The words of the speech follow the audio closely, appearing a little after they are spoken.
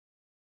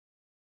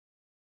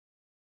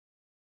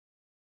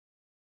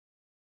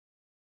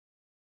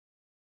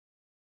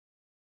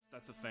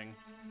That's a thing.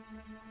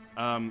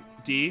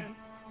 Dee,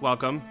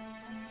 welcome.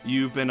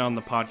 You've been on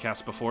the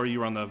podcast before. You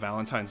were on the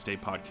Valentine's Day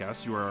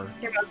podcast. You were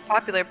your most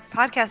popular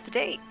podcast to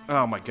date.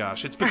 Oh my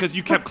gosh. It's because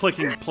you kept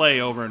clicking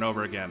play over and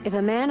over again. If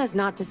a man has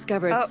not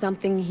discovered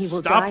something he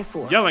will Stop die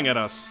for, yelling at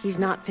us. He's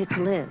not fit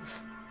to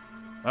live.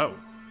 Oh.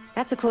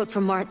 That's a quote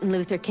from Martin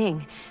Luther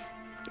King.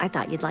 I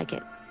thought you'd like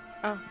it.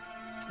 Oh.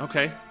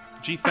 Okay.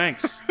 Gee,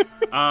 thanks.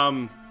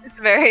 It's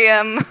very,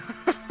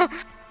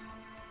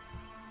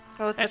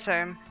 what's the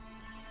term?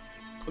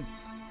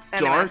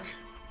 Dark?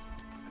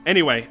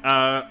 Anyway,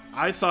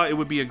 I thought it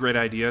would be a great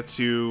idea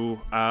to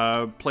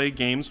play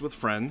games with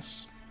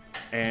friends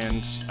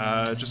and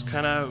just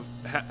kind of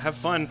have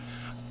fun.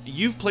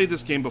 You've played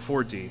this game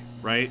before, Dee,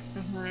 right?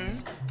 Mm-hmm.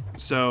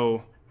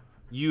 So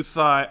you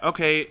thought,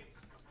 okay,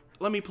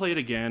 let me play it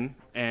again,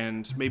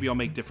 and maybe I'll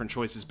make different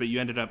choices, but you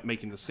ended up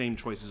making the same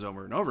choices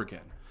over and over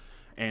again.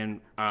 And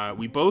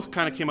we both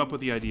kind of came up with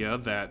the idea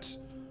that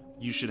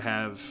you should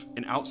have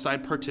an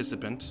outside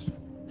participant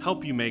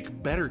help you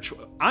make better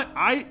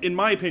in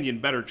my opinion,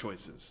 better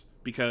choices.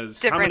 Because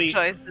different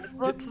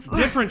choices.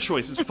 Different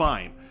choices,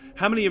 fine.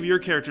 How many of your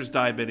characters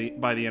die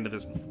by the end of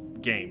this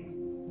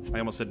game? I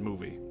almost said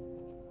movie.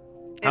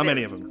 How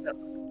many of them?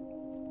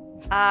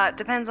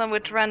 Depends on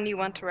which run you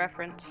want to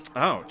reference.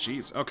 Oh,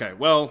 jeez. Okay.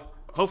 Well,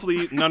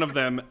 hopefully none of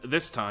them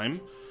this time.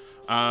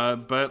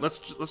 But let's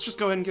just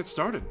go ahead and get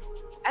started.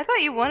 I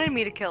thought you wanted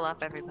me to kill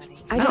off everybody.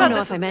 I don't know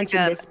if I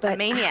mentioned this, but a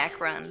maniac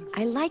run.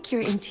 I like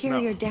your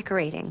interior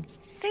decorating.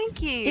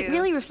 Thank you. It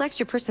really reflects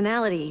your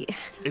personality.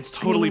 It's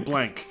totally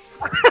blank.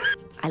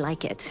 I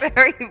like it.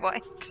 Very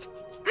white.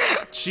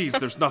 Jeez,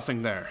 there's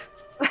nothing there.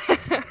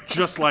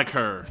 Just like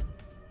her.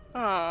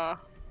 Oh,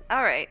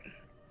 all right.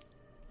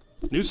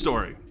 New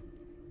story.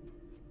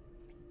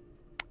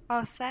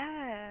 Oh,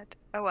 sad.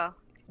 Oh, well.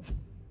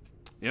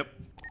 Yep.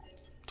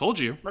 Told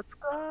you. Let's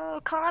go,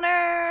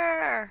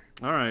 Connor.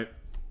 All right.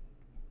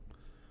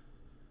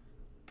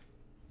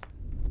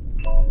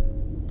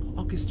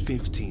 August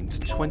 15th,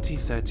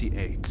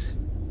 2038.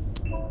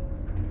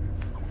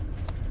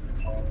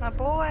 My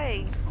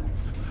boy.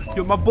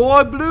 You're my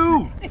boy,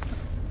 Blue!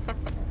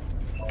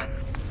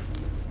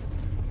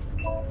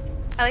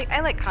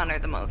 I like Connor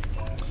the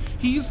most.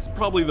 He's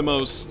probably the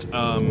most,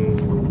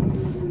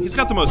 he's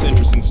got the most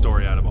interesting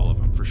story out of all of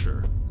them, for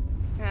sure.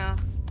 Yeah.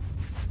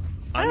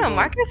 I don't know,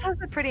 Marcus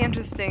has a pretty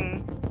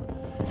interesting...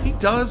 He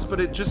does, but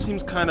it just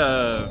seems kind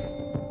of...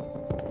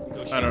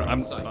 I don't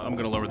know, I'm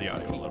gonna lower the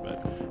audio a little bit.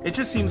 It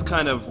just seems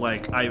kind of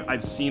like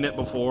I've seen it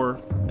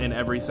before in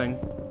everything,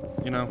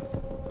 you know?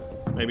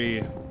 Maybe,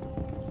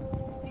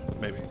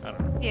 I don't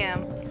know. Yeah.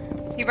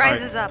 He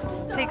rises up,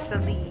 takes the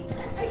lead.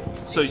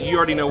 So you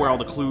already know where all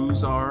the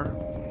clues are?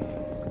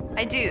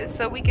 I do,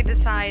 so we could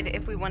decide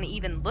if we want to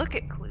even look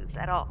at clues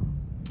at all.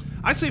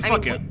 I say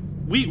fuck it.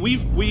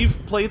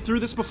 We've played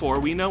through this before.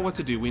 We know what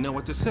to do. We know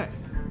what to say.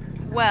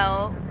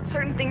 Well,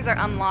 certain things are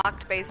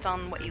unlocked based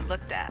on what you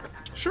looked at.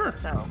 Sure.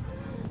 So,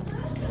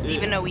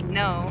 even though we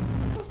know.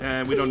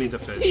 And we don't need the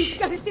fish. Please,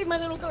 gotta save my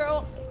little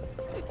girl.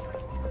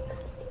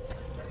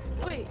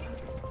 Wait.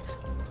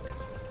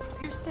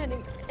 You're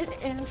sending an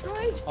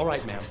android? All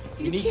right, ma'am.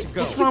 You need to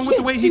go. What's wrong with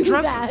the way he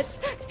dresses?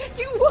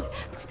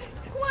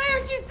 Why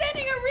aren't you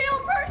sending a real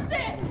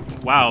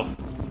person? Wow.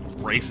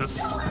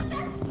 Racist.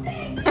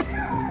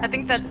 I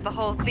think that's the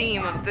whole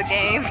theme of the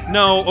game.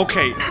 No,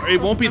 okay. It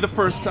won't be the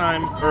first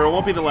time, or it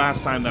won't be the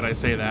last time that I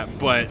say that,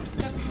 but...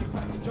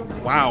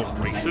 Wow,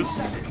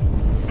 racist.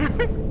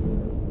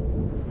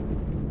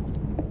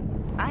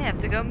 I have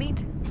to go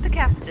meet the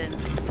captain.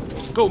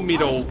 Go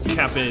meet old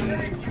Captain.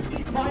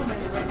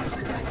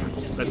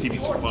 That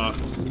TV's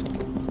fucked.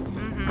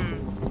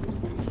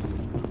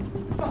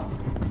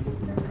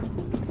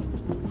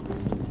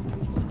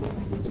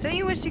 Don't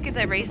you wish you could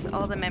erase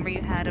all the memory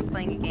you had of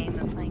playing a game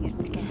and playing it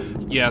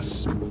again?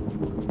 Yes.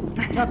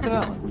 Captain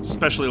Allen.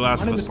 Especially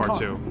Last of Us Part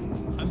 2.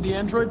 I'm the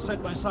android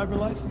sent by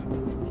Cyberlife.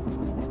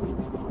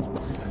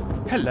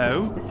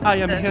 Hello, I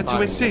am here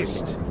to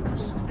assist.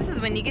 This is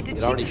when you get to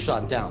choose. It already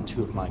shot down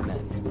 2 of my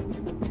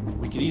men.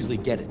 We could easily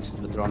get it,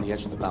 but they're on the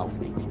edge of the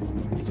balcony.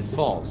 If it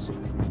falls,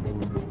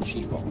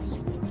 she falls.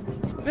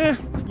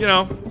 You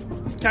know,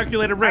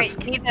 calculated risk.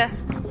 Right, need to...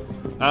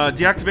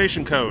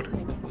 Deactivation code.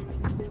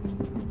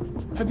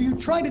 Have you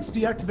tried its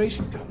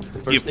deactivation code? The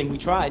first thing we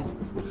tried.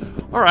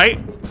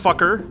 Alright,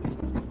 fucker.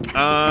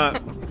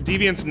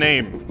 Deviant's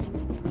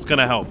name. It's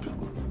gonna help.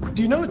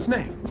 Do you know its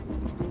name?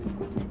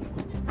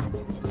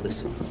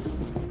 Listen,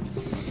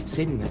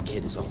 saving that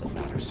kid is all that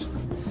matters.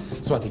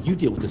 So either you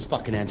deal with this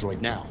fucking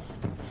android now,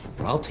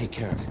 or I'll take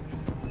care of it.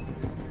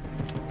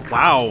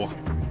 Wow.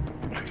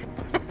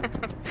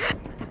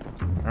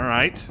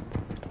 Alright.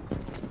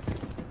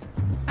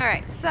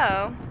 Alright,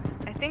 so...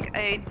 I think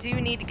I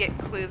do need to get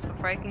clues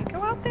before I can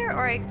go out there,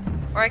 or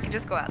I can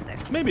just go out there.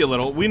 Maybe a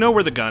little. We know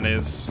where the gun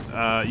is.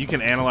 You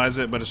can analyze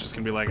it, but it's just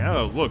gonna be like,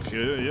 oh, look,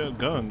 yeah,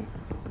 gun.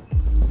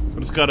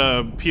 But it's got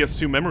a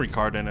PS2 memory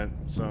card in it,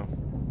 so.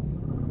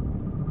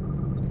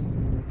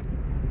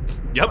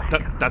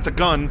 Yep, that's a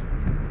gun.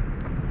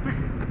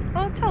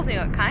 Well, it tells me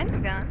what kind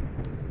of gun.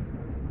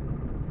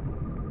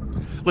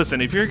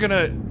 Listen, if you're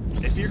gonna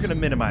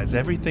minimize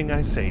everything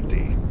I say,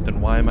 D,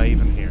 then why am I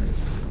even here?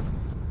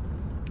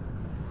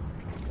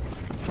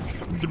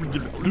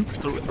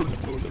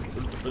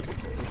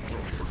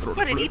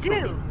 What did he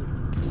do?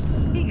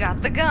 He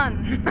got the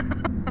gun.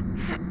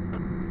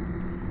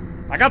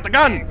 I got the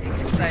gun!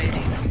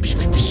 Exciting.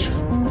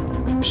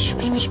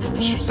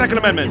 Second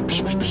Amendment.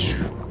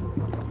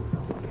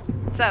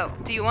 So,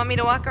 do you want me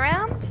to walk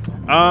around?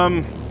 Or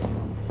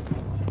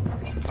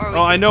we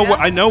Oh, I can know. go?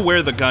 I know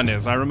where the gun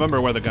is. I remember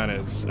where the gun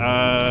is.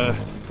 I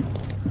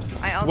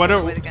also what know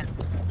are- where the gun.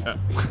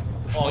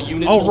 All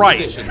units Oh, hold right.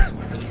 positions.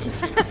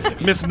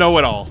 Miss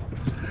Know-It-All.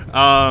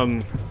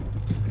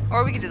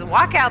 Or we could just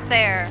walk out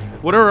there.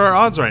 What are our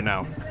odds right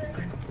now?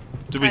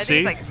 Do we I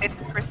see? think it's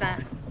like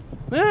 50%.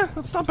 Yeah,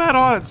 that's not bad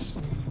odds.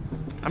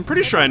 I'm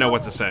pretty sure I know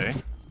what to say.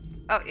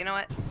 Oh, you know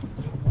what?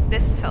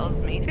 This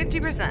tells me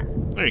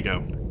 50%. There you go.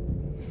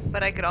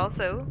 But I could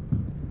also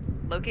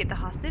locate the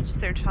hostage,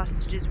 search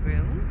hostage's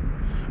room.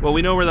 Well,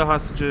 we know where the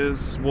hostage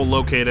is. We'll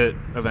locate it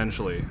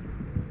eventually.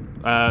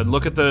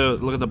 Look at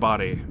the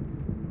body.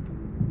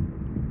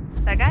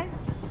 That guy?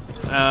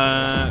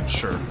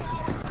 Sure.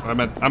 I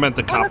meant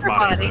the What cop other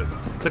body. body?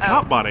 The Oh.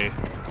 cop body.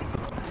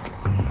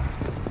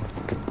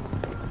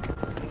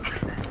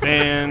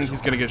 And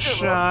he's gonna get Good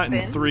shot in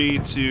spin. 3,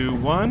 2,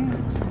 1.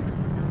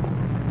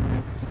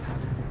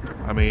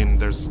 I mean,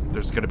 there's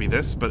gonna be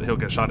this, but he'll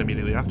get shot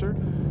immediately after.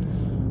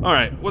 All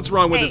right, what's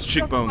wrong with Hey, his don't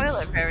cheekbones?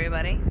 spoil it for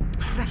everybody.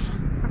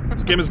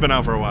 This game has been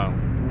out for a while.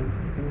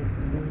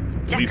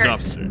 Police Deckard.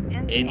 officer.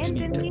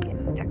 Anthony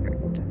Deckard.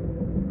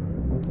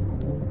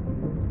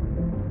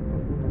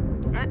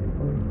 What?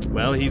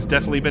 Well, he's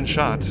definitely been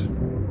shot.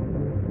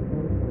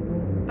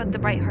 But the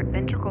right heart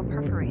ventricle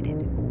perforated.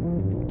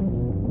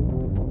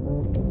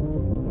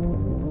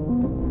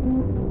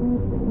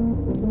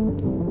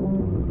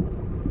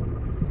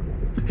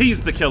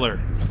 He's the killer.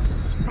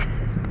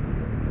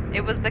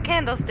 It was the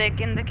candlestick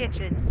in the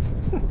kitchen.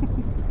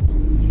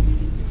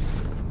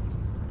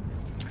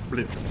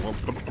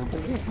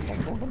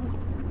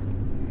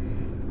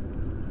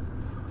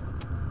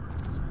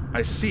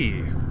 I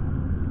see.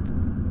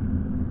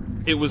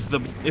 It was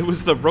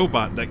the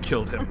robot that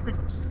killed him.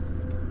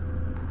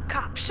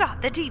 Cop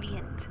shot the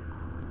deviant.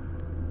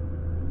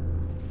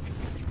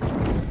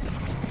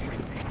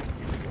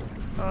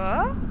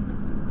 Oh?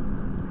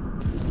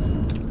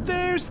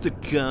 There's the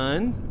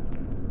gun.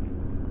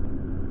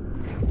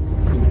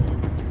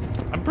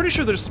 I'm pretty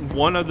sure there's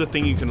one other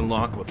thing you can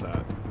unlock with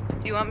that.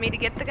 Do you want me to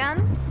get the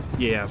gun?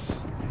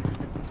 Yes.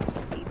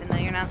 Even though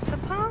you're not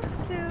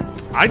supposed to.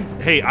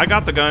 Hey, I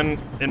got the gun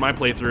in my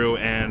playthrough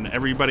and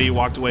everybody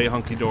walked away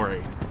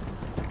hunky-dory.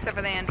 Except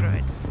for the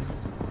android.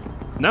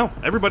 No,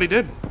 everybody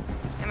did.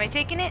 Am I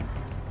taking it?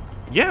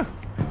 Yeah.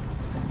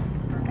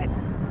 Okay.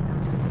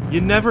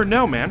 You never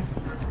know, man.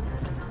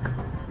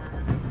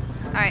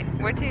 Alright,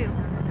 where to?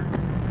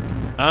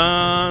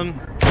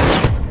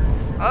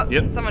 Oh,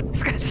 Yep. someone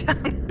just got shot.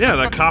 Yeah,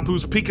 that cop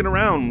who's peeking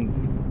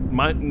around,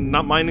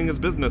 not minding his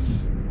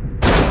business.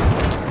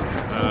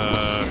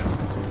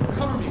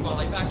 Cover me while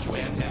I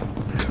evacuate down.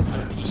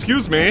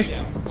 Excuse me.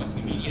 Down. West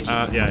immediate.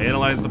 Yeah,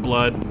 analyze the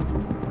blood.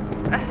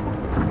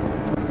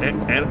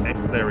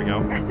 There we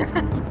go.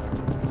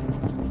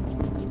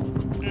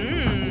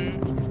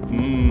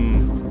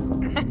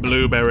 Mmm.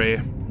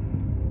 Blueberry.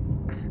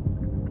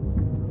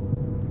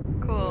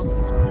 Cool.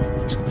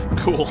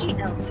 Cool.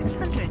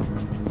 PL600.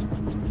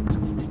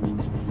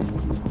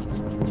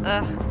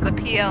 Ugh, the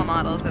PL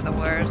models are the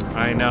worst.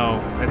 I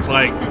know. It's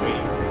like,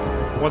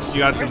 once you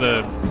got to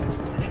the,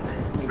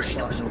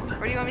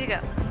 Where do you want me to go?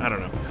 I don't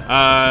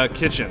know,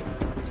 kitchen.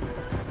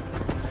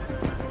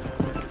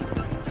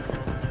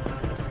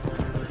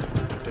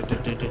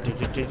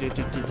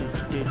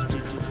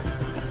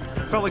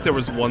 Felt like there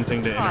was one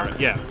thing to interact.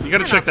 Yeah, you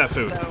gotta check that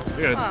food.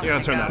 You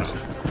gotta turn that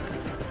off.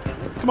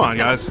 Come on,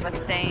 guys. The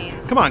stain.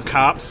 Come on,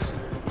 cops.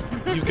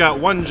 You've got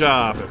one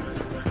job.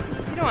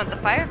 You don't want the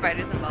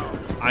firefighters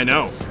involved. I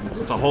know.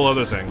 It's a whole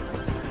other thing.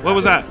 What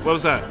was that? What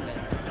was that?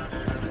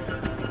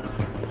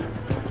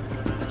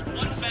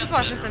 Just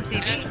watching some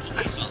TV.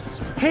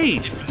 Hey,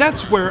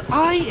 that's where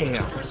I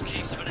am. First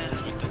case of an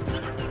android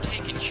deliberately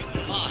taking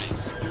human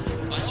lives.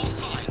 By all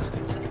signs,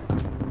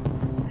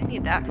 I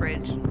need that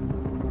fridge.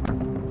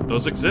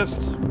 Those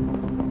exist.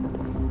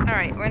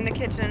 Alright, we're in the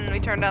kitchen. We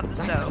turned off the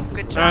stove.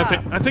 Good job.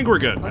 I think we're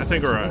good. I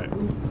think we're alright.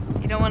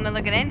 You don't want to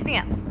look at anything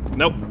else?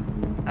 Nope.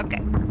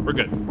 Okay. We're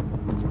good.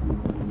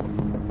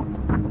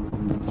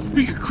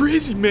 You're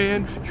crazy,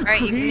 man. You're Alright,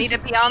 crazy. you need to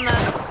be on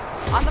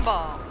the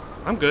ball.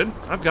 I'm good.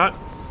 I've got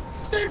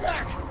Stay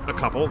back! a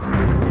couple.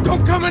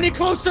 Don't come any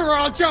closer or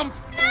I'll jump!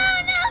 No,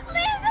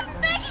 please, I'm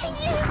begging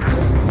you!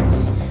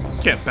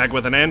 Can't bag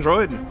with an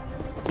android.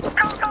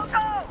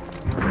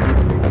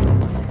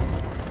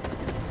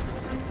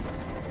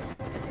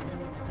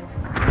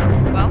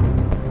 Well,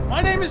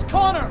 My name is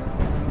Connor!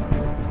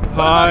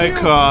 Hi, you?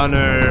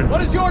 Connor.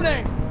 What is your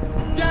name?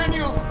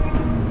 Daniel!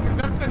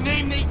 That's the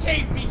name they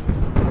gave me!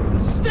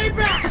 Stay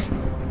back!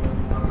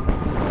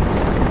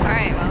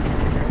 alright,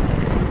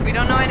 well. We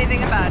don't know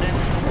anything about him.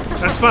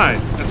 That's fine.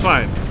 That's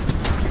fine.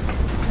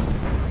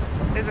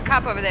 There's a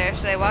cop over there.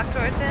 Should I walk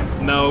towards him?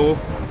 No.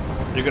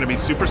 You're gonna be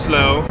super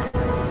slow.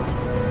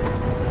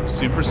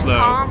 Super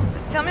slow.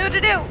 Tell me what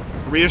to do.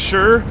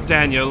 Reassure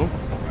Daniel.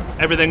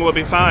 Everything will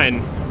be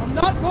fine. I'm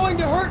not going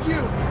to hurt you.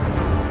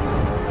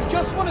 I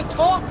just want to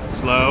talk.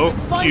 Slow.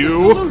 And find a Q.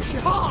 solution.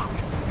 Talk.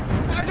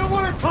 I don't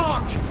want to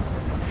talk.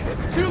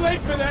 It's too late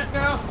for that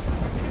now.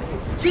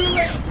 It's too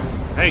late.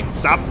 Hey,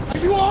 stop. Are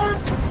you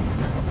armed?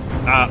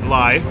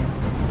 Lie.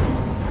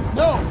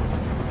 No.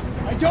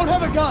 I don't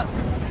have a gun.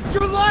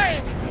 You're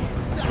lying.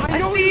 I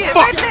know see you it have a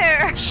right gun.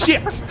 there.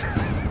 Shit.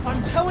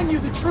 I'm telling you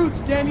the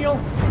truth,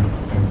 Daniel.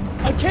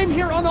 I came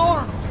here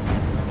unarmed.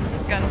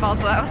 Gun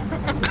falls out.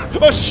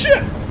 Oh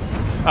shit.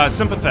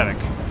 Sympathetic.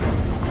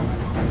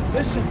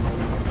 Listen.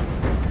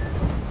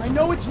 I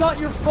know it's not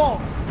your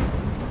fault.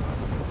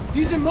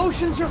 These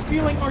emotions you're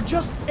feeling are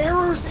just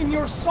errors in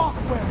your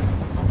software.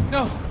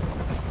 No.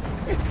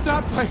 It's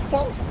not my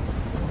fault.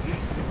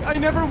 I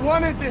never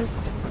wanted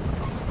this.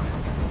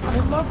 I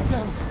loved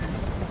them.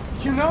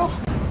 You know?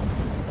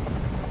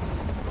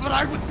 But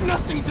I was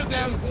nothing to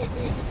them.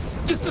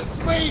 Just a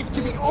slave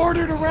to be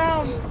ordered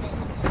around.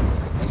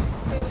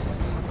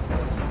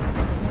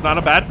 It's not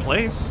a bad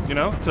place, you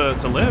know,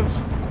 to live.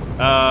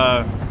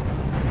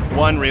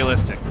 One,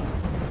 realistic.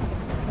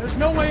 There's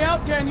no way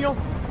out, Daniel.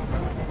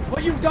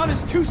 What you've done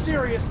is too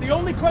serious. The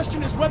only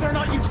question is whether or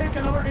not you take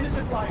another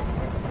innocent life.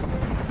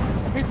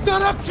 It's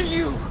not up to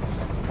you.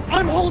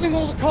 I'm holding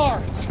all the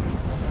cards.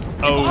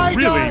 Oh, If I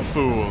really, die,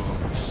 fool?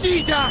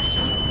 She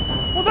dies.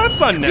 Well, that's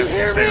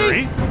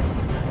unnecessary.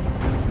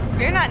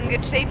 You're not in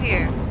good shape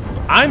here.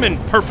 I'm in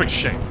perfect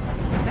shape.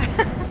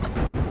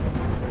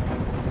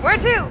 Where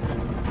to?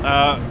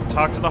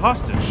 Talk to the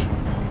hostage.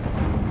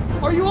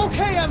 Are you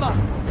okay, Emma?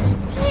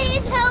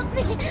 Please help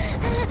me.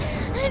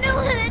 I don't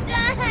want to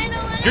die. I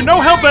don't want to You're no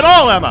help at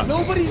all, Emma.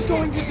 Nobody's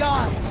going to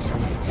die.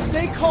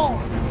 Stay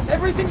calm.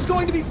 Everything's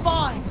going to be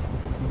fine.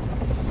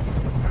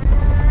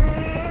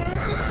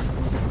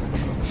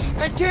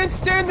 I can't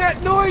stand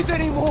that noise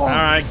anymore. All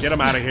right, get him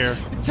out of here.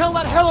 Tell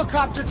that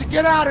helicopter to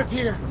get out of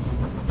here.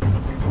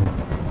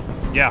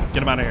 Yeah,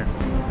 get him out of here.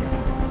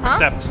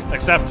 Huh?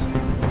 Accept.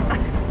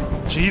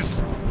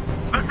 Jeez.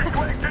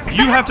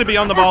 You have to be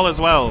on the ball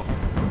as well.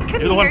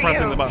 Couldn't You're the one hear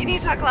pressing you. the buttons. You need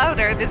to talk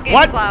louder. This game's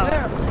What? loud.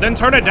 There. Then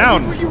turn it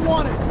down. What you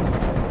wanted.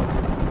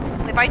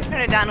 If I turn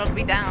it down, it'll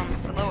be down.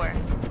 Or lower.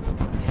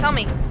 Tell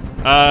me.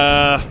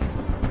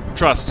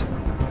 Trust.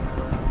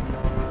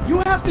 You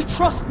have to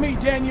trust me,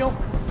 Daniel.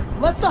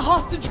 Let the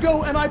hostage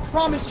go, and I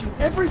promise you,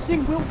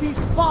 everything will be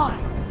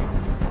fine.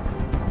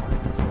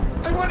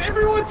 I want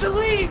everyone to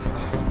leave.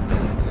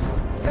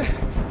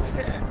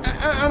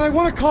 And I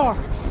want a car.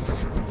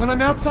 When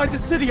I'm outside the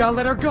city, I'll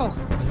let her go.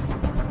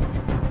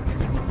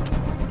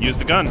 Use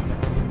the gun.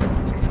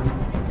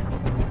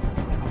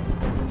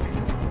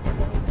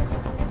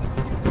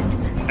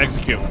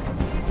 Execute.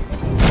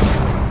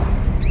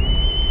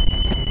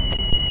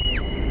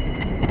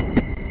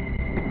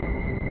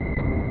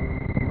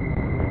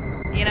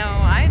 You know,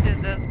 I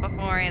did this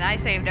before and I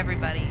saved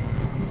everybody.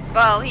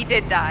 Well, he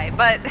did die,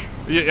 but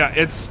Yeah,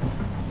 it's...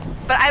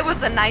 but I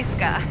was a nice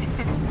guy.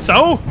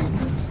 So?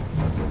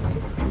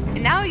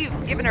 And now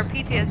you've given her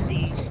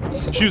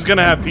PTSD. She was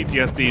gonna have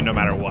PTSD no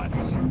matter what.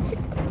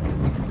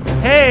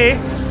 Hey!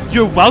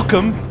 You're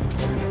welcome!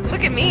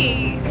 Look at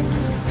me.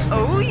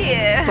 Oh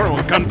yeah.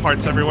 Throwing gun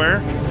parts everywhere.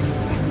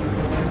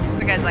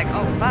 The guy's like,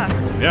 oh fuck.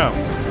 Yeah.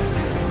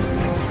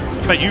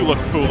 Bet you look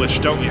foolish,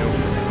 don't you?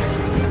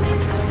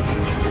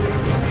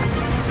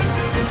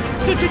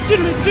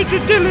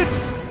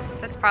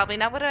 That's probably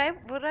not what I've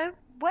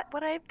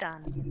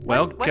done.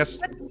 Well, What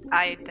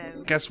I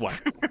do. Guess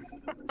what?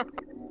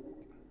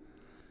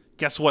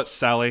 Guess what,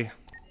 Sally?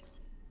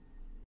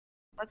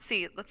 Let's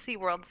see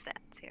world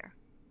stats here.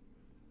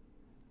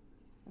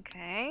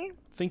 Okay.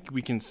 I think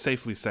we can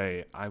safely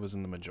say I was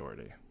in the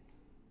majority.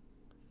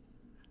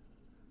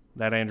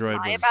 That android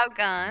Lie was about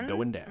gun.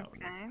 going down.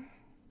 Okay.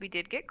 We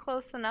did get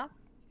close enough.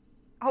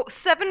 Oh,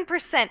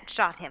 7%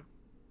 shot him.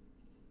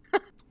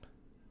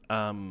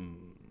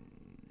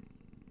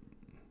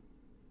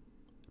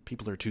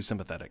 People are too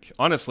sympathetic.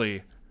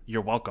 Honestly,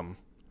 you're welcome.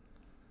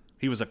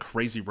 He was a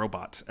crazy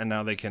robot, and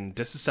now they can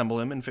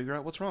disassemble him and figure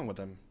out what's wrong with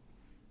him.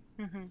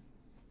 Mm-hmm.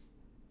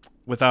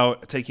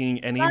 Without taking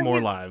any Well, more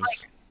he's,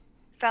 lives.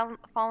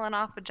 Fallen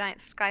off a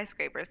giant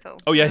skyscraper, so.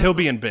 Oh yeah, he'll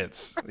be in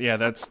bits. Yeah,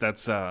 that's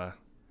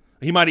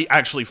he might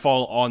actually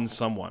fall on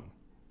someone.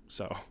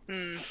 So.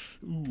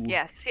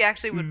 Yes, he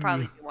actually would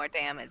probably do more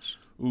damage.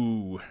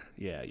 Ooh,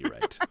 yeah, you're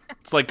right.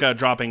 It's like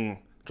dropping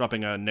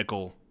a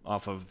nickel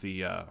off of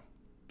the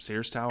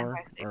Sears Tower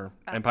or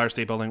Empire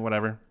State Building,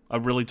 whatever. A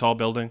really tall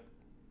building.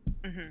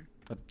 Mm-hmm.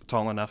 A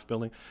tall enough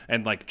building,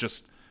 and like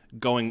just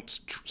going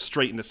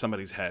straight into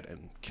somebody's head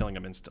and killing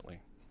them instantly.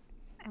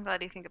 I'm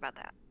glad you think about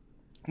that.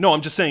 No,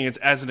 I'm just saying it's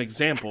as an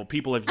example.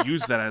 People have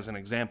used that as an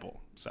example.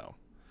 So,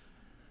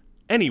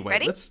 anyway,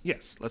 Ready?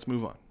 let's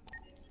move on.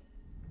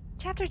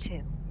 Chapter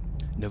 2.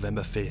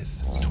 November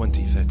 5th,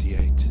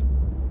 2038.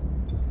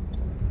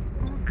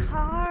 Oh,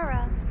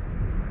 Kara.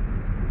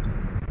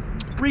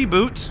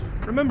 Reboot.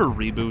 Remember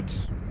Reboot?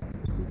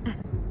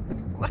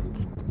 What?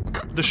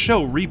 The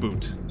show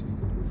Reboot.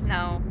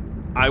 No.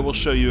 I will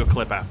show you a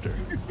clip after.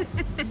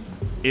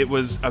 It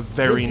was a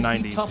very This is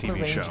 90s the top of the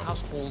TV range show.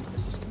 household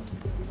assistant.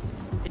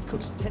 It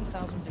cooks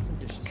 10,000 different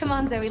dishes. Come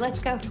on, Zoe,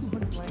 let's go.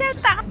 200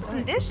 languages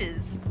 10,000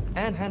 dishes.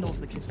 and handles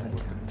the kids'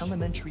 homework from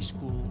elementary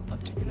school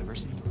up to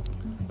university level.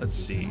 Let's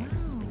see.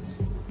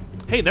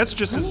 Hey, that's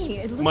just Honey,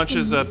 it as looks much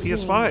as a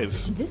amazing.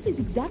 PS5. This is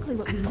exactly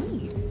what we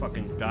need.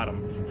 Fucking got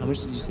him. How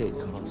much did you say it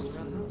costs?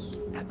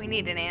 We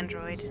need an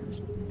android.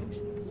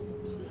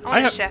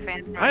 I have Chef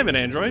android. I have an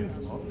Android.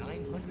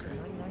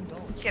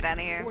 $999. Get out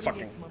of here.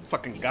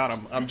 Fucking got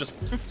him. I'm just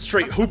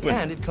straight hooping.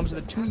 And it comes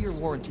with a 2-year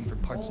warranty for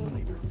parts and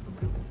labor.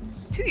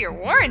 2-year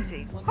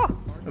warranty. Huh.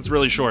 That's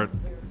really short.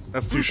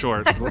 That's too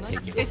short. We'll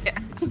take it. Yeah.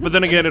 But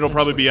then again, it'll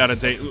probably be out of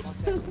date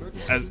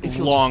as If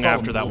you'll long just follow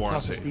after me, that we'll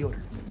process the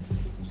warranty. order.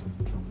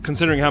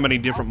 Considering how many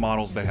different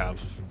models they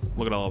have.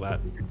 Look at all of that.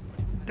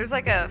 There's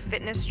like a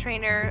fitness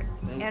trainer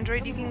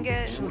android you can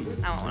get. I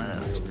want one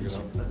of those.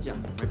 Yeah,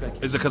 right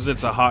back. Is it because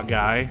it's a hot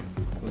guy?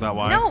 Is that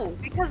why? No,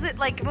 because it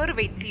like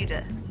motivates you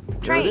to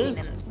train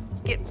is.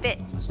 and get fit.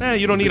 Eh,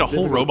 you don't need a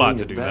whole Difficult robot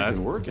to getting do it back that.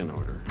 in working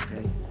order.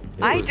 Okay.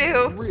 It I was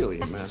do. Really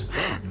messed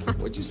up.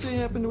 What'd you say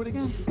happened to it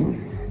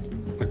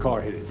again? The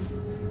car hit it.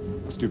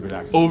 Stupid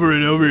accident. Over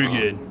and over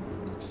again.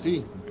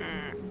 See.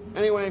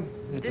 Anyway,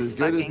 it's This as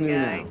good as fucking new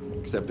guy. now,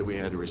 except that we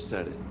had to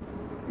reset it,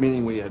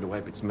 meaning we had to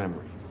wipe its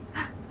memory.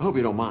 I hope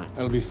you don't mind.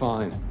 That'll be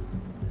fine.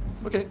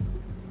 Okay.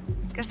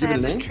 Guess Give I it have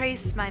a to name?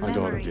 trace my My memory.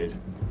 daughter did.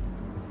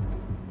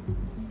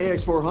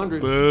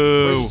 AX400.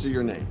 Boo. Register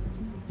your name.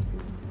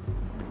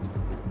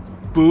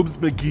 Boobs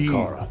McGee.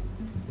 Kara.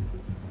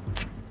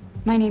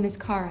 My name is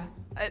Kara.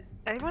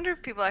 I wonder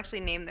if people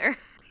actually name their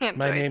androids.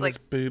 My name like, is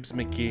Boobs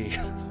McGee.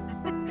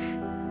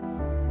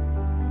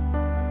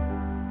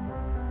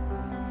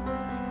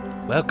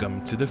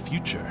 Welcome to the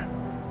future.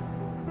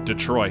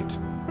 Detroit.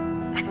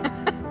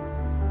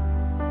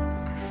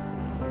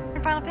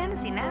 in Final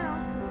Fantasy now.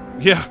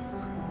 Yeah.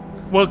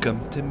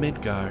 Welcome to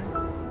Midgar.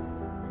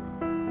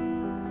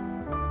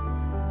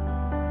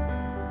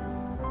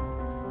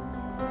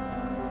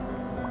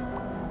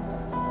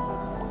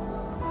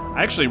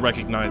 I actually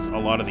recognize a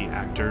lot of the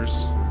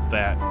actors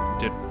that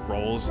did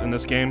roles in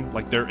this game.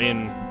 Like they're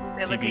in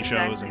They look TV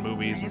shows exactly and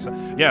movies and the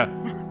stuff. Yeah.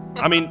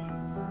 I mean,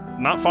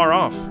 not far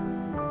off.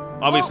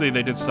 Obviously, Well,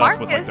 they did stuff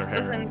with like Marcus their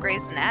was hair. in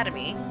Grey's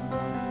Anatomy.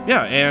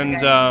 Yeah, and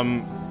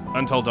Okay.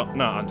 Until Dawn.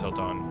 Not Until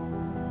Dawn.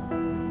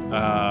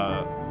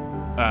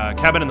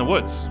 Cabin in the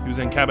Woods. He was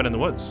in Cabin in the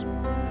Woods.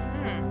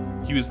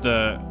 Hmm. He was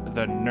the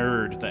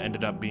nerd that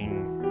ended up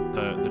being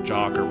the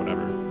jock or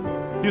whatever.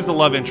 He was the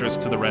love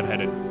interest to the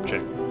redheaded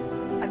chick.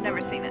 I've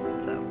never seen it,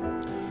 so.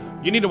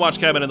 You need to watch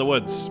Cabin in the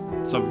Woods.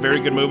 It's a very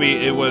good movie.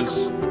 It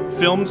was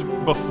filmed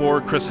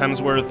before Chris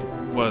Hemsworth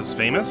was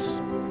famous.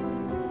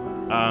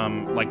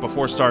 Like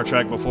before Star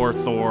Trek, before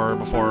Thor,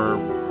 before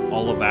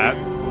all of that.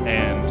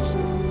 And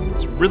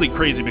it's really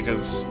crazy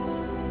because,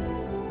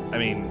 I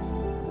mean,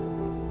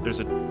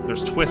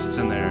 there's twists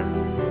in there.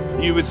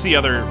 You would see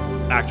other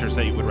actors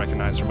that you would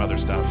recognize from other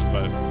stuff,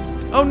 but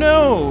oh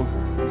no!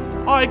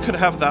 I could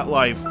have that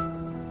life.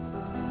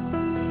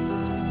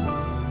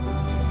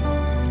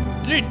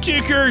 They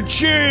took our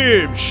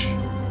chips!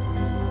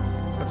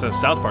 That's a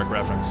South Park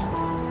reference.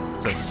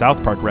 It's a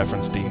South Park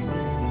reference, D.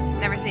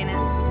 Never seen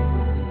it.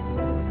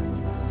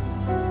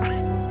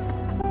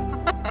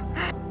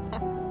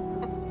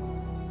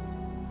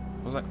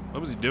 What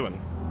was he doing?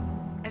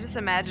 I just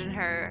imagine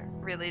her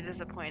really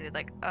disappointed,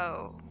 like,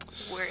 oh,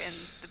 we're in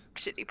the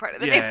shitty part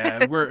of the Yeah,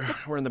 neighborhood.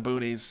 we're in the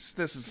booties.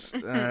 This is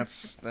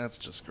that's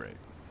just great.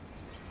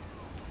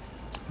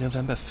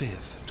 November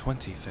 5th,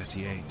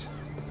 2038.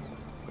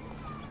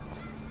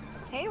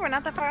 Hey, we're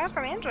not that far off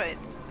from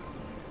androids.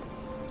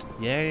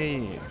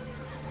 Yay!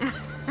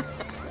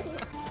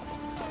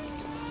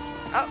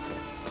 Oh,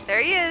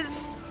 there he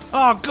is.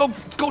 Oh,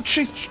 go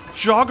chase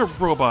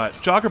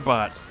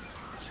Joggerbot.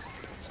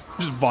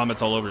 Just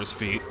vomits all over his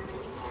feet.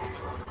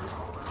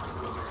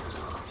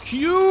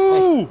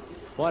 Q!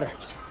 Water.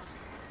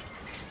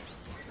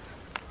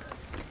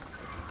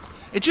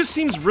 It just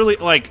seems really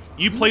like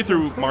you play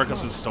through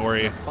Marcus's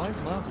story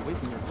 5 miles away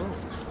from your goal.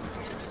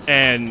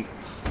 and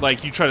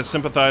like you try to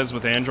sympathize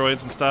with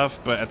androids and stuff,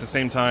 but at the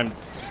same time,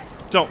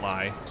 don't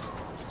lie.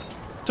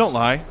 Don't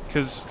lie,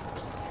 because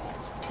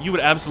you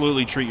would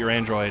absolutely treat your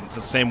android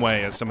the same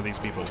way as some of these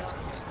people.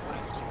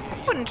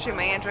 I wouldn't treat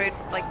my android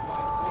like.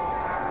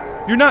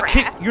 You're not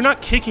Crap. you're not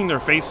kicking their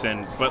face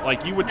in, but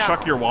like you would No.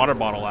 chuck your water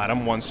bottle at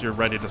them once you're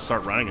ready to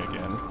start running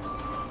again.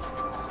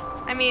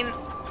 I mean,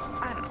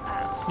 I don't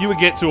know. You would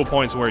get to a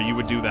point where you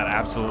would do that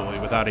absolutely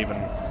without even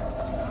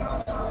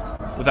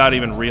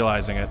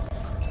realizing it.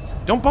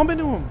 Don't bump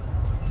into him.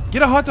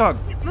 Get a hot dog.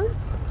 Move.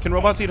 Can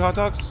robots eat hot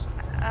dogs?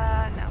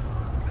 No.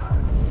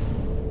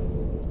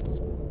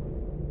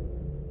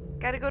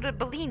 Gotta go to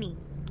Bellini.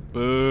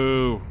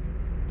 Boo.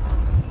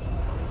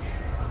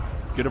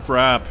 Get a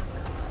frap.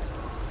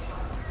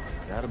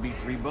 That'll be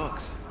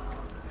 $3.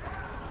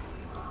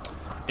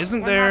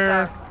 Isn't One hot there?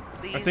 dog.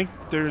 please. I think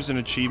there's an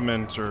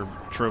achievement or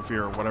trophy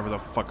or whatever the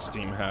fuck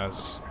Steam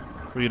has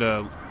for you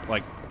to,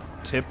 like,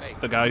 tip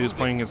the guy who's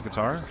playing his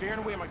guitar.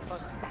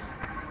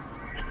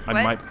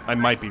 I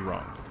might be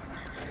wrong.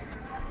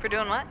 For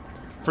doing what?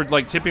 For,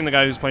 like, tipping the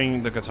guy who's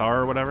playing the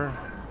guitar or whatever.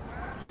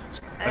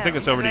 I think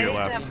it's over to your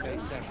left.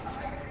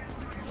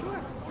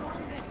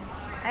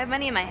 I have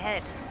money in my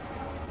head.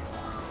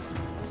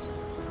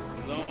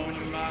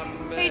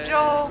 Hey,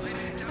 Joel.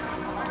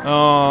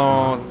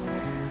 Oh.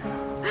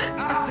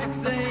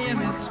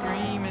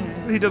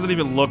 He doesn't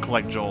even look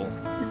like Joel.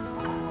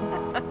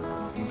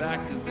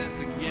 Back to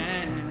this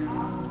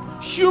again.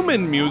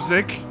 Human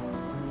music. Do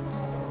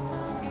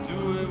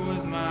it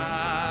with my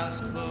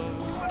eyes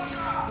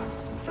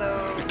closed.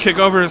 So. Kick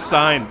over his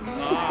sign.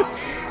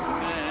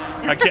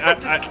 I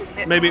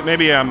can't.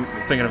 Maybe I'm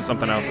thinking of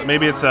something else.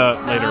 Maybe it's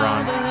later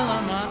on.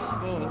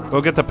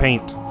 Go get the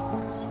paint.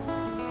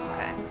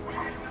 Okay.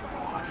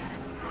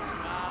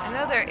 I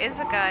know there is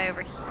a guy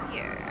over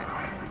here.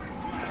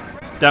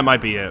 That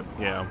might be it.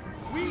 Yeah.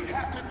 We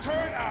have to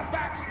turn our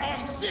backs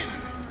on sin.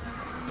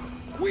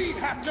 We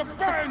have to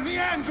burn the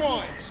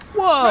androids.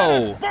 Whoa!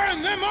 Let us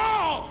burn them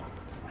all.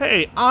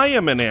 Hey, I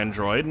am an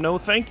android. No,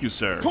 thank you,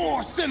 sir.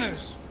 Poor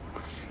sinners.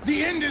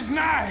 The end is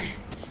nigh.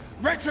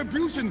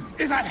 Retribution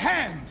is at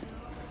hand.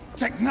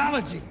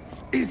 Technology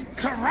is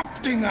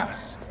corrupting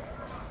us.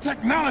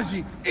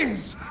 Technology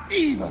is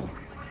evil.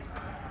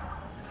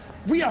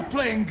 We are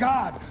playing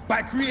God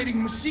by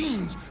creating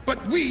machines,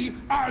 but we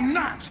are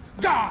not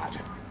God.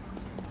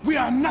 We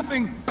are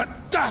nothing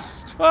but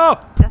dust. Oh!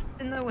 Dust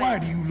in the wind. Why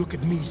do you look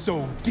at me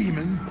so,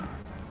 demon?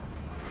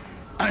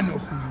 I know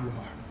who you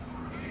are.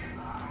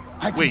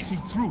 I can see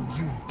through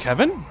you.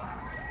 Kevin?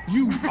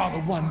 You are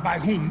the one by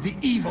whom the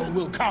evil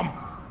will come.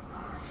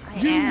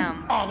 You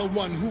are the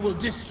one who will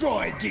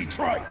destroy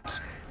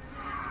Detroit.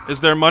 Is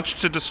there much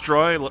to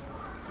destroy?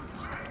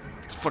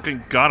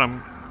 Fucking got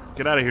him.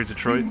 Get out of here,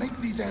 Detroit. We make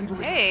these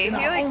androids Hey, in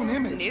he our like own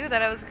image, knew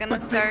that I was gonna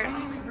but start they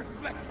only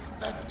reflect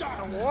the a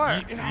darkness war.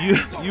 in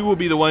our You will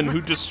be the one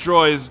who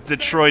destroys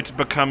Detroit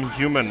Become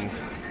Human.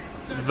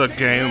 The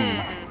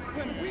game.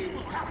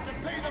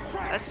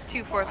 That's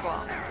 2 fourth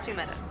wall. It's 2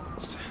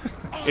 minutes.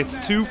 It's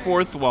 2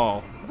 fourth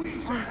wall.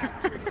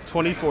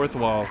 24th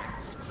wall.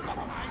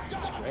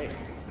 Great.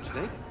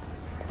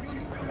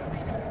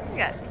 We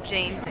got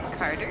James and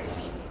Carter.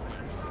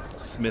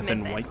 Smith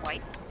and White.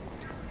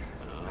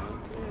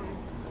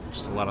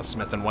 Just a lot of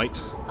Smith and White.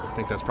 I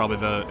think that's probably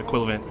the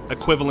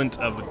equivalent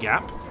of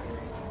Gap.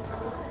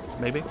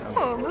 Maybe?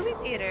 Oh, movie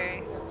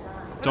theater.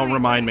 Don't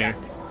remind me.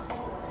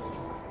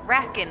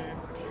 Rackin'.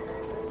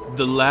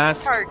 The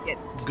Last Target.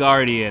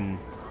 Guardian.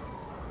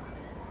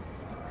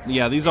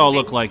 Yeah, these all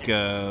look like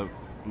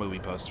movie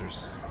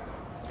posters.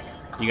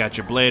 You got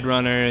your Blade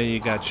Runner, you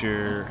got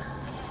your...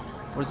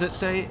 What does it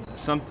say?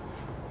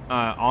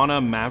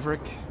 Anna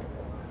Maverick?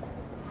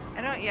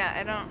 I don't...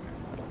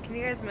 Can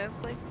you guys move,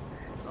 please?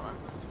 Hold on.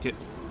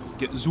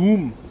 Get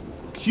zoom.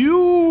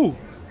 Q.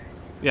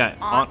 Yeah,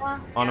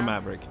 Anna Yeah.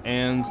 Maverick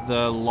and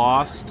the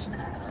Lost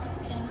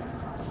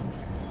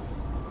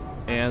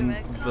and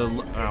the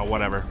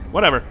whatever.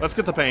 Let's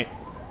get the paint.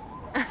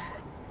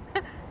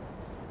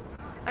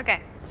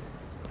 Okay.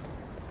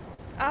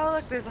 Oh,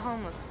 look, there's a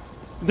homeless.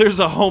 There's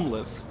a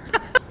homeless.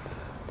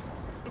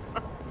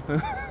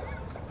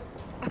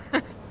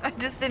 I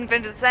just didn't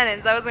finish the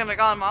sentence. I was gonna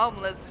call him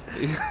homeless.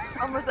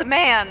 Homeless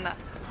man.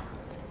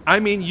 I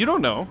mean, you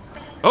don't know.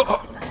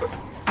 Oh.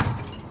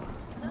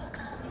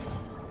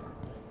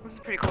 It's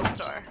a pretty cool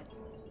store.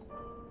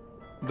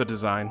 The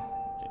design.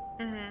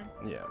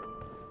 Mm-hmm. Yeah.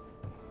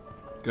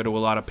 Go to a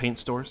lot of paint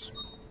stores.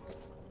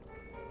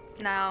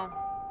 No.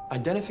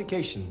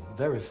 Identification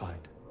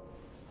verified.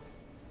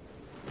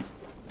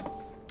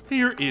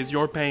 Here is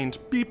your paint.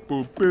 Beep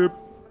boop boop.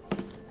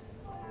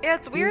 Yeah,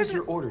 it's weird. Here's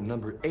your order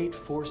number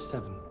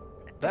 847.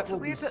 That It's will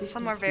weird be that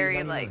some are very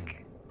 $63.99.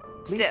 like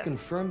Please stiff,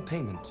 confirm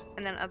payment.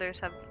 and then others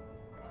have.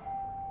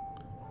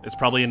 It's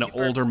probably an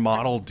older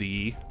Model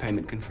D.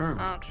 Payment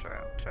confirmed. Oh, true.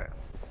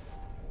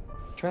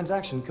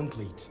 Transaction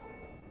complete.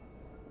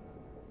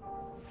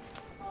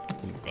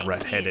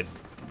 Red-headed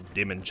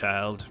demon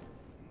child.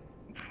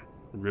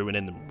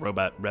 Ruining the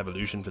robot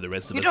revolution for the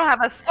rest of You us. don't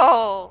have a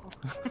soul.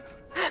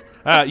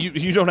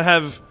 You don't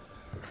have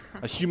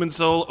a human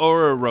soul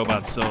or a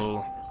robot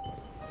soul.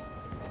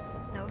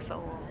 No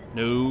soul.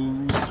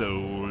 No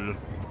soul.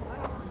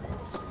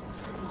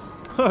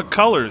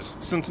 Colors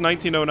since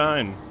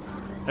 1909.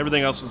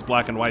 Everything else was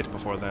black and white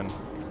before then.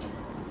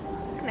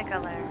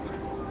 Technicolor.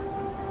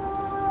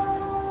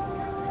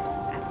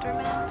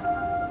 Aftermath.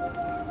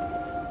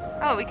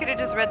 Oh, we could have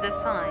just read this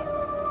sign.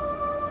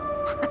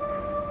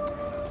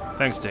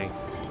 Thanks, T.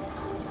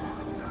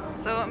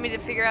 So want me to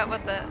figure out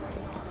what the...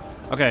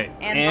 Okay,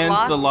 And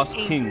the Lost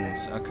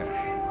Kings. Okay.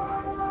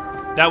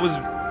 That was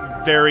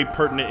very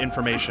pertinent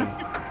information,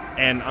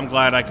 and I'm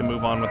glad I can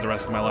move on with the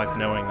rest of my life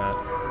knowing that.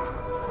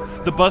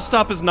 The bus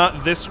stop is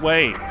not this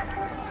way.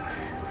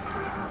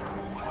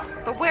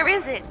 But where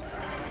is it?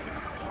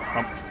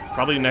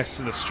 Probably next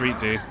to the street,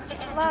 dude.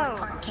 Hello.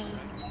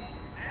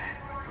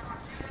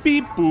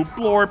 Beep boop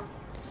blorp.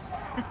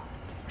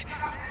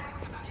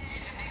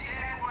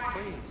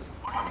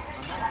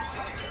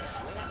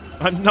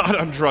 I'm not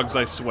on drugs,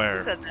 I swear.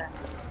 Who said that?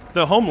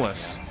 The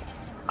homeless.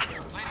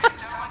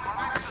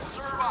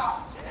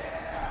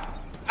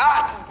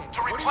 Not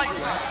to replace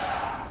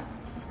us.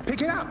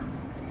 Pick it up.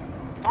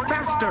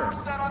 Faster.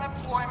 35%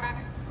 unemployment,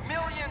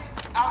 millions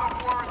out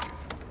of work.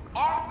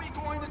 Are we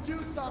going to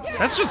do something?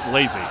 That's just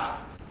lazy.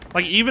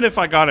 Like, even if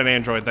I got an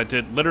Android that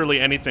did literally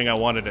anything I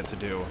wanted it to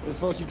do, Where the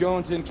fuck you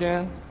going, Tin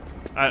Can?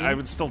 I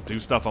would still do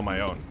stuff on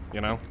my own,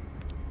 you know?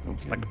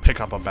 Okay. Like pick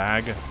up a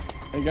bag.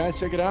 Hey guys,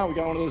 check it out. We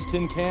got one of those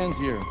tin cans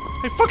here.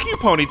 Hey, fuck you,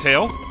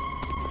 Ponytail.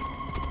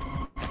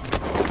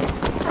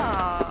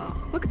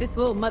 Oh, look at this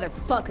little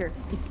motherfucker.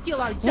 You steal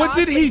our jobs. What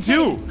did he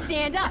do?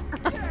 Stand up.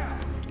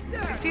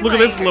 Look at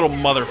this little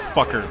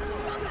motherfucker.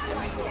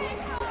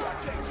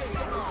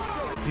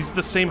 He's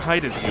the same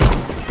height as you.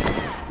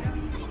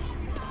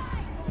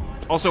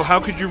 Also, how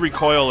could you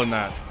recoil in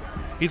that?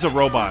 He's a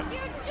robot.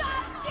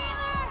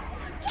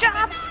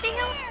 Job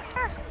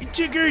stealer!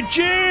 Jigger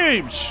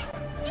James!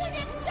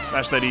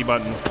 Mash that E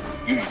button.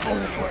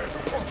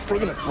 We're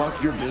gonna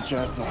fuck your bitch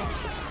ass up.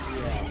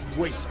 Yeah,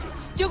 waste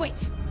it. Do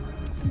it.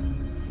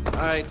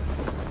 Alright.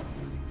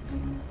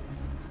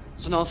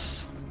 It's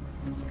enough.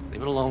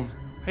 Leave it alone.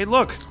 Hey,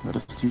 look! Let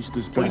us teach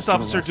this Police bastard a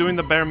officer lesson. doing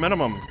the bare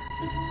minimum.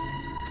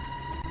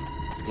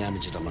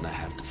 Damage it, I'm gonna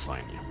have to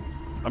find you.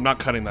 I'm not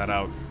cutting that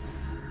out.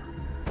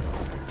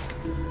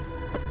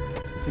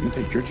 You can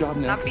take your job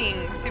Not next.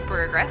 being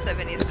super aggressive,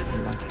 and he's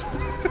just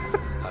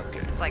Okay.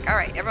 it's like, all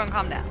right, everyone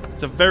calm down.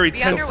 It's a very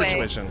Be on tense your way.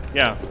 situation.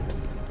 Yeah.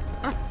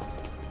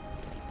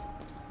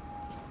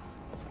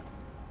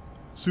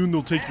 Soon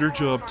they'll take your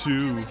job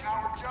too.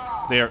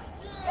 They are.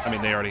 I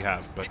mean, they already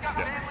have, but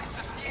yeah.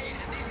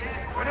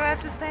 Where do I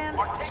have to stand?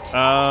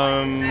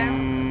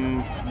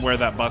 Where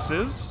that bus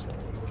is?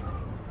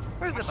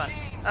 Where's the bus?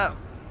 Oh.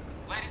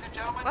 Ladies and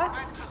gentlemen, What?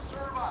 meant to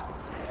serve us.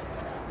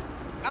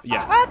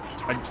 Yeah.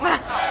 What?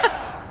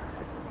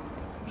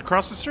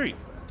 Across the street.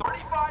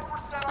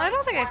 35% I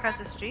don't think I crossed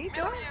the street,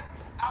 do I? millions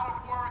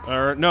out of work.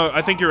 Or no,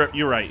 I think you're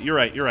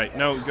right.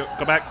 No, go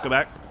back. We're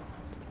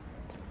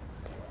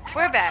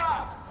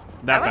back.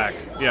 That That back.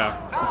 way? Yeah,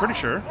 I'm pretty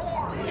sure.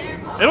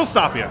 It'll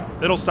stop you.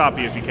 It'll stop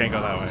you if you can't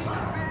go that way.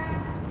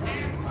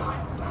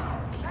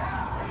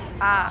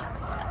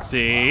 Ah.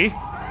 See?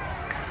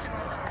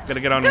 Gotta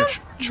get on your Don't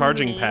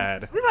charging me.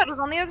 pad. We thought it was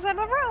on the other side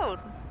of the road.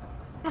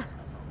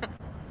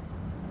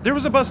 There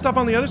was a bus stop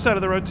on the other side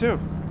of the road too.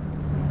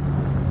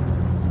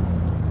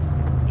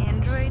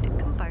 Android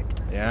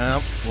compartment. Yeah,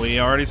 we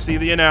already see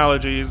the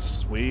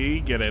analogies.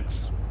 We get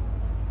it.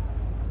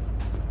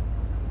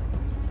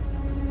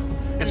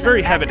 It's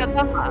very heavy.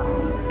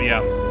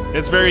 Yeah,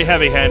 it's very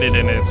heavy-handed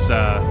in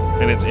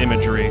its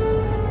imagery,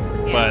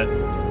 but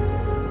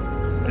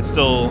it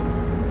still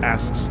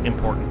asks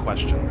important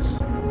questions.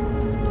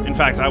 In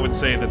fact, I would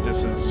say that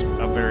this is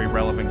a very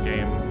relevant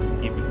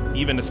game,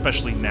 even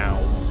especially now.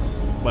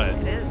 But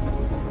It is.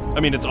 I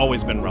mean, it's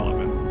always been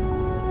relevant.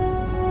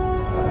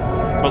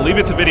 But leave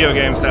it to video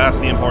games to ask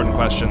the important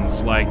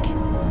questions, like,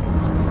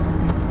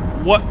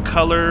 what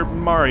color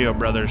Mario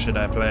Brothers should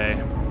I play?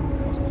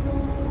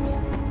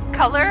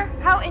 Color?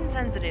 How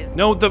insensitive.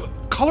 No, the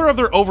color of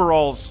their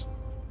overalls.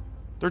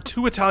 They're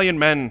two Italian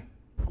men.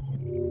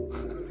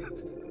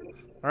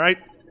 Alright?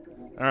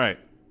 Alright.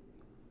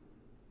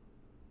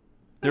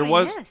 There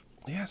was...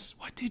 Yes,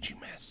 what did you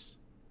miss?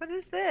 What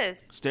is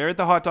this? Stare at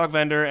the hot dog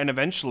vendor, and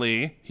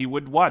eventually he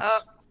would what?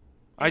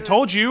 I was-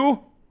 told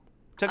you!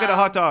 To get a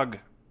hot dog.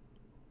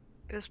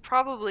 It was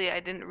probably I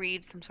didn't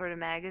read some sort of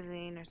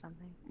magazine or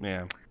something.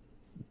 Yeah.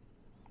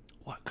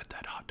 What could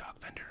that hot dog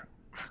vendor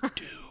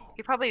do?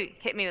 He probably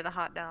hit me with a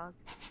hot dog.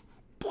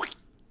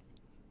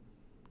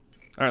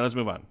 Alright, let's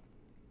move on.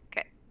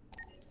 Okay.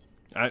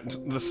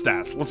 The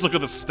stats. Let's look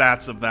at the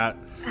stats of that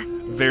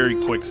very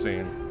quick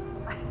scene.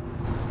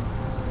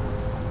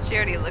 She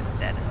already looks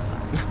dead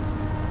inside.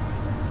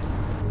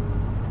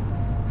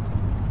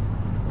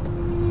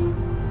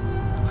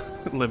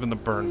 Live in the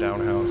burned down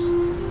house.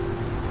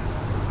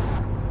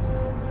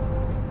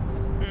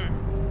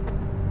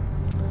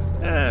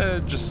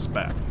 Just as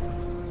bad.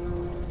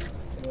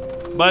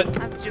 But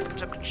I have to do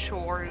some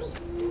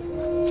chores.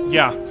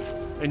 yeah,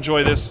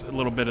 enjoy this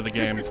little bit of the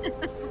game.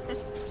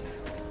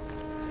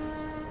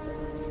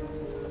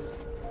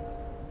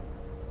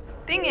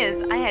 Thing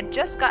is, I had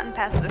just gotten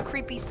past the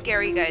creepy,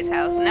 scary guy's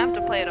house, and now I have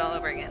to play it all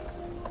over again.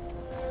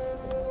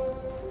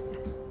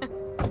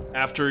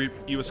 After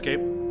you escape?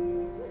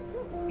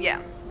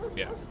 Yeah.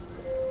 Yeah.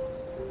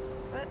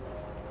 What?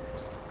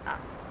 Ah.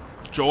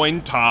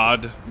 Join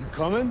Todd. You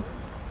coming?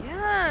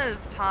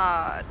 Yes,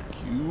 Todd.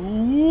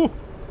 You. What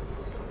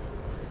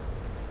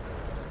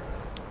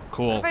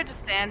Cool. if I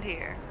just stand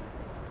here?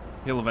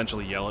 He'll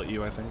eventually yell at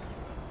you, I think.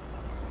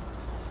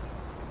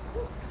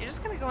 You're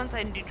just gonna go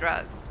inside and do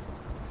drugs.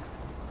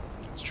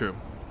 It's true.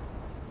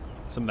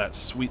 Some of that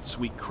sweet,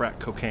 sweet crack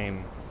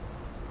cocaine.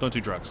 Don't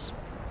do drugs.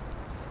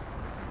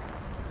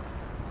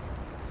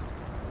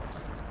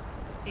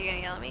 You gonna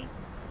yell at me?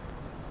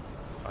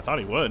 I thought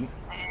he would.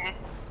 Eh.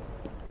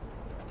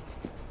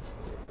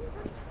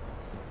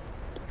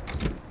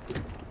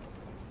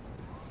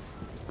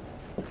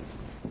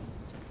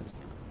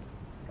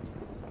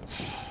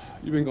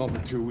 You've been gone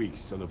for 2 weeks,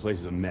 so the place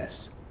is a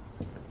mess.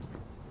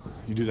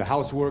 You do the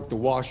housework, the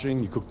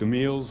washing, you cook the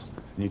meals,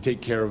 and you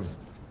take care of...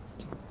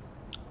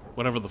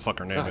 Whatever the fuck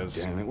her name God is.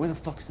 damn it, where the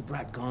fuck's the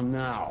brat gone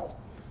now?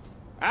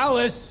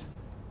 Alice!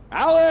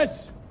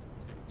 Alice!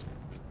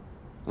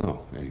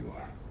 Oh, there you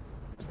are.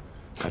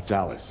 That's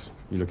Alice.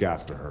 You look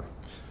after her.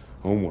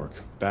 Homework,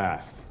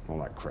 bath, all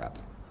that crap.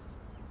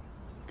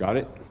 Got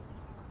it?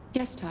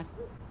 Yes, Todd.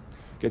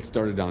 Get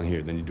started down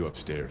here, then you do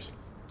upstairs.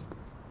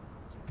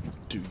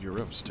 Dude, you're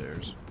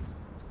upstairs.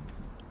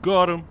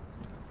 Got him.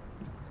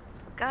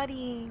 Got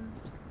him.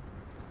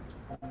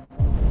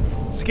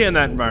 Scan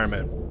that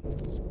environment.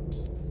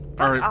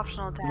 Alright,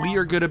 optional task. we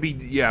are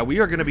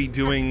gonna be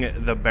doing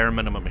the bare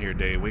minimum here,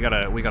 Dave. We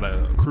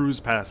gotta cruise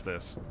past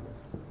this.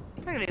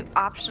 We're gonna do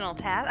optional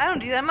tasks. I don't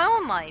do that in my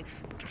own life.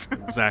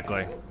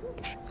 Exactly.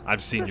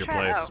 I've seen your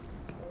place.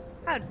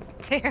 How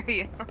dare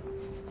you?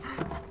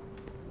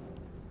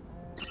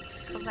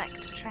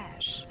 Collect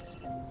trash.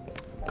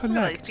 Look at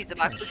all these pizza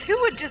boxes. Who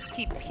would just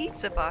keep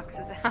pizza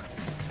boxes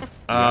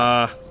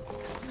out?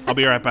 I'll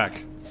be right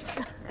back.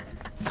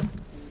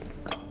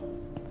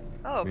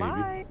 Oh, Maybe.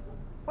 bye.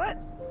 What?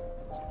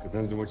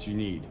 Depends on what you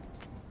need.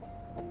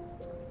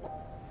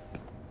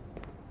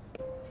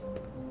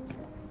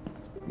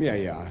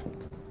 Yeah.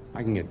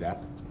 I can get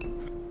that.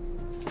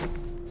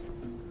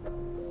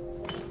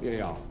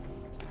 Yeah.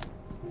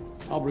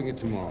 I'll bring it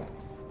tomorrow.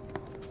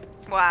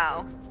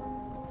 Wow.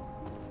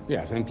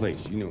 Yeah, same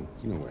place. You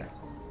know where.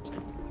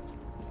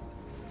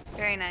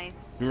 Very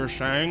nice. You were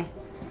saying?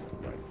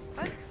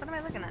 What? What am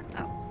I looking at?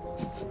 Oh.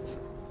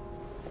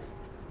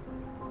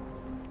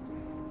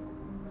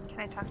 Can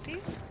I talk to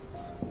you?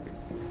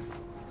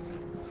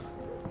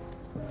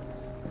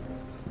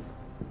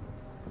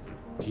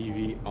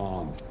 TV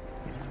on.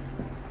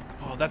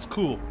 Oh, that's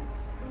cool.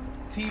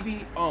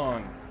 TV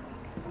on.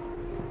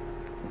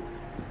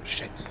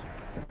 Shit.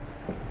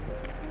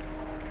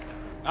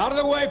 Out of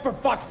the way, for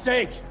fuck's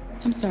sake!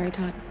 I'm sorry,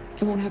 Todd.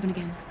 It won't happen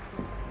again.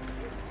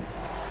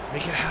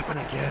 Make it happen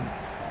again.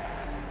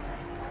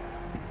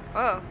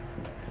 Whoa.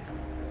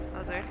 That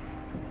was weird.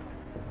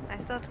 I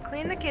still have to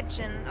clean the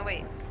kitchen. Oh,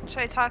 wait. Should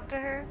I talk to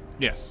her?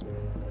 Yes.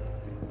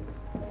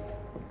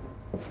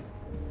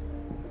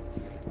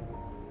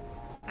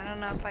 I don't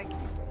know if I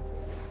can.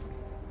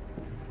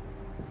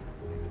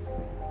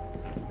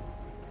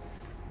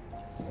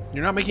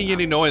 You're not making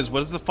any noise.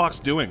 What is the fox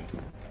doing?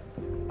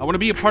 I want to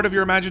be a part of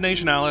your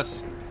imagination,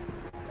 Alice.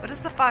 What does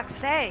the fox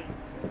say?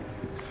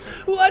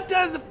 What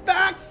does the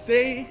fox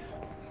say?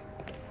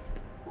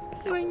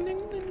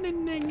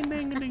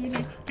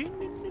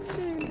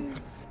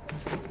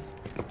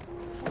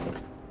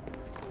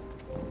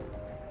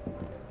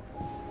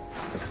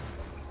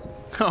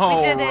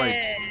 All did right.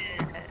 it.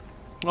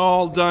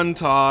 All done,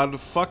 Todd.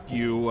 Fuck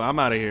you. I'm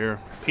out of here.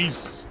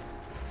 Peace.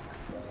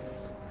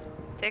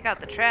 Take out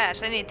the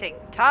trash. I need to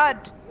take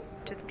Todd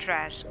to the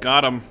trash.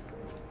 Got him.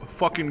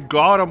 Fucking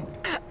got him.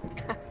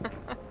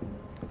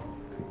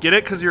 Get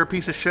it? Because you're a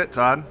piece of shit,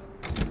 Todd.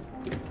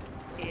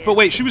 Yeah. But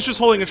wait, she was just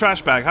holding a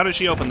trash bag. How did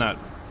she open that?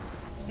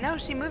 No,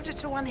 she moved it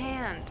to one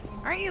hand.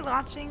 Aren't you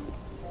watching?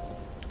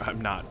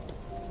 I'm not.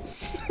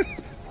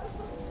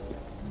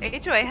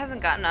 HOA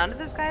hasn't gotten onto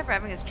this guy for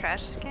having his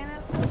trash can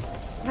outside?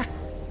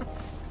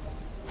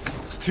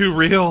 It's too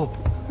real.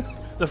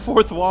 The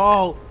fourth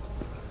wall.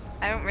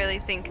 I don't really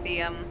think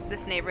the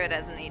this neighborhood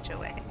has an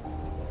HOA.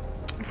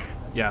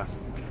 Yeah.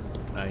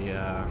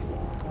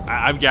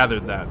 I've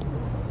gathered that.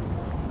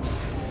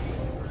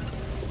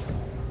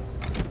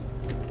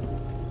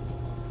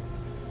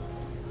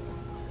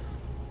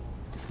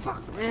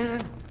 Fuck,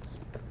 man.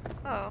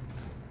 Oh.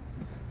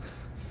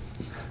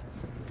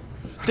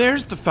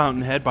 There's the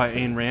Fountainhead by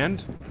Ayn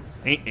Rand.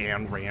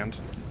 Ayn Rand.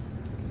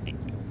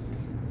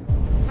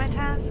 My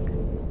task?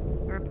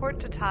 A report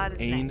to Todd is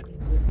Ayn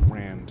next.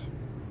 Rand.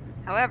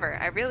 However,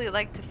 I really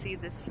like to see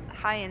this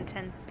high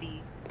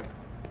intensity.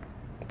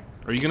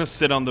 Are you gonna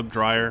sit on the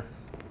dryer?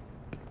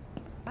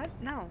 What?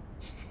 No.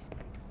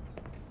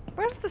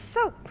 Where's the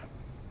soap?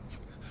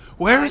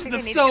 Where's I the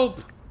need to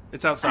soap?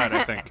 It's outside,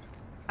 I think.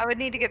 I would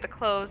need to get the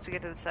clothes to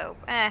get to the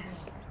soap. Pass.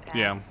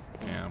 Yeah.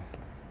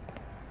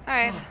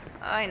 Alright.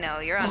 I know,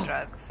 you're on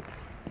drugs.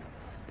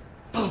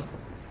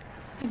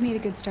 I've made a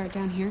good start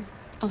down here.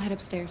 I'll head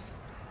upstairs.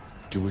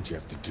 Do what you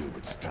have to do,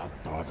 but stop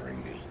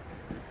bothering me.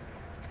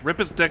 Rip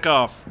his dick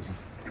off.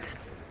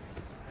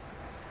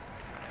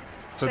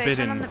 Should I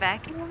turn on Forbidden. the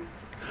vacuum?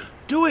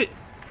 Do it!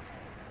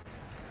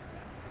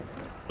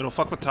 It'll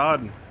fuck with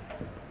Todd.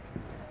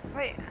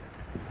 Wait.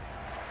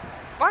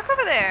 Walk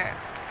over there.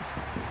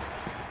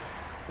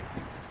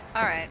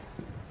 Alright.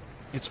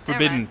 It's Never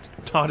forbidden. mind.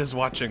 Todd is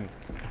watching.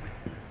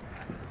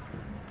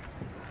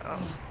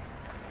 Oh.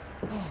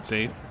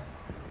 See?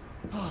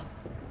 Ugh.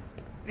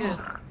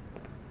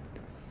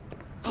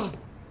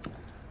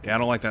 Yeah, I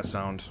don't like that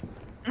sound.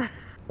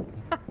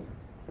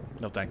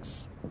 No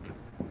thanks.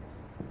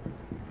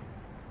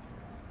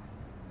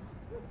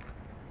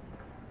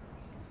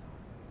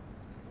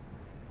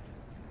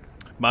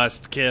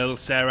 Must kill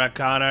Sarah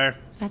Connor.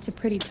 That's a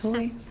pretty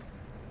toy.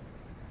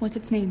 What's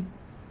its name?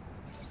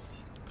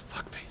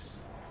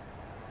 Fuckface.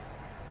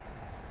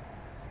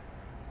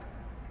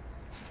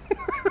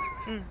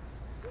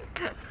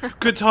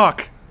 Good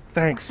talk.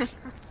 Thanks.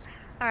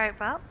 Alright,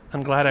 well.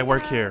 I'm glad I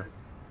work here.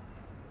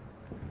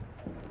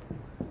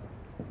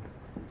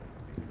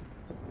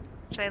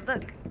 Should I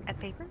look at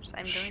papers?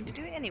 I'm going to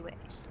do it anyway.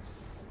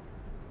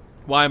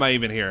 Why am I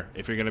even here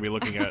if you're going to be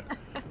looking at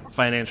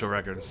financial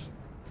records?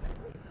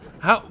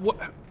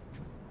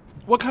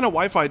 What kind of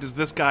Wi-Fi does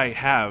this guy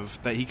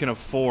have that he can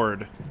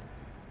afford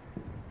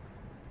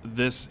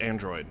this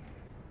Android?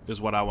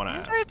 Is what I want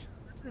to ask.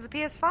 This is a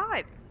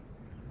PS5.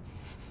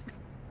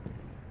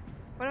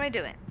 What am I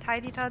doing?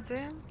 Tidy Todd's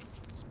room?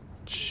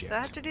 Shit. Do I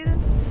have to do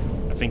this?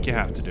 I think you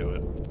have to do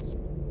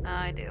it.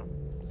 I do.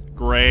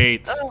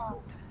 Great.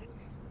 Oh.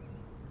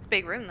 It's a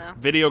big room, though.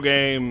 Video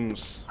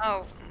games.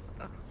 Oh.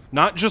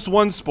 Not just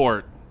one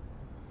sport.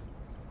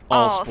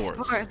 All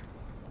sports.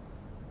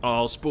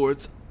 All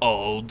sports,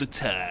 all the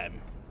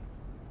time.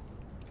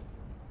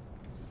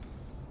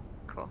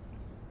 Cool.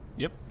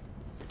 Yep.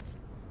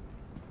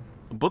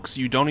 Books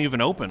you don't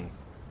even open.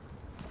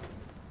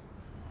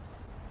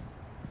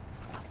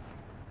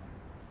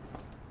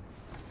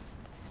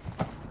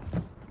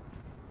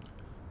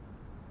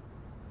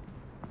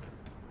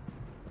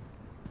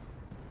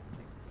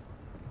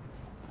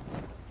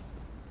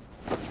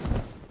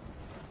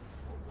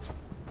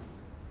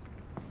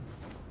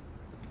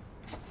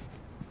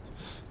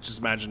 Just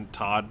imagine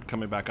Todd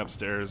coming back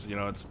upstairs, you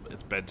know, it's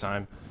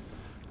bedtime.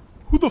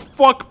 Who the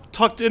fuck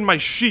tucked in my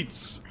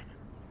sheets?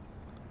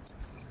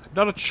 I'm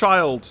not a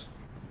child.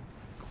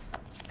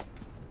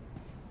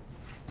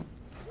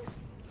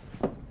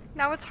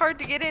 Now it's hard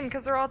to get in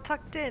because they're all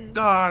tucked in.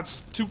 Ah,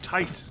 it's too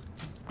tight.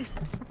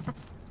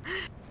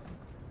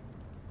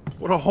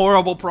 What a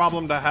horrible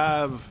problem to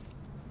have.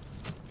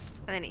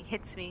 And then he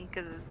hits me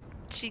because his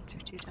sheets are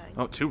too tight.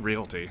 Oh, too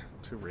real, T.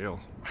 Too real.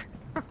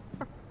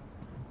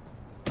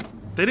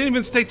 They didn't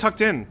even stay tucked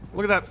in.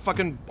 Look at that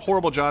fucking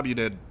horrible job you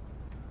did.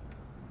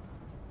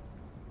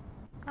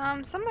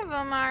 Some of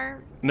them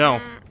are... No.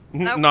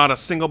 Nope. Not a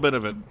single bit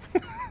of it.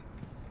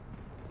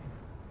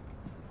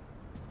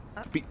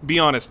 Be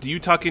honest, do you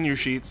tuck in your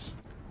sheets?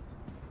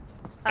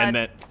 And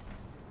that...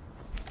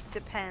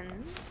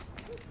 Depends.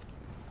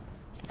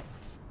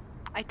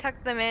 I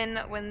tuck them in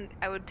when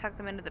I would tuck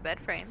them into the bed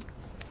frame.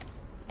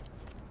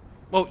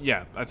 Well,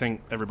 yeah, I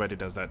think everybody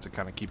does that to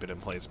kind of keep it in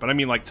place. But I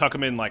mean, like, tuck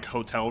them in, like,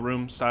 hotel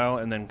room style,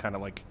 and then kind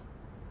of, like...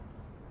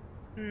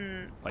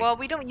 Well,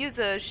 we don't use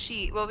a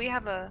sheet. Well, we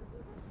have a...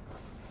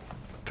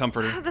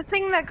 Comforter. The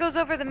thing that goes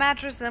over the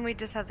mattress, and then we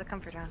just have the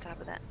comforter on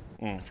top of that.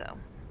 So...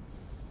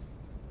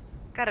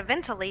 Gotta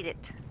ventilate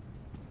it.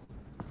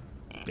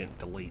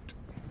 Ventilate.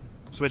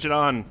 Switch it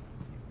on.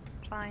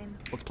 Fine.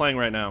 What's playing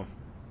right now?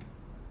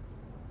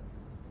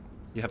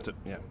 You have to...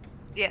 Yeah.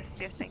 Yes,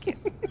 thank you.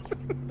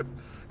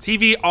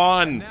 TV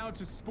on! And now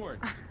to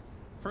sports.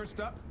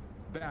 First up,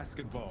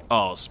 basketball.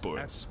 Oh,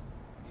 sports.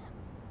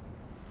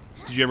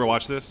 Did you ever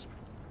watch this?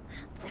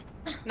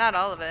 Not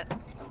all of it.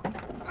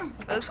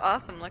 But it's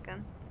awesome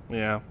looking.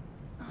 Yeah.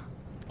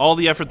 All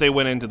the effort they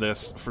went into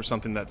this for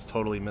something that's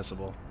totally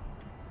missable.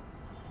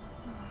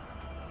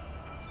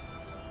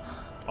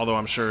 Although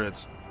I'm sure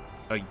it's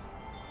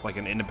like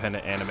an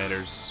independent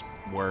animator's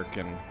work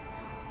and...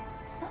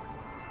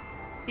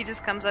 He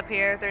just comes up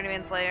here 30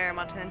 minutes later, I'm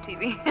watching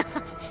TV.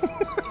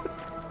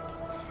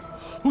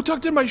 Who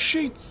tucked in my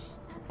sheets?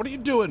 What are you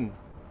doing?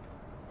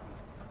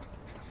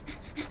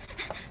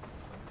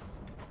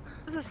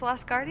 Is this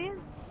Last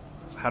Guardian?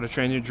 It's How to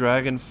Train Your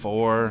Dragon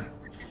 4.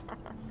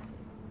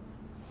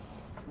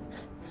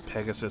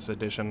 Pegasus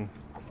edition.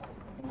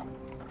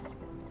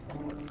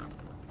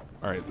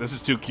 Alright, this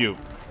is too cute.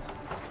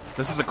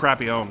 This is a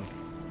crappy home.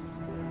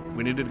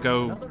 We need to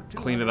go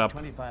clean it up.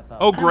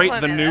 Oh great,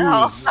 the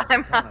news!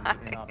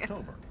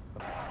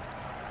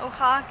 Oh,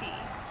 hockey.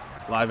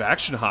 Live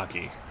action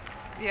hockey.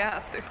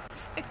 Yeah,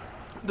 seriously.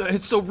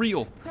 It's so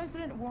real.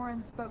 President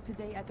Warren spoke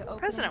today at the opening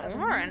President of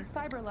Warren? a new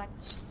cyber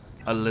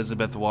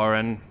Elizabeth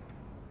Warren.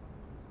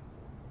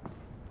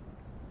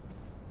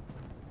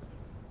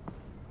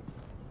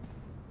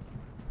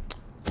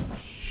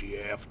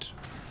 Shift.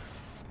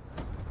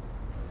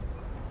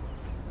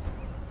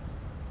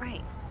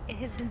 Right. It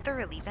has been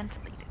thoroughly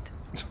ventilated.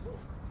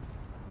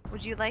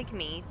 Would you like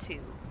me to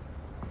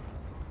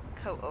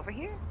go over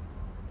here?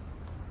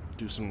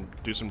 Do some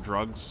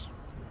drugs.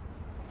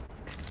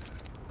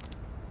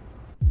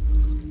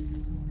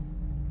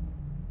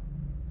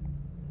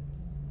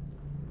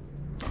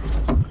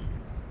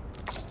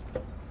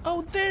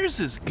 Oh, there's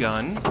his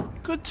gun.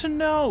 Good to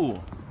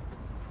know.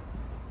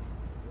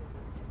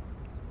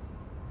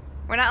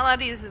 We're not allowed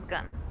to use his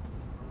gun.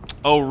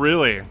 Oh,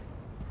 really?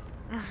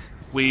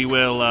 We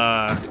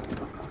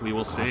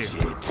will see.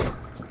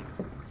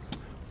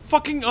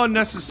 Fucking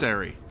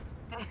unnecessary.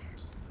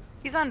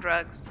 He's on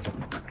drugs.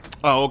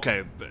 Oh,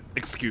 okay.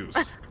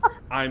 Excused.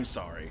 I'm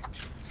sorry.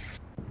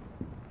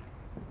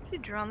 She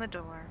drew on the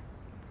door.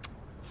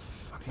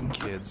 Fucking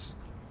kids.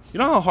 You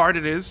know how hard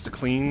it is to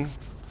clean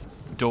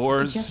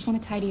doors? I just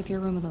want to tidy up your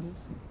room a little.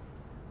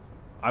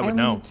 I would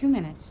only know. need 2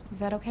 minutes. Is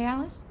that okay,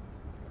 Alice?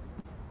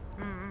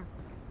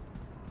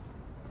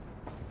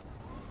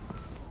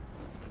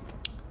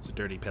 It's a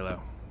dirty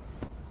pillow.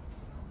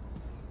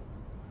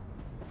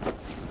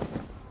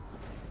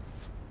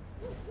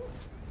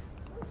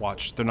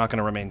 Watch, they're not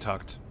gonna remain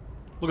tucked.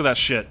 Look at that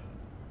shit.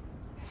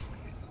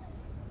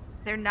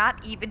 They're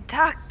not even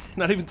tucked.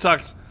 Not even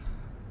tucked.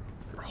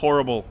 You're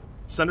horrible.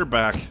 Send her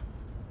back.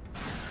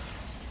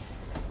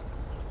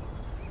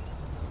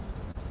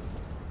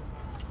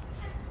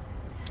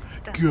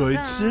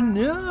 Good to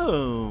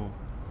know.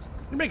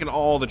 You're making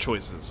all the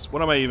choices.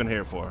 What am I even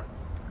here for?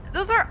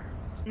 Those are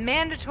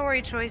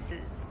mandatory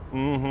choices.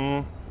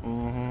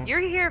 You're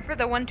here for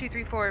the 1, 2,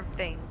 3, 4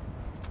 thing.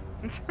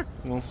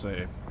 We'll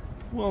see.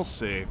 We'll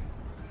see.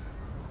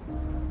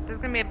 There's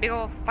gonna be a big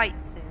old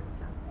fight soon.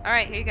 So. All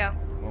right, here you go.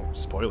 Oh,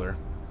 spoiler.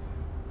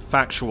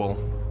 Factual.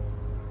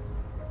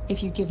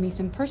 If you give me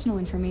some personal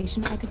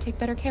information, I could take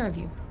better care of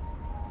you.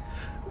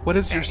 What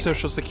is your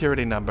social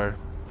security number?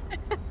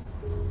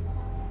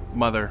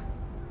 Mother.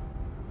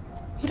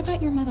 What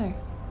about your mother?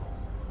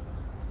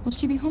 Will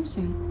she be home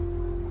soon?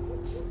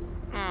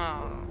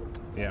 Oh.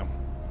 Yeah.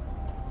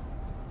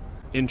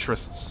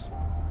 Interests.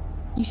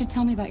 You should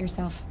tell me about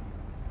yourself.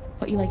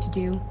 What you like to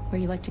do,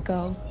 where you like to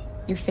go,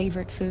 your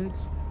favorite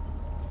foods.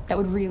 That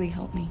would really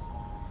help me.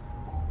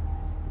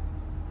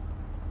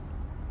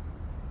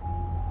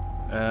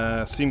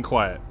 Seem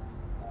quiet.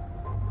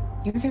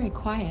 You're very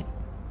quiet.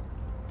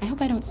 I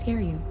hope I don't scare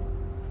you.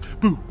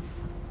 Boo!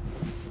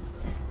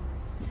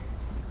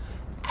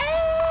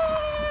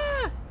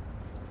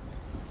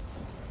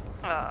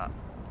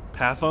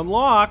 Path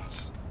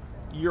unlocked.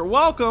 You're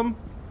welcome.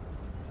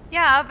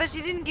 Yeah, but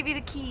she didn't give you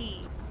the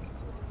key.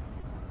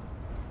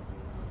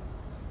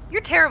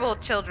 You're terrible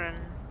at children.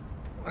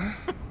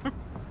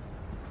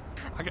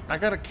 I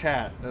got a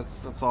cat.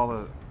 That's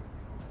all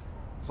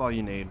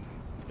you need.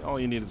 All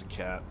you need is a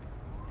cat.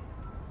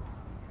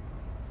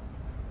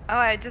 Oh,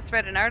 I just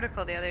read an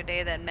article the other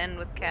day that men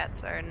with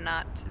cats are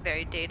not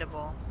very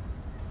dateable.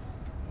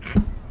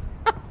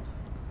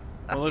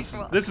 Well,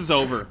 this is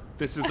over.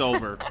 This is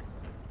over.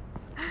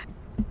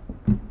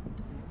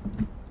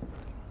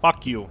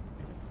 Fuck you.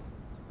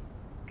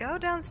 Go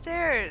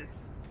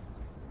downstairs.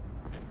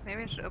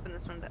 Maybe I should open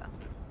this window.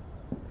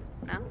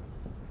 No?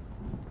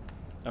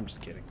 I'm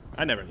just kidding.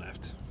 I never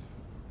left.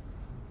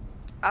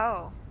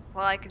 Oh.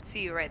 Well, I could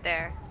see you right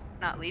there.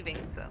 Not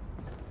leaving, so.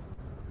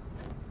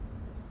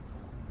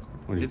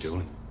 What are you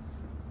doing?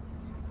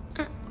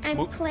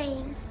 I'm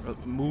playing.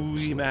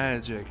 Movie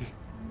magic.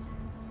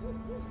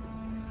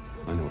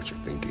 I know what you're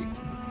thinking.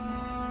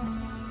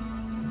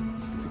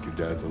 You think your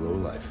dad's a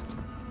lowlife?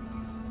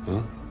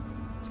 Huh?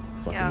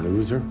 Fucking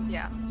loser?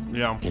 Yeah.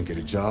 Yeah. Can't get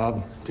a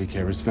job, take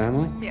care of his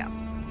family? Yeah.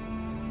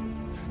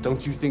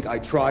 Don't you think I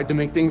tried to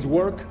make things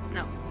work?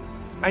 No.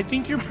 I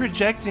think you're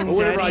projecting, But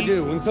whatever Daddy. I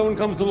do, when someone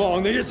comes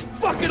along, they just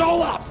fuck it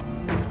all up!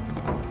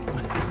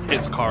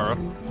 It's Kara.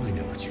 I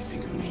know what you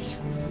think of me.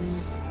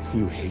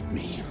 You hate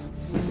me.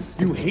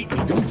 You hate me,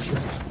 don't you?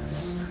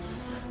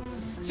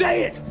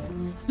 Say it!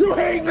 You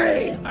hate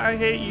me! I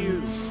hate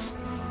you.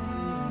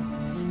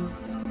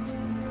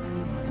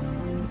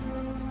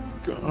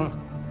 God.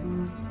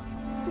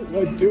 What am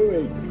I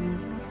doing?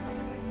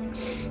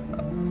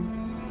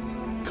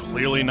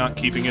 Clearly not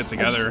keeping it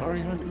together. I'm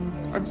sorry, honey.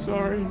 I'm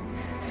sorry.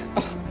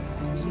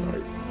 I'm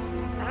sorry.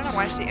 I don't know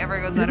why she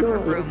ever goes You out of know her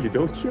I love room. you,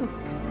 don't you?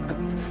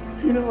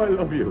 You know I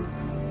love you.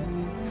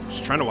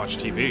 She's trying to watch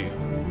TV.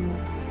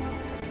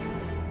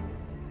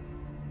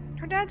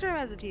 Her dad's room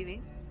has a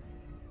TV.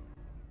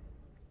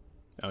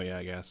 Oh yeah,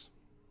 I guess.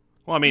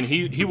 Well, I mean,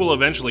 he will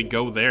eventually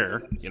go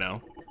there, you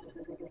know.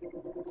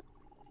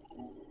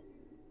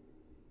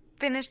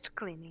 Finished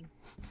cleaning.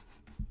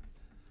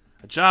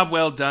 A job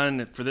well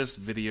done for this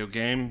video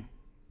game.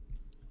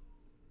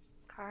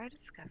 Kara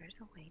discovers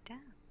a way down.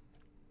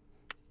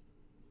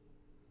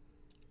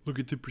 Look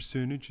at the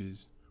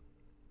percentages.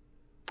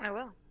 I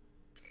will.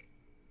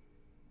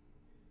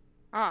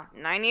 Oh,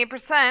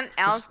 98%.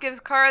 Alice gives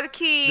Kara the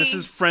key. This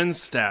is friend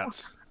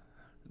stats.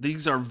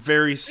 These are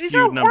very skewed These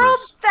are numbers. world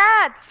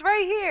stats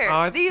right here.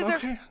 Oh, These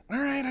okay. are.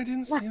 All right, I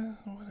didn't see.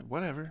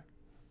 Whatever.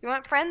 You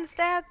want friend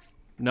stats?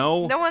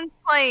 No. No one's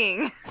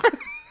playing.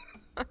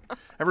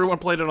 Everyone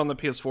played it on the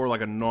PS4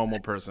 like a normal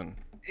person.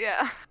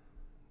 Yeah.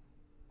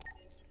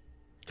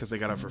 Because they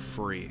got it for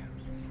free.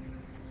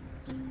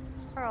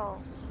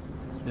 Pearl.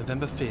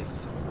 November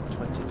 5th,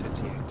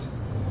 2038.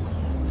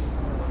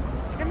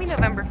 It's gonna be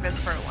November 5th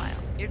for a while.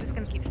 You're just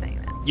gonna keep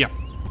saying that. Yeah.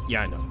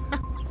 Yeah, I know.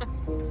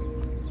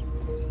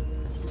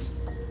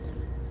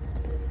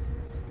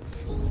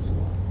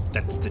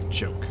 That's the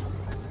joke.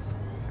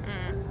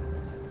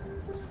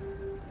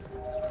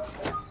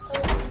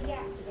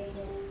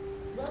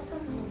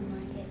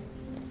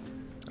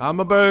 I'm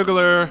a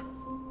burglar.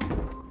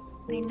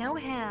 They know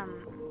him.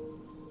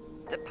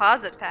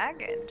 Deposit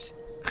package.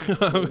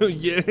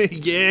 Yeah,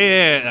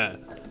 yeah.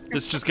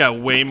 This just got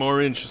way more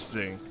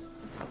interesting.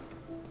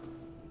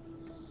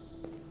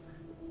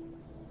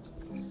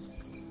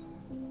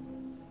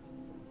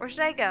 should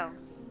I go?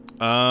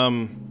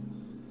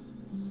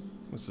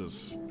 This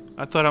is.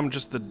 I thought I'm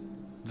just the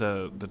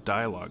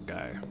dialogue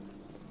guy.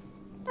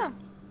 Oh,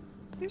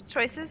 there's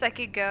choices. I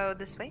could go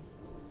this way.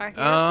 Or here,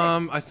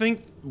 I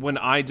think when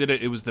I did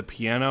it, it was the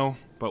piano.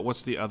 But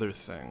what's the other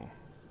thing?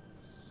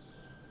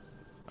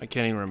 I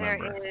can't even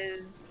remember. There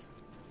is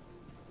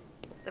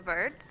the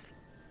birds.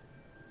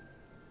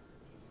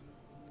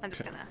 I'm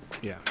just gonna.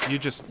 Yeah, you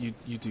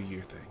do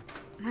your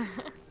thing.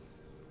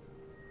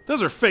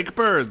 Those are fake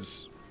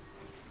birds.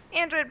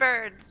 Android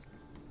birds.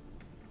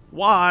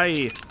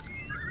 Why?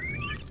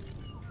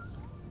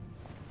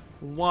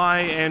 Why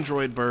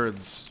android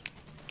birds?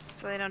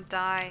 So they don't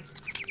die.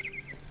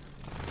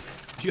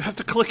 You have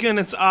to click in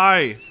its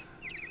eye.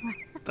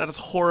 That is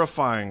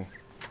horrifying.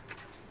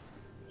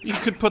 You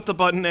could put the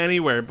button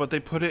anywhere, but they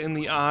put it in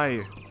the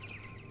eye.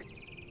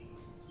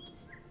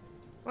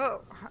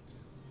 Whoa.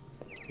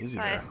 Easy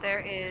but there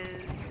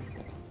is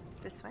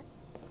this way.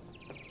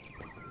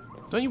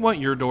 Don't you want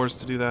your doors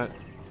to do that?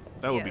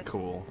 That would be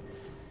cool.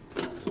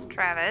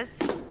 Travis.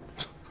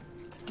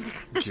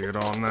 Get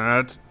on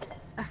that.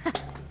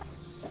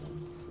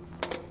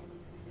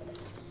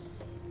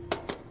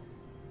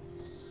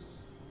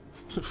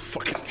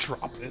 Fucking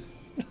drop it.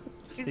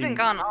 He's been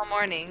gone all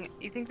morning.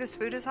 You think this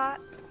food is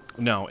hot?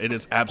 No, it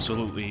is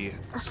absolutely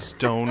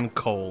stone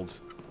cold.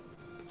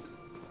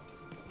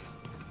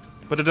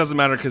 But it doesn't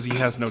matter because he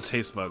has no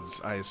taste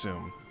buds, I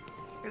assume.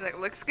 He's like,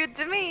 looks good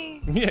to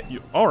me. Yeah,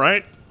 all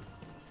right.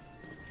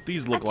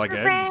 These look like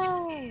eggs.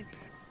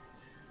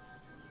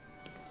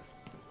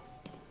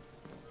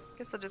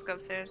 Guess I'll just go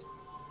upstairs.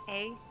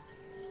 Hey.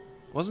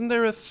 Wasn't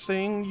there a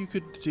thing you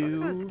could do?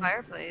 Look at this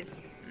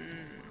fireplace.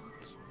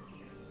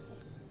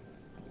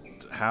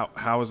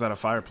 How is that a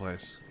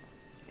fireplace?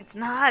 It's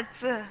not.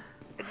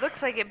 It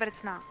looks like it, but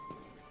it's not.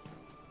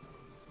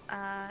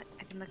 I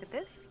can look at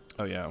this.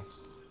 Oh yeah.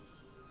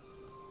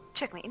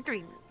 Checkmate in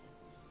 3 moves.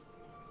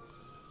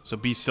 So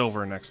be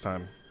silver next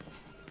time.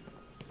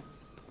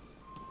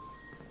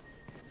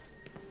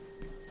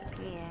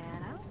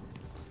 Piano.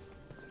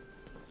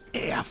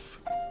 F.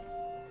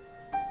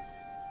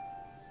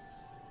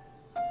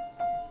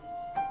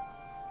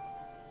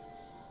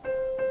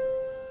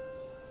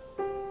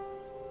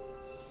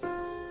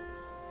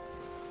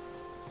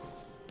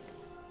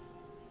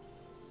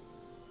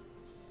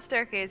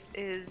 Staircase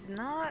is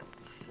not.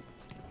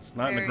 It's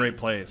not in a great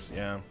place,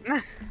 yeah.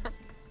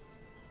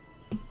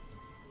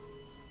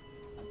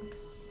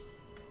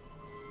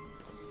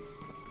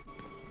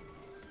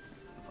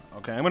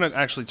 Okay, I'm gonna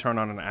actually turn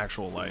on an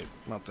actual light,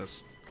 not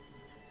this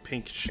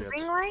pink shit.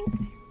 Ring light?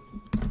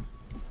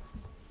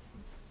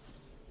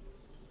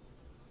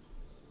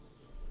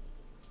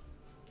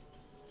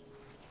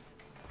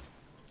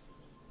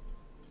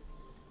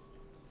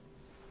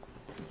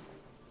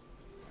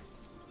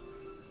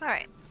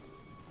 Alright.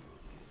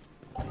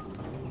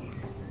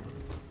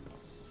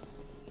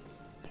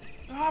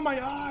 Ah,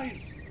 my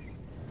eyes!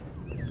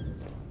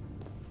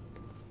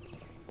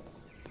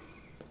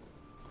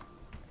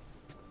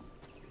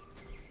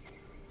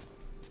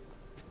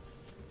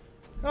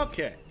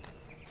 Okay.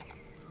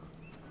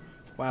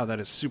 Wow, that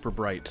is super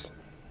bright.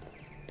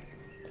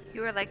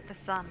 You are like the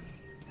sun.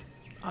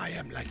 I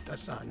am like the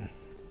sun.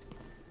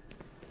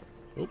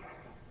 Oh.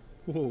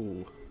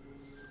 Whoa.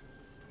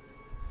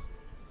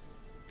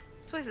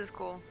 This place is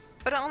cool,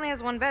 but it only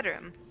has 1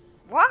 bedroom.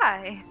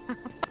 Why?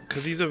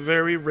 Because he's a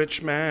very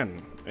rich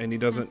man, and he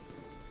doesn't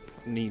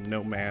need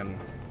no man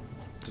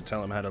to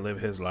tell him how to live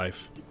his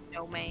life.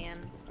 No man.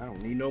 I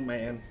don't need no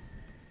man.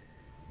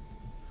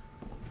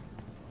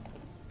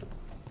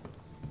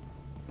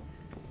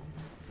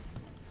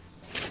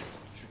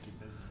 Tricky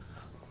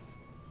business.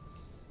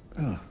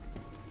 Oh.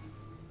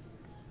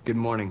 Good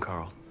morning,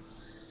 Carl.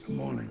 Good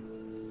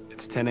morning.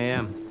 It's 10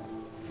 a.m.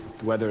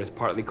 The weather is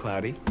partly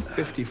cloudy,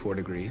 54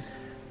 degrees.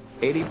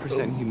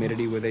 80%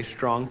 humidity with a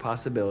strong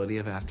possibility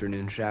of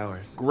afternoon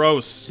showers.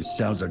 Gross. It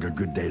sounds like a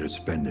good day to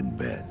spend in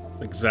bed.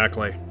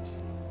 Exactly.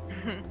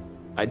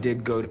 I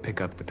did go to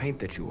pick up the paint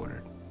that you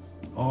ordered.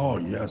 Oh,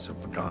 yes,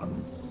 I've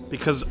forgotten.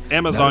 Because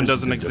Amazon That is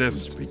doesn't the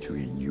exist. difference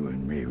between you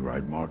and me,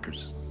 right,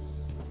 Marcus?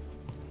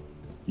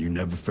 You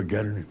never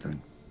forget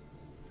anything.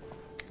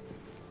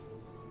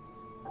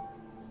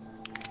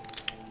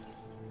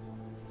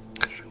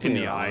 In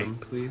the eye.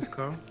 Please,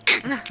 Carl.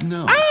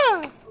 No.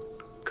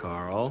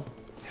 Carl.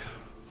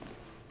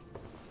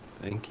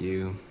 Thank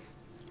you.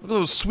 Look at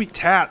those sweet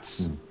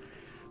tats.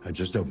 I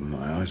just opened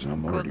my eyes and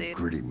I'm Cool, already dude.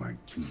 gritting my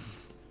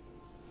teeth.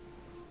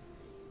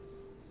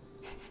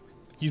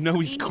 You know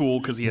he's cool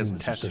because he has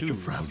Humans are such a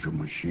tattoos. fragile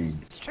machine.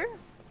 It's true.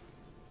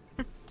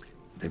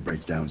 They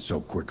break down so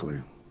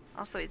quickly.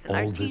 Also, he's an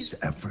All artiste.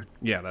 this effort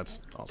Yeah, that's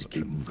also to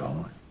keep them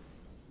going.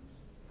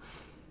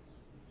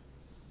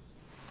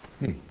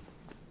 Hey,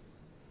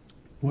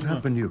 what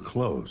happened to your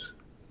clothes?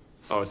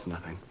 Oh, it's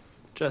nothing.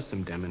 Just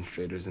some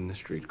demonstrators in the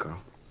street, Carl.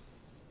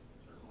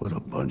 What a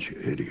bunch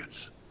of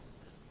idiots.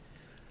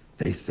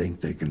 They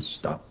think they can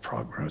stop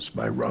progress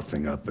by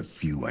roughing up a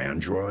few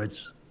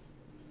androids?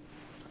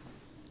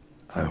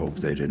 I hope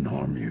they didn't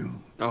harm you.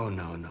 Oh,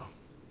 no, no.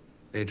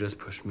 They just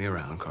pushed me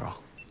around,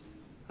 Carl.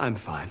 I'm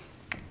fine.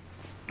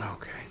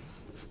 Okay.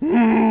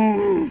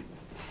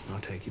 I'll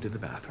take you to the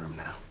bathroom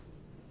now.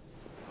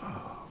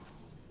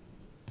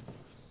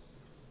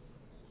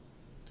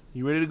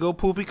 You ready to go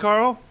poopy,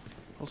 Carl?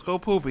 Let's go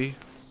poopy.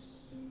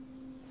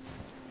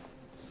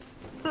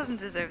 Who doesn't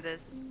deserve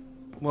this?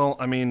 Well,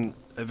 I mean,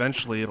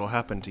 eventually it'll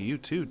happen to you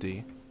too,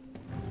 Dee.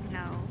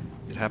 No.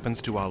 It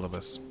happens to all of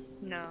us.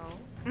 No.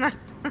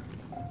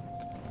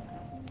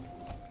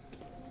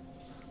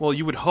 Well,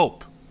 you would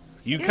hope.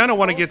 You Yes, kind of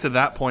want to well- get to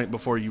that point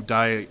before you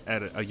die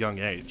at a young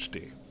age,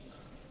 Dee.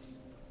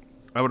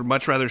 I would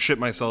much rather shit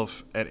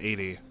myself at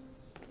 80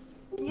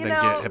 than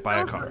get hit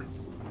by a car.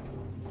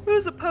 There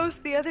was a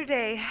post the other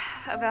day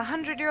of a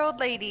 100-year-old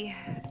lady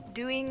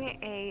doing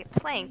a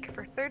plank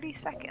for 30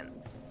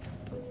 seconds.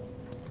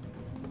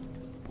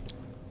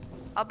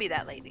 I'll be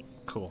that lady.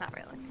 Cool. Not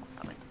really.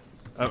 Probably.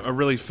 A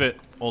really fit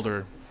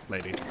older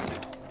lady.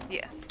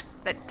 Yes.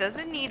 That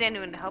doesn't need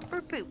anyone to help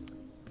her poop.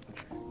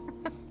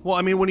 Well,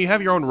 I mean, when you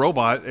have your own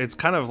robot, it's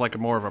kind of like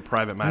more of a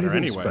private matter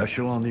Anything anyway.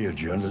 special on the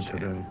agenda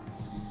today?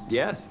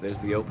 Yes, there's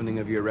the opening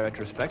of your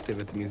retrospective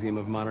at the Museum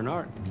of Modern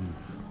Art.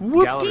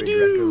 Whoop-de-doo! Gallery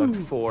director left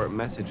 4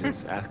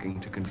 messages asking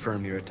to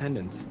confirm your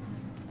attendance.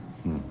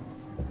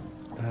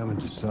 I haven't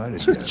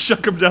decided yet.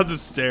 Chuck him down the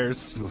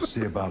stairs. We'll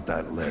see about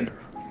that later.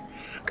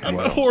 I'm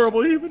a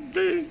horrible human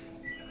being.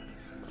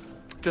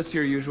 Just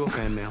your usual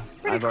fan mail.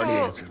 Pretty I've already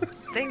cool answered.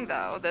 thing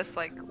though, this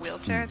like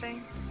wheelchair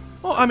thing.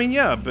 Well, I mean,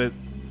 yeah, but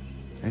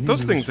Any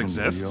those news things from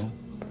exist. Rio?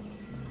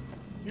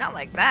 Not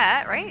like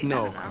that, right?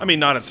 No. I mean,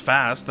 not as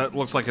fast. That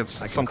looks like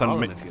it's I can something call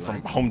him if you from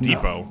like. Home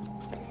Depot.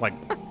 Like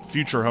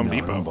future Home No,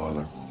 don't Depot.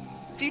 bother.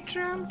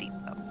 Future Home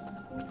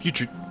Depot.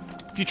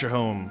 Future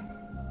Home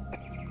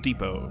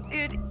Depot.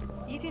 Dude,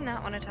 you do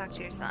not want to talk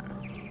to your son.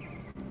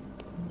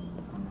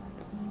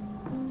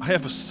 I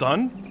have a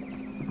son?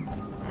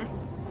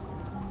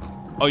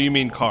 Oh, you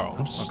mean Carl?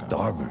 I'm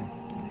starving.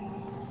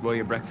 Well,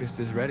 your breakfast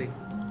is ready.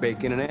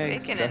 Bacon and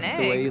eggs, Bacon just and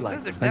the way you eggs. like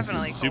Those are them.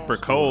 definitely Super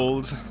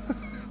cold. cold.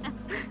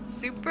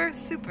 Super,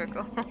 super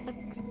cold.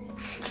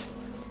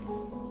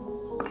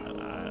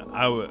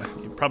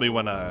 You probably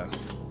want to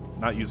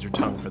not use your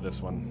tongue for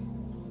this one.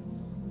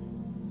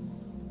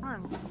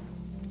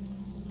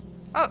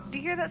 Oh, do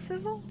you hear that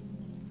sizzle?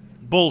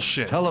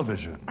 Bullshit.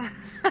 Television.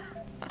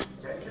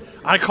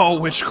 I call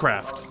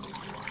witchcraft.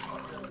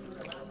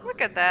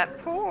 Look at that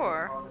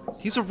poor.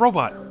 He's a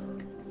robot.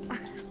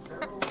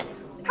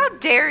 How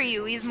dare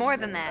you? He's more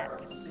than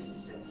that.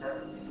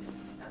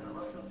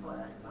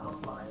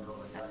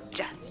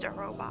 Just a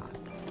robot.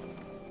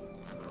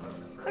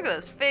 Look at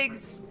those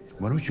figs.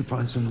 Why don't you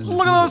find something to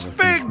Look do at those while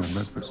I finish my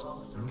figs!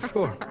 breakfast?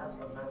 Sure.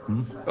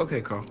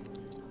 Okay, Carl.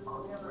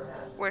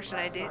 Where should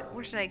I do?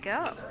 Where should I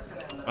go?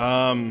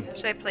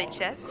 Should I play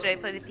chess? Should I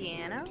play the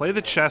piano? Play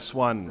the chess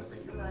one.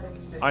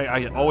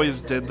 I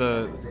always did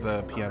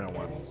the piano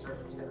one.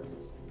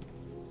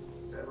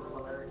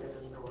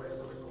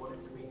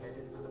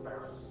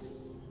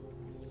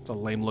 It's a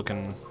lame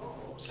looking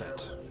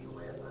set.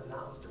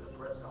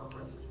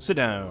 Sit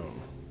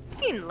down.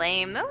 Being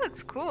lame. That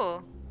looks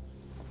cool.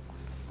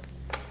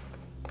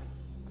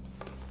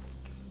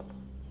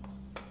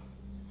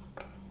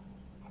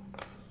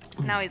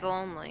 Now he's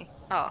lonely.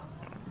 Oh.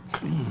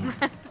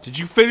 Did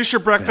you finish your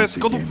breakfast? Fancy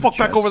Go the game of fuck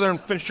back chess. over there and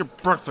finish your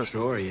breakfast.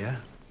 Sure, yeah.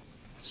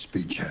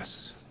 Speed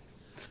chess.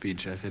 Speed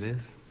chess it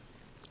is.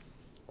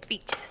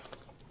 Speed chess.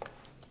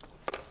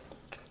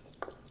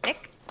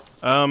 Nick?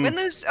 Um, Win,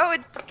 lose? Oh,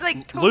 it's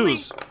like totally...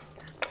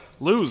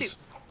 Lose.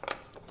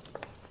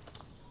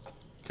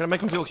 Gotta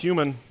make him feel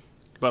human,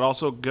 but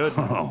also good.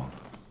 Oh.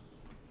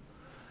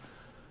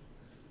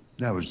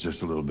 That was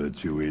just a little bit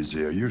too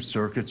easy. Are your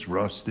circuits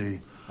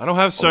rusty? I don't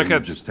have Or are you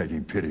circuits. just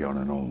taking pity on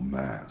an old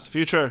man? It's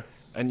future.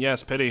 And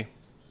yes, pity.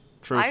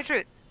 Truth. I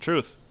truth.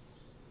 Truth.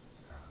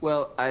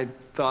 Well, I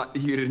thought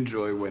you'd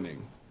enjoy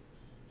winning.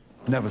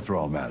 Never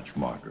throw a match,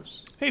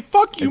 Marcus. Hey,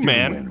 fuck you, If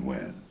man. win,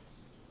 win.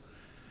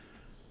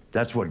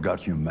 That's what got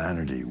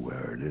humanity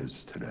where it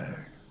is today.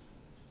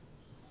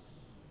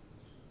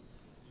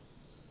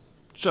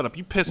 Shut up.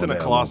 You piss One in a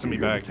day I won't colostomy be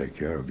here bag. to take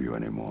care of you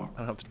anymore. I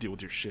don't have to deal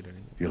with your shit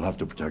anymore. You'll have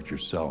to protect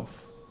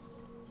yourself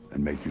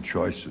and make your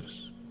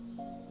choices.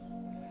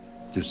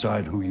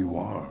 Decide who you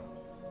are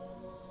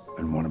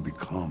and want to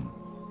become.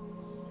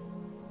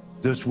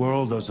 This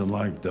world doesn't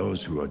like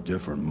those who are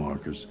different,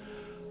 Marcus.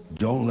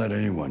 Don't let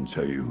anyone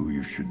tell you who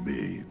you should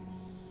be.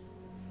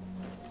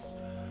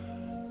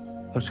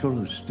 Let's go to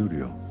the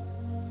studio.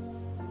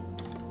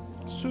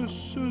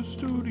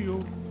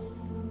 Studio.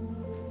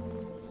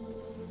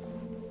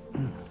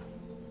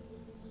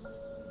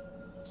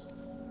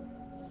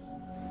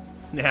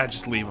 Yeah,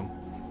 just leave him.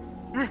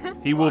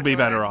 He will be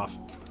better off.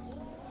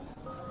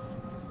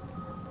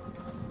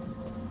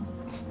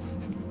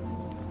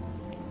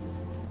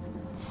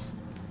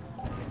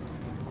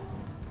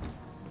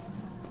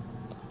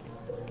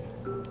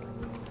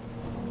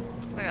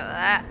 Look at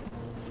that.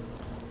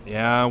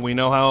 Yeah, we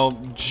know how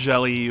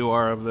jelly you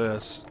are of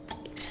this.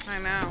 I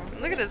know.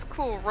 Look at this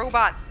cool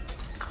robot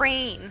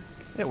crane.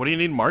 Yeah, what do you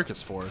need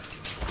Marcus for?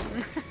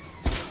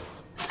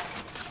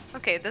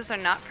 Okay, those are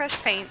not fresh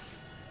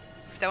paints.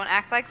 Don't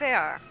act like they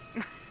are.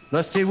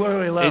 Let's see where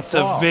we left It's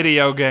a off.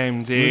 video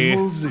game, D.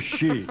 Remove the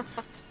sheet.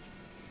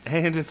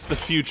 And it's the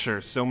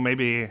future, so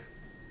maybe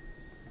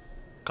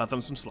cut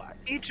them some slack.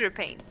 Future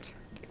paint.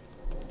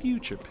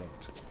 Future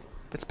paint.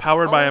 It's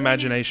powered by Only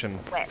imagination.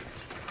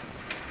 Wet.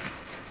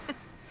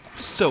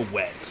 So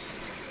wet.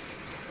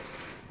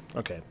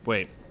 Okay,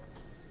 wait.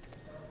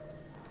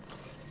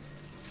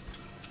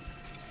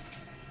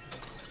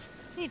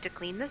 Need to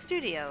clean the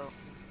studio.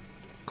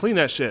 Clean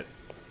that shit.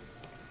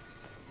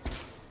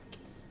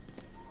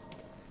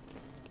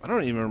 I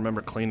don't even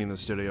remember cleaning the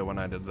studio when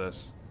I did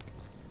this.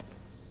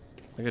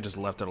 I think I just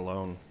left it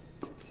alone.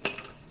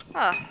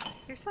 Oh,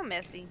 you're so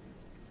messy.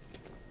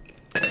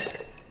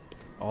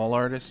 All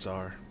artists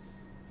are.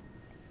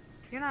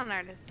 You're not an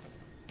artist.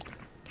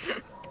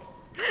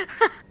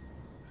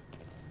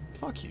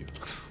 Fuck you.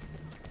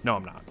 No,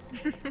 I'm not.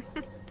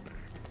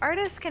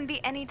 Artist can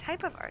be any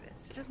type of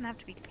artist. It doesn't have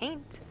to be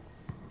paint.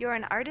 You're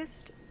an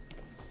artist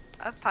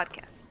of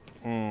podcast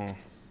and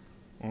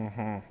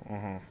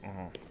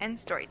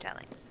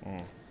storytelling.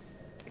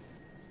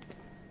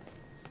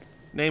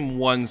 Name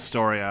one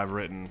story I've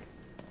written.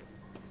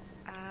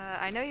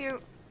 I know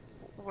you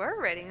were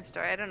writing a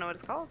story. I don't know what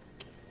it's called.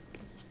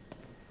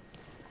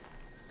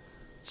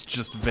 It's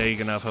just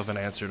vague enough of an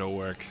answer to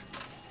work.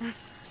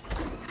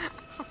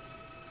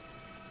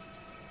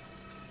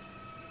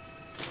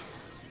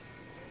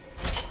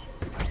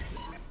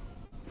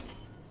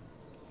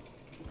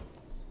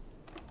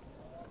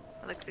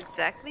 It looks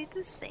exactly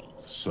the same.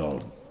 So,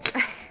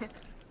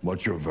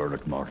 what's your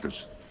verdict,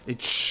 Marcus?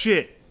 It's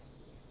shit.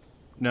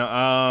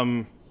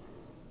 No,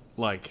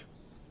 like.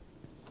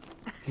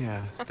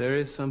 Yes, there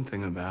is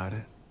something about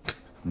it.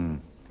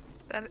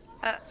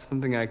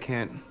 Something I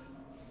can't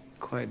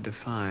quite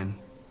define.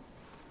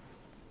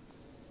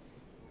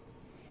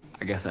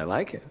 I guess I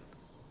like it.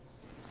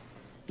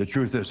 The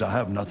truth is, I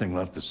have nothing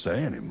left to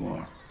say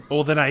anymore.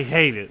 Well, then I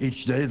hate it.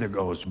 Each day that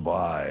goes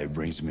by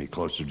brings me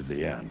closer to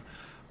the end.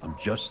 I'm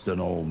just an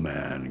old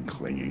man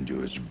clinging to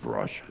his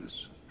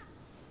brushes.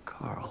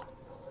 Carl.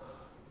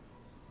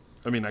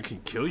 I mean, I can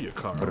kill you,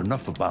 Carl. But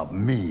enough about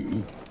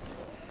me.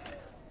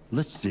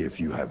 Let's see if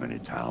you have any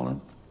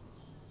talent.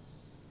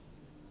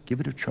 Give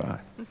it a try.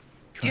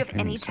 Do you have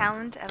any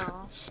talent at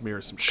all?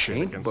 Smear some shit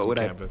Paint? against What some would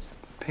canvas.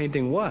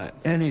 Painting what?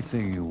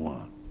 Anything you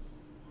want.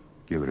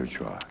 Give it a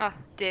try. Oh,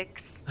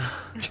 dicks.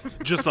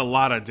 Just a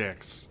lot of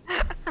dicks.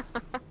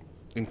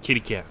 And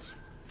kitty cats.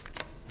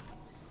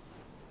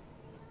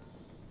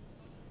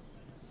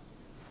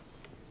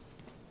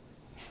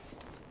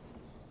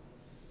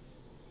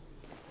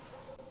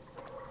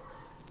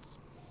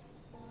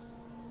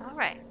 All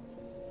right.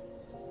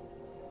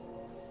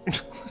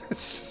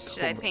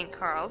 Should I paint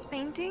Carl's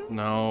painting?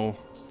 No.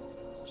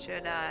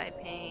 Should I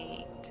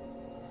paint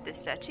the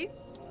statue?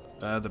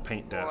 The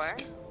paint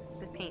desk.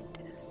 Or the paint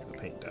desk? The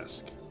paint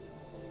desk.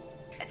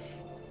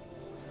 Yes.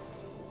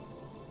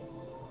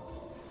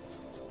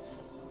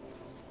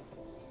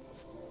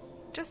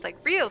 Just like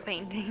real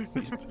painting.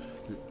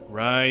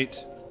 Right.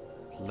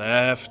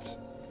 Left.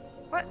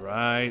 What?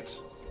 Right.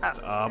 Oh, It's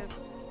up.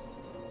 there's-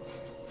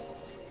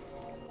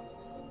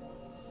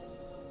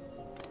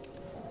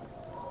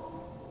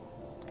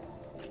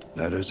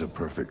 That is a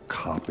perfect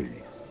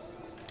copy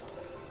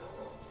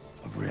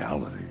of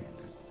reality.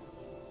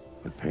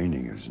 But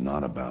painting is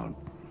not about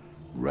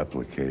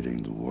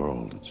replicating the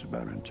world. It's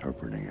about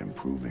interpreting,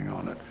 improving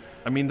on it.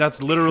 I mean,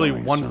 that's literally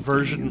Showing one something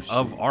version you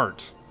of see.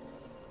 art.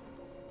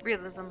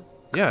 Realism.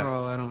 Yeah.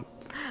 Carl, I don't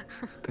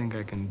think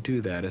I can do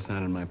that. It's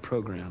not in my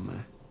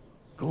program.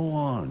 Go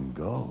on,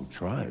 go.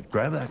 Try it.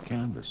 Grab that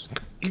canvas.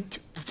 This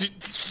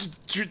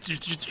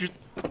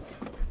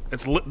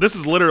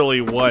is literally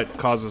what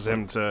causes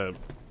him to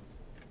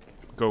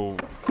go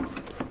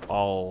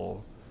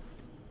all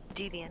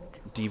Deviant.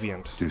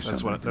 deviant. Do That's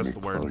something what. for That's me.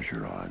 the word. Close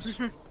your eyes.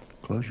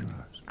 Close your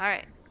eyes. All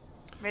right.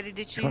 Ready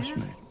to choose?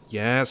 Trust me.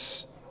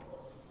 Yes.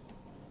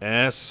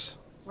 S.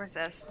 Where's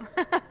S?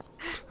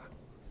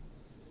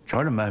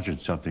 Try to imagine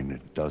something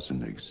that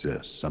doesn't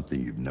exist, something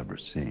you've never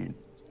seen.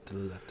 To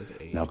the left of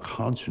A. Now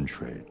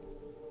concentrate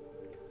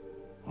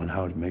on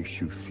how it makes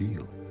you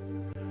feel.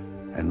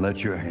 And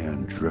let your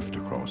hand drift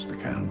across the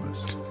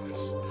canvas.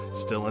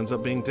 Still ends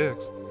up being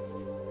dicks.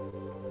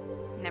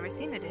 Never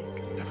seen a dick.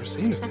 Never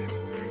seen a dick.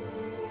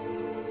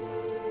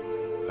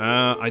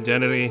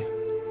 Identity.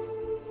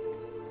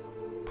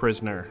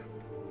 Prisoner.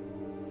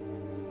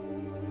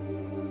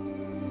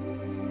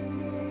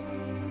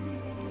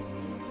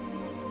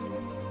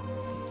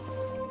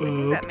 I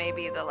think that may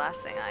be the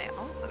last thing I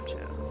also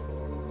chose.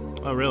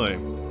 Oh, really?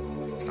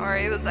 Or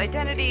it was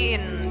identity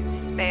and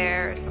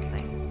despair or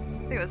something.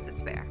 I think it was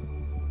despair.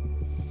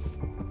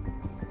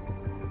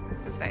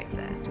 It was very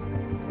sad.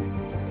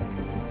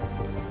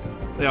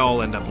 They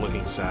all end up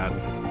looking sad.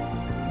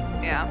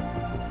 Yeah.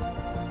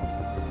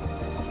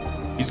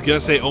 He's gonna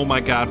say, "Oh my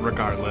God,"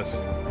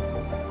 regardless.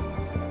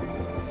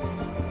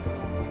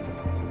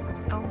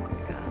 Oh my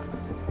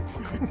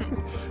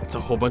God. It's a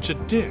whole bunch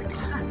of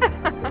dicks.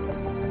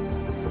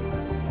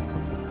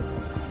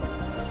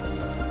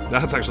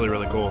 That's actually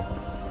really cool.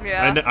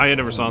 Yeah. I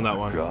never saw that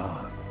one.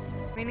 God.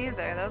 Me neither.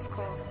 That was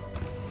cool.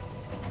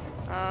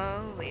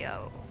 Oh,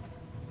 Leo.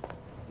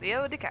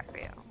 Leo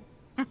DiCaprio.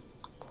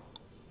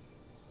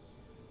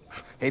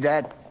 Hey,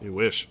 Dad. You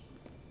wish.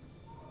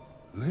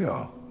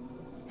 Leo.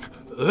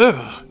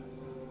 Ugh.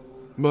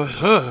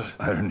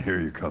 I didn't hear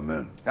you come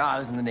in. Oh, I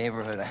was in the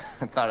neighborhood.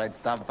 I thought I'd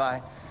stop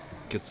by.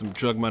 Get some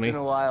drug money. It's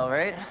been a while,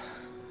 right?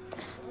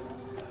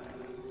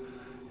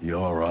 You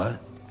all right?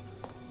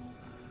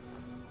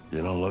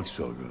 You don't look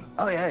so good.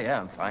 Oh, yeah,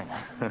 I'm fine.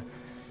 Hey,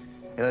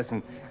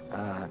 listen,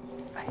 I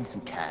need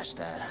some cash,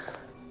 Dad.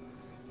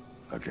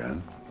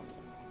 Again?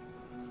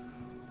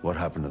 What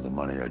happened to the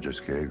money I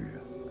just gave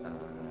you?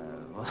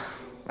 Well,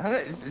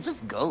 it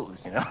just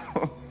goes, you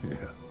know?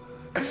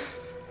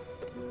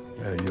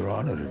 Yeah, you're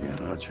on it again,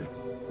 aren't you?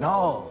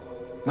 No,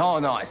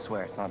 I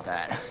swear, it's not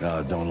that.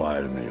 No, don't lie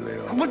to me,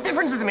 Leo. What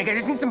difference does it make? I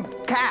just need some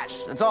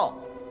cash, that's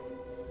all.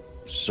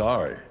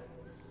 Sorry.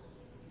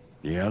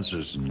 The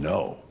answer's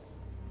no.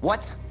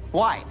 What?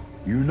 Why?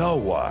 You know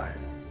why.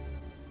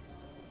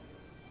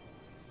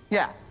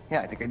 Yeah,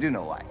 I think I do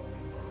know why.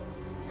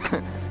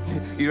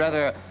 You'd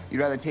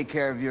rather take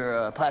care of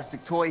your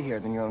plastic toy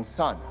here than your own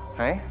son,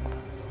 right?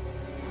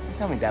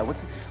 Tell me, Dad,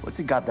 what's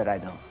he got that I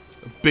don't?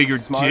 A bigger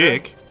Smarter?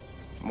 dick.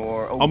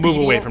 More obedient? I'll move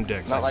away from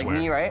dicks, Not I like swear.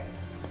 me, right?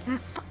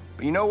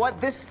 But you know what?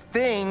 This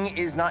thing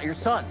is not your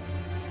son.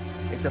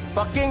 It's a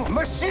fucking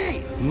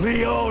machine!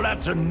 Leo,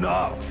 that's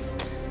enough.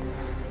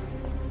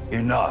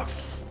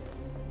 Enough.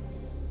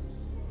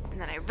 And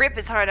then I rip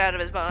his heart out of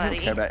his I body.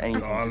 don't care about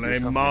anything except Call yourself him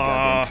and your goddamn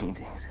Ma.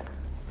 paintings.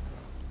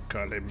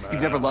 Call him Ma.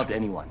 You've never loved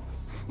anyone.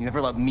 You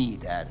never loved me,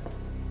 Dad.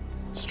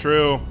 It's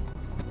true.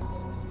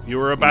 You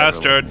were a You never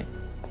loved bastard. me.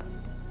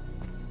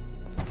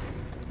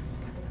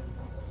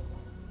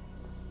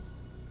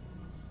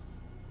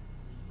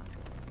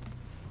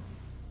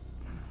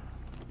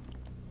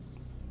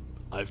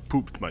 I've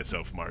pooped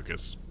myself,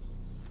 Marcus.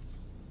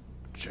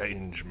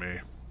 Change me.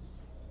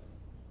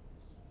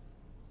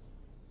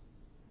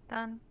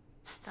 Done.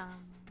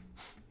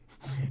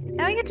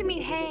 Now I get to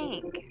meet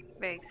Hank.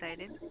 Very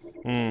excited.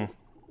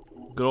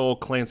 Good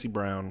old Clancy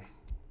Brown.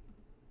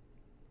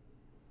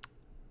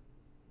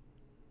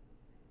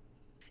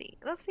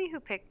 Let's see who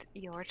picked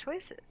your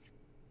choices.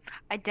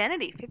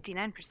 Identity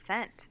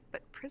 59%,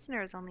 but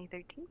prisoner is only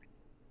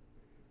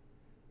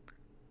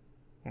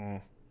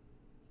 13%.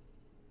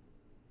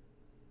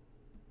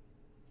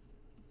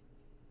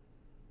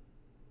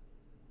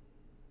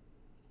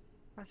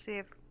 Let's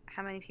see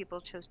how many people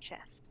chose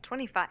chess.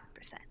 25%.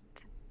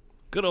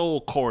 Good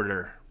old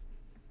quarter.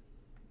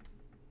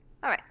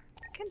 All right,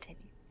 continue.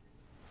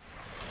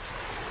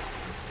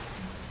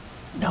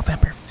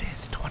 November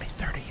 5th,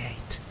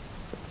 2038.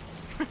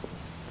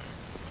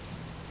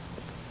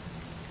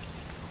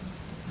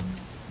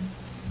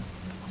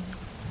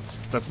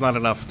 That's not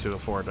enough to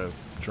afford a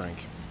drink.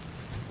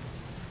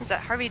 Is that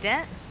Harvey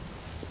Dent?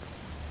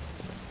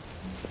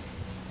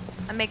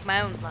 I make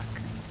my own luck.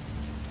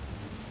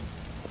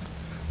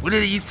 What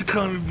did they used to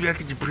call me back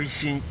at the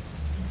precinct?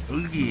 Oh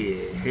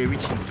yeah, Harry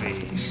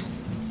Two-Face.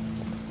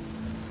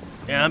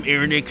 Yeah, I'm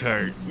Aaron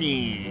Eckhart.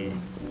 Yeah.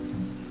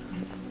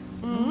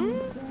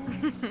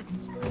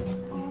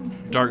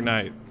 Dark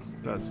Knight.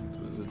 That's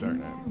the Dark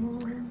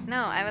Knight.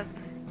 No, I was.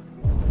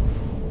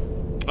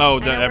 Oh,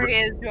 I know where he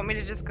is. Do you want me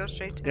to just go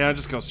straight to him? Yeah,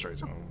 just go straight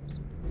to him.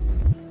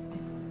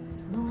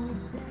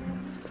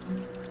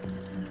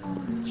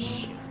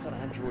 Shit, I thought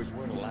androids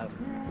weren't allowed.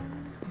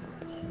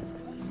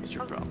 What's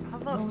your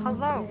problem?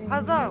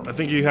 Hello. I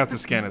think you have to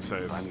scan his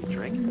face. Buy me a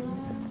drink?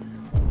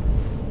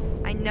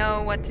 I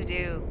know what to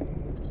do.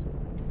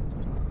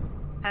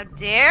 How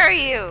dare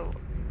you!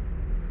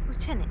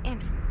 Lieutenant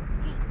Anderson.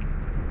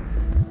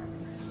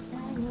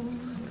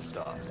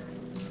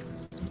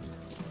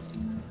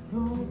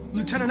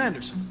 Lieutenant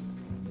Anderson,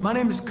 my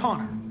name is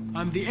Connor.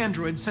 I'm the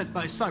android sent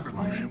by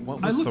CyberLife.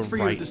 What I was looked the for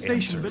you right at the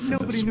station, answer but for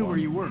nobody this knew one? where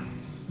you were.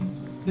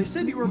 They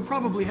said you were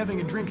probably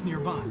having a drink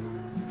nearby.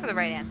 For the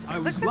right answer. I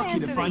Look was for the lucky to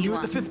answer find that you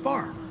at the want. 5th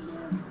bar.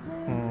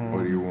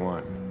 What do you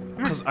want?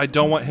 Because I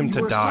don't want him You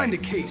to were assigned a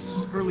die.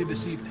 case early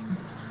this evening.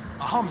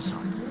 A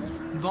homicide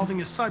involving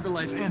a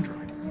CyberLife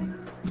android.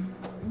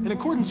 In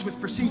accordance with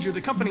procedure,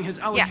 the company has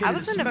Yeah, allocated I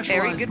was in a very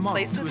specialized good model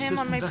place to with him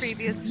assist on my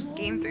investigators. previous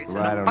game through, so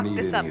Well, I don't don't fuck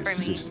need this up any for me.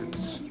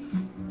 assistance.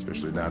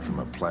 Especially not from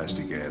a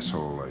plastic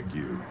asshole like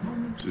you.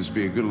 Just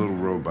be a good little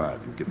robot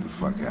and get the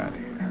fuck out of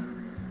here.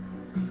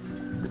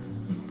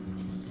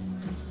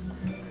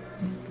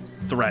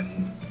 Threat.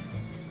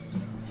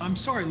 I'm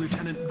sorry,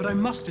 Lieutenant, but I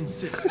must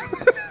insist.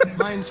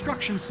 My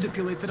instructions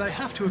stipulate that I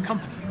have to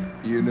accompany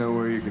you. You know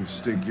where you can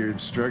stick your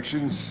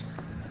instructions?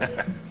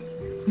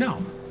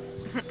 No.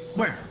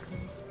 Where?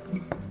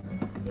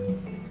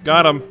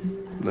 Got him.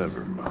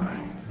 Never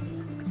mind.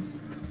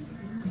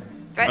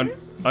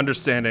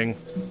 Understanding.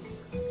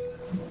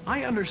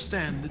 I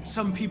understand that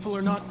some people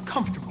are not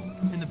comfortable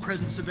in the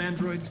presence of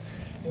androids,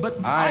 but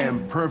I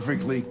am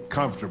perfectly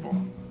comfortable.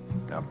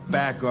 Now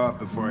back off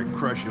before I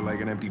crush you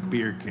like an empty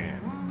beer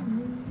can.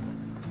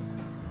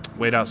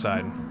 Wait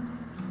outside.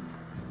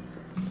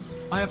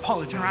 I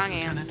apologize, Wrong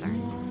Lieutenant.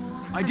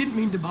 answer. I didn't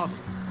mean to bother.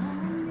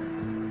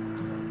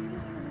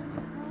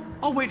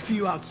 I'll wait for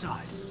you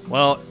outside.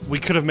 Well, we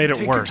could have made it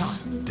Take your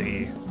worse,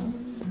 D.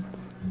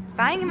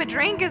 Buying him a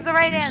drink is the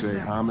right You say answer.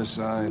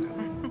 homicide?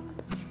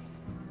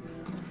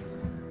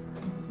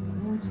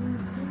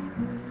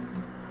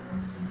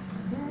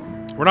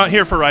 We're not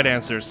here for right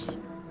answers.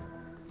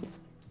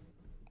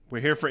 We're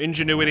here for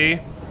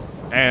ingenuity,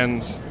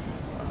 and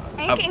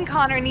Hank and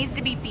Connor needs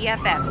to be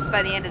BFFs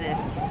by the end of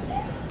this.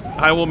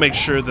 I will make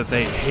sure that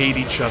they hate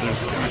each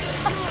other's guts.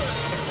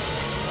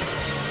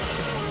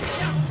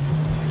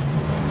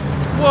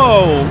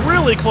 Whoa,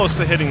 really close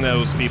to hitting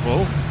those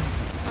people.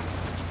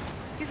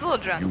 He's a little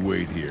drunk. You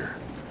wait here.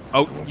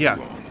 Oh, yeah,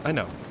 I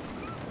know.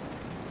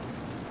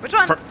 Which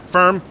one?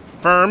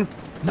 Firm.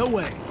 No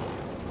way.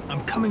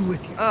 I'm coming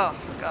with you. Oh,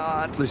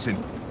 God.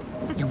 Listen,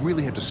 you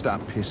really have to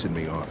stop pissing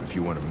me off if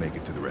you want to make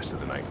it to the rest of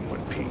the night in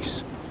one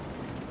piece.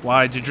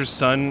 Why, did your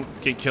son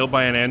get killed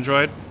by an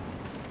android?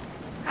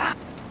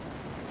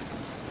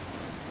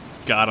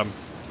 Got him.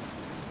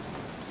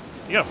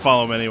 You gotta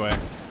follow him anyway.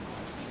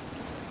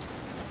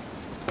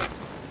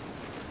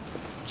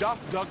 Joss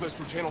Douglas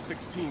from Channel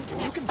 16. Can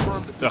you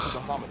confirm that this is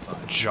a homicide?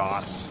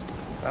 Joss.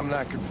 I'm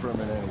not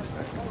confirming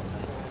anything.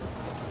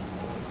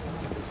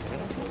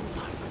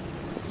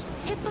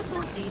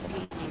 Typical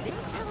DPD. They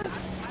don't tell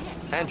us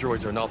shit.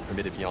 Androids are not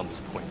permitted beyond this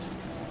point.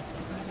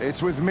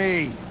 It's with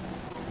me.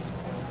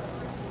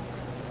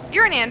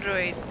 You're an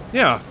android.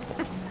 Yeah.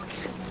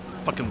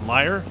 Fucking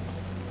liar.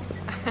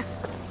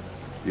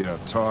 You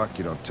don't talk,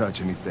 you don't touch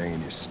anything,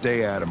 and you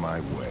stay out of my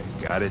way.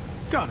 Got it?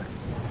 Got it.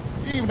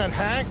 Evening,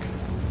 Hank.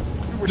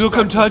 Look,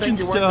 I'm touching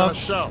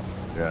stuff. Yeah,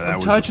 that I'm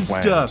was touching the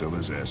plan stuff. until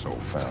this asshole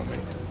found me.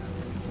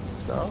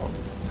 So,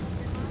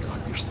 you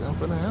got yourself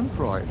an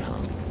android, huh?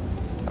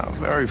 Oh,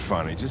 very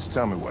funny. Just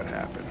tell me what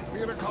happened. We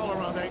had a call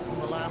around 8 from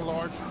the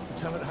landlord.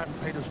 The tenant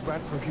hadn't paid his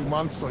rent for a few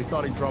months, so he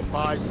thought he'd drop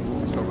by, see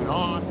what was going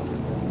on.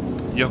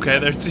 You okay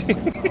there, T?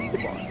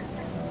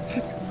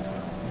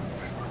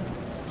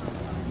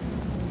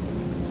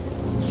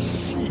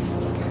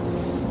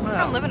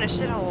 I don't live in a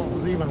shithole. It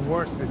was even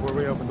worse before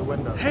we opened the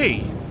window.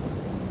 Hey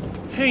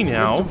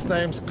now. Victim's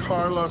name's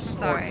Carlos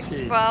Sorry.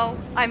 Ortiz. Well,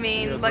 I He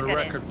mean, has look a at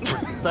record it. for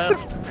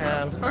theft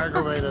and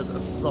aggravated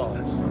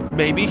assault.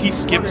 Maybe he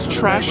skipped According to the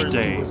trash neighbors,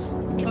 day. He was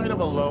kind of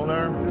a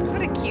loner.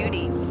 What a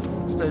cutie.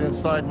 Stayed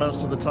inside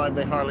most of the time.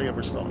 They hardly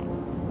ever saw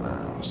him.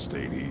 Well,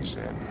 state he's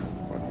in.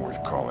 Wasn't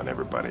worth calling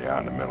everybody out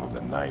in the middle of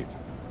the night.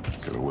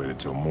 Could have waited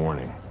till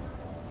morning.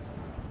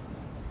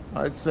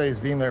 I'd say he's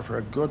been there for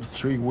a good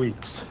 3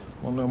 weeks.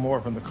 We'll know more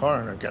when the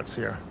coroner gets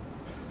here.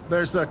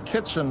 There's a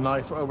kitchen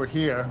knife over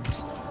here.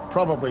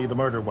 Probably the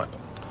murder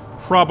weapon.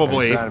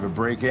 Probably. Any sign of a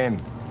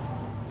break-in?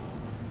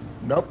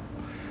 Nope.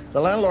 The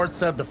landlord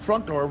said the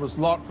front door was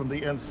locked from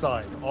the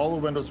inside. All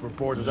the windows were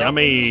boarded up.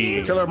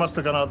 Yummy. The killer must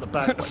have gone out the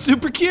back way.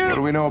 Super cute. What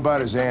do we know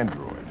about his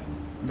android?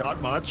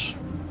 Not much.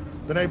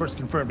 The neighbors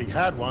confirmed he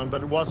had one,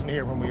 but it wasn't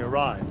here when we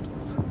arrived.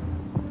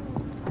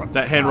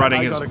 That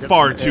handwriting I is gotta get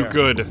far some too air.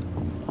 good.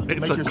 Make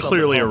It's yourself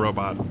clearly at a home.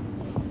 robot.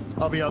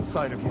 I'll be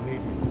outside if you need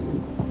me.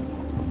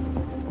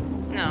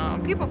 No,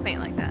 people paint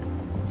like that.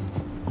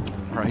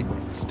 All right,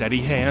 steady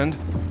hand.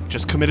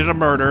 Just committed a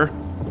murder.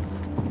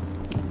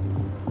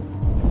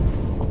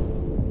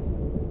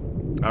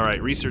 All right,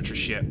 researcher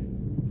shit.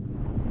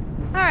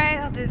 Alright,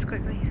 I'll do this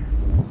quickly.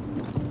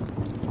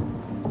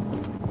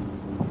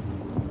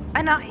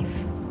 A knife.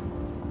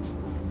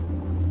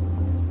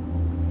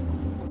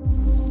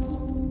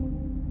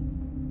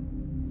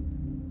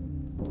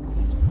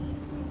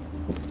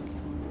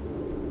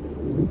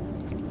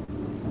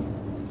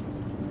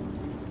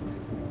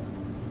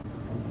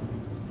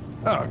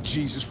 Oh,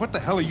 Jesus, what the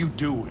hell are you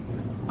doing?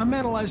 I'm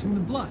analyzing the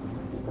blood.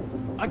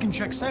 I can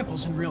check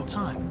samples in real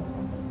time.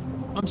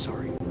 I'm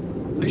sorry.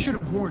 I should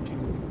have warned you.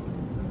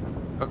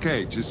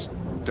 Okay, just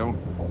don't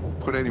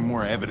put any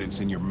more evidence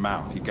in your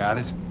mouth. You got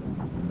it?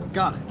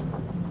 Got it.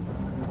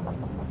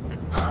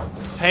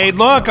 Hey,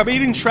 look, I'm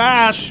eating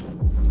trash.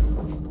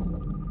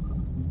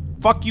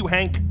 Fuck you,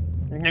 Hank.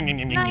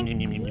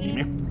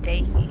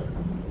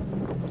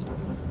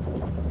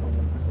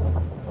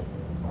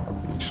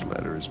 Each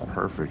letter is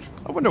perfect.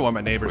 I wonder what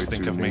my neighbors Way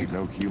think too of me. neat,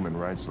 no human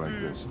rights like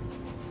this.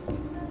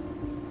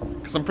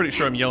 Because I'm pretty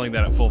sure I'm yelling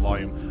that at full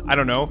volume. I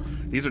don't know.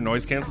 These are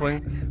noise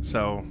canceling,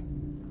 so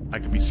I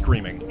could be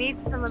screaming. You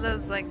need some of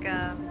those, like,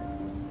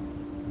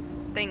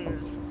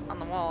 things on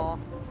the wall.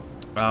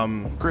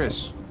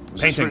 Chris,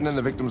 was this Paintings. written in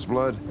the victim's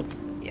blood?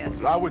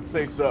 Yes. I would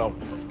say so.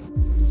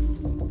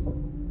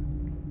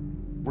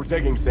 We're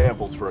taking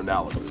samples for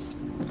analysis.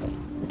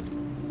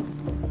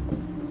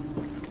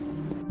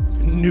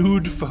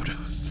 Nude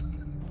photos.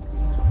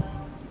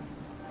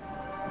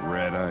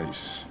 Red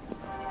ice.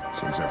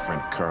 Seems our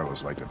friend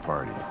Carlos liked to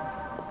party.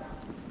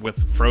 With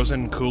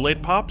frozen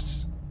Kool-Aid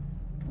pops?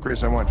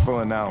 Chris, I want full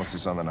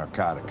analysis on the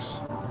narcotics.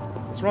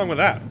 What's wrong with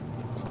that?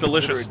 It's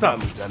delicious Consider it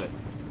done, stuff. Lieutenant.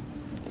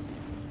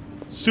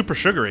 Super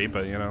sugary,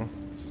 but you know,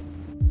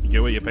 you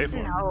get what you pay for.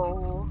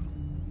 No.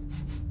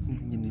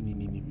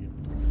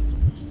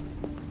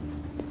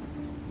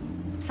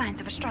 signs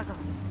of a struggle.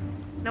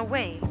 No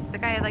way. The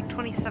guy had like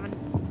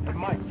 27. Hey,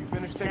 Mike, you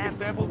finished taking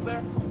samples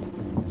there?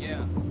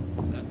 Yeah,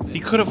 that's it. He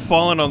could have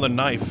fallen on the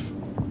knife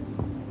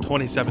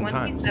 27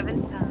 times.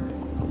 27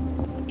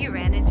 times. You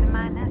ran into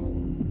my knife.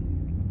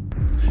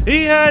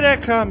 He had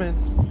it coming.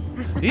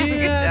 He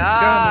Good had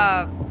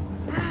job.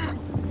 it coming.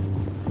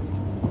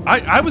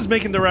 I was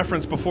making the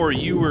reference before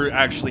you were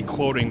actually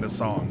quoting the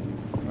song.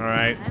 All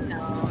right. I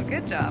know.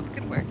 Good job.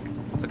 Good work.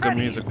 It's a good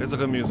music. It's a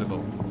good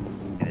musical.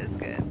 It is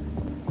good.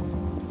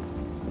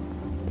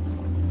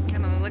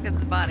 Gonna look at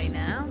this body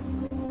now.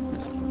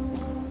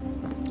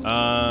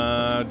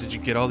 Did you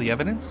get all the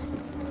evidence?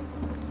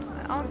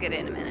 I'll get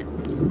it in a minute.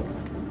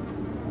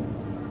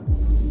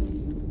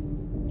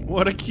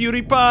 What a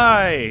cutie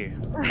pie!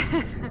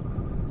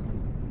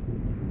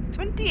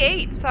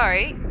 28.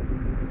 Sorry.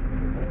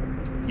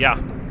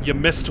 Yeah, you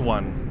missed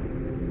one.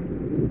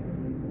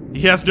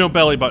 He has no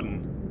belly button.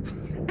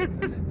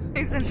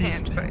 He's an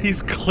android.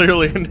 He's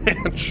clearly an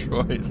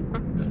android.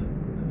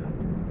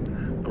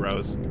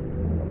 Gross.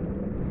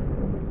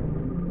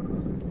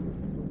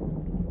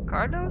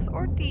 Carlos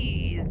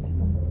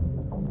Ortiz.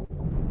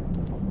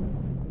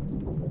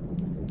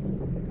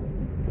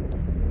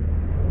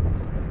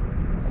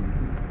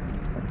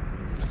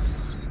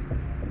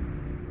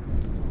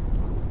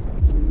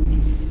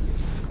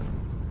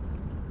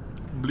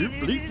 Bleep,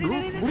 bleep,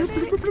 bloop, bloop,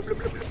 bloop, bloop, bloop,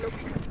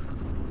 bloop.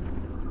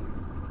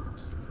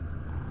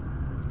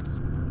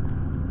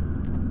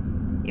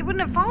 It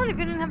wouldn't have fallen if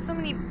you didn't have so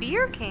many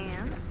beer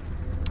cans.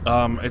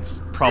 It's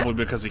probably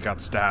because he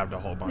got stabbed a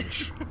whole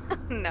bunch.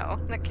 No,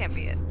 that can't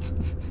be it.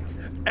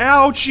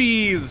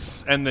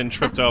 Ouchies! And then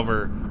tripped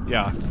over.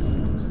 Yeah.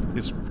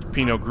 His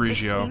Pinot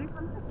Grigio.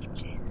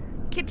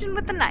 Kitchen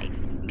with the knife.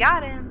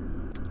 Got him.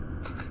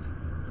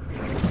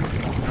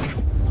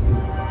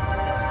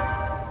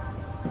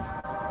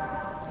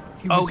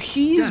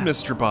 He's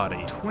Mr.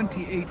 Body.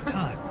 28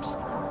 times.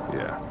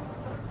 Yeah.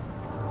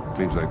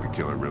 Seems like the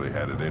killer really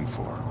had it in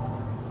for him.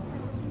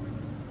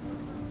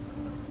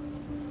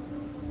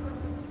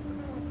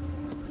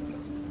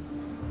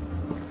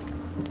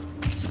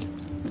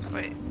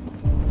 Wait.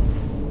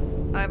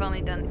 I've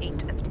only done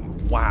 8 of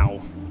them.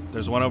 Wow.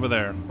 There's one over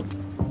there.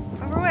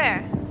 Over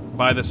where?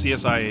 By the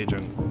CSI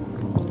agent.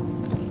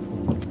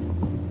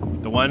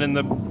 The one in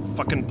the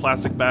fucking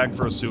plastic bag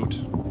for a suit.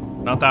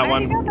 Not that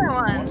one. Got that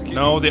one.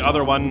 No, the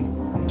other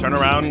one. Turn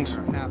around.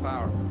 Half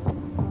hour.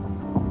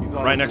 He's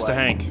on Right his next to way.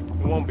 Hank.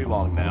 It won't be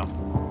long now.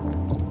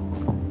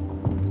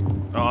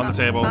 Oh, on the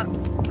table.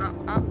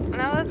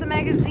 No, that's a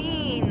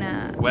magazine.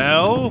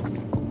 Well,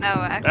 No,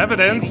 actually.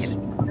 evidence.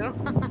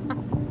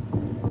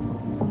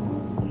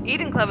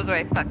 Eden Club was where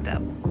I fucked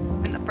up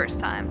in the first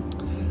time.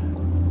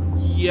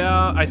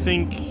 Yeah, I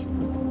think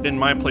in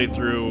my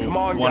playthrough, Come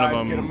on, one guys, of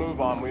them. get a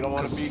move on. We don't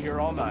want to be here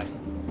all night.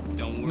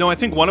 Don't worry. No, I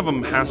think one of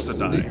them has to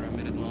die. Stay here a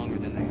minute longer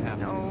than they have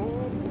to.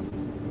 No.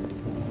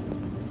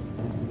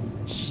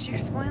 Shh, you're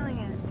spoiling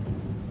it.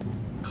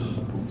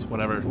 It's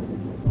whatever.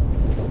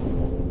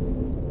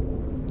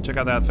 Check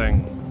out that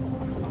thing.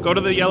 Go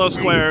to the yellow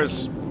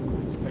squares.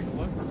 Take a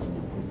look.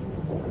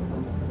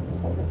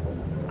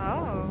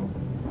 Oh.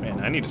 Man,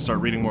 I need to start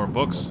reading more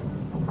books.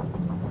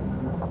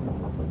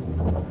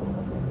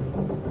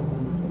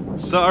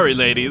 Sorry,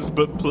 ladies,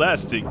 but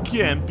plastic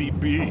can't be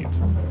beat.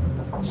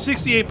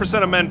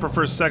 68% of men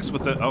prefer sex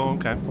with it. Oh,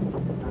 okay.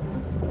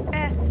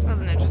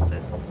 Wasn't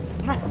interested.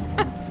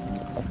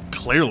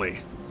 Clearly.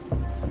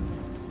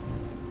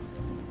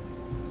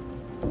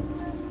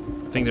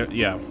 I think that,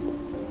 yeah.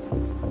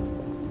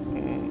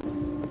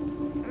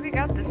 We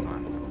got this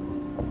one.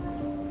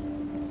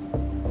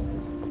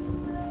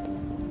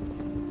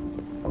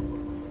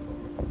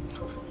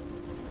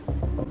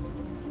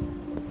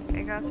 Can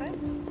you go outside?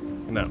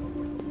 No.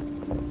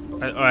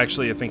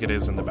 Actually, I think it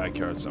is in the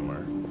backyard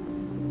somewhere.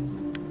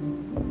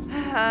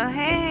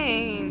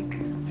 Hank.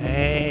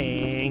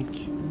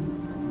 Hank.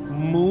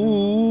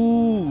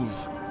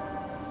 Move.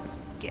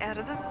 Get out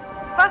of the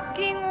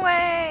fucking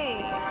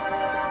way.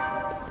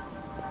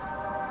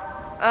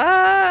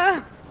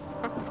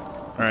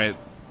 Alright.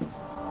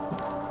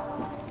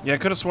 Yeah, I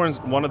could have sworn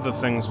one of the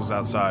things was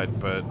outside,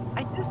 but...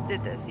 I just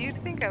did this. You'd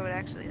think I would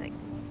actually, like,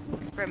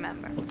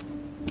 remember.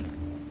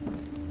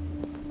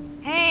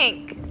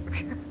 Hank!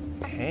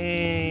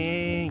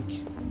 Hank.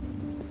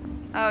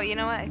 Oh, you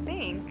know what? I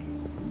think.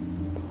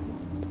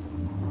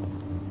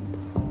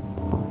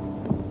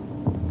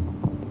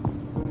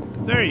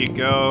 There you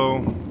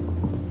go.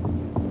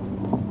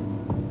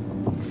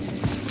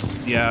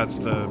 Yeah, it's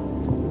the...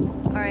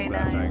 Alright, it's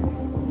that thing.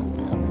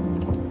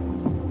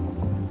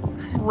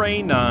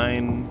 Ray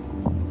 9.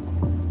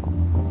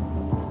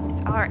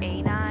 It's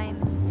RA9.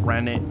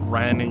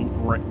 Rag.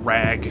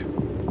 Rag.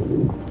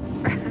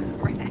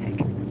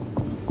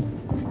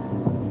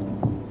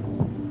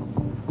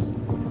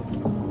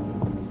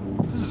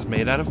 This is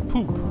made out of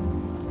poop.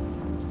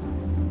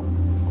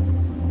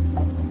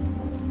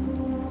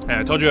 Hey,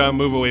 I told you I'd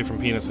move away from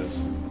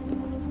penises.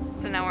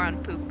 So now we're on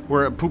poop.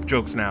 We're at poop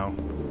jokes now.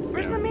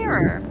 Where's the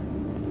mirror?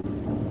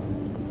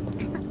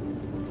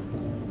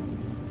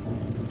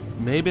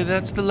 Maybe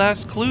that's the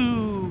last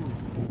clue.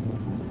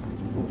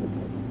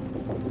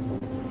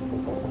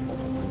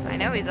 I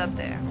know he's up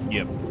there.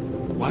 Yep.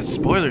 What?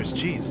 Spoilers,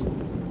 jeez.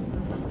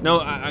 No,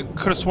 I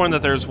could have sworn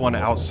that there's one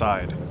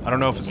outside. I don't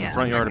know if it's the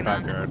front yard or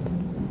backyard.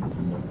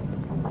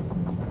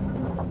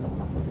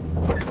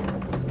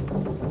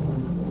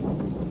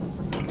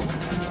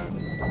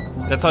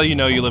 That's how you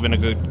know you live in a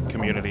good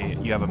community.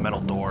 You have a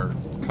metal door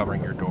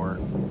covering your door.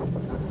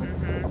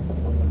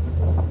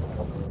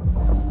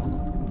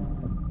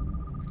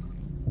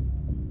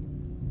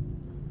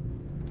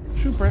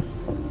 Shoot,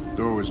 Brent.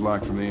 Door was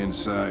locked from the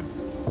inside.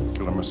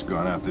 Killer must have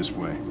gone out this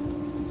way.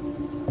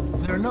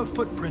 There are no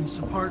footprints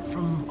apart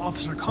from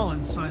Officer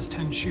Collins' size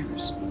 10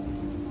 shoes.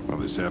 Well,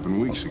 this happened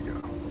weeks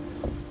ago.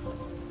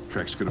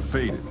 Tracks could have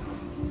faded.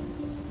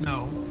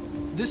 No,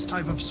 this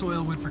type of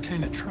soil would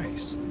retain a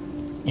trace.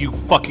 You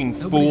fucking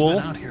Nobody's fool. been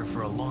out here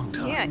for a long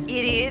time. Yeah,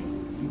 idiot.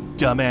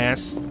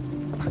 Dumbass.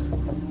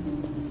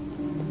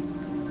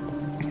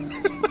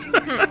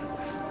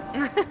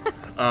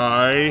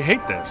 I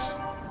hate this.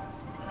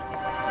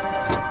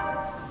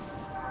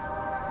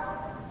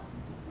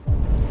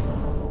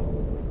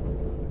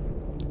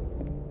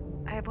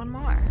 I have one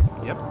more.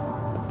 Yep.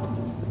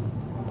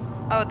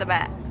 Oh, the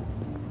bat.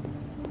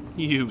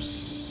 You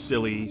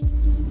silly.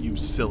 You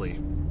silly.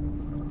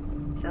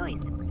 Silly.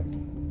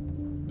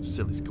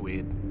 Silly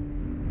squid.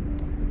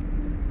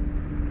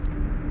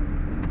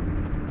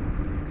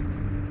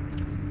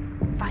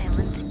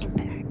 Violent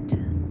impact.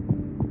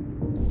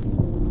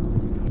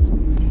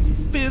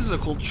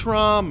 Physical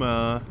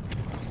trauma.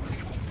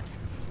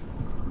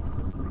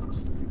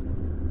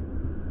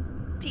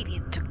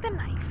 Deviant took the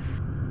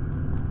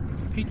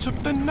knife. He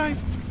took the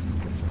knife.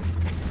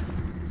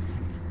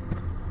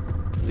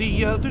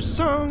 The other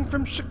song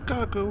from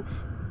Chicago,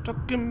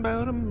 talking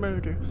about a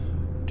murder.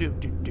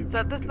 Is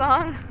that the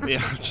song?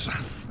 Yeah,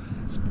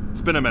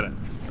 it's been a minute,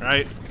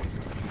 right?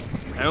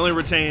 I only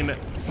retain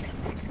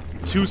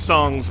 2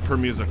 songs per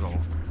musical.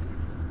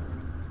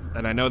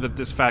 And I know that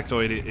this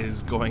factoid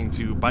is going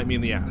to bite me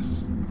in the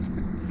ass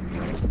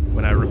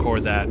when I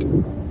record that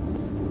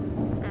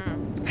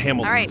Hamilton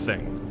All right.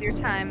 thing. It's your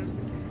time.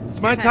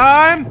 It's my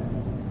time!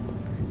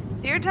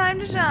 It's your time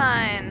to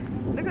shine.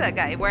 Look at that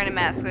guy wearing a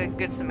mask like a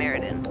good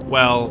Samaritan.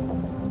 Well,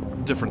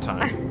 different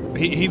time.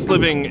 He's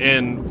living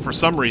in, for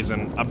some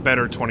reason, a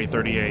better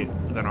 2038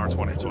 than our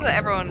 2020. That's what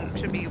everyone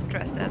should be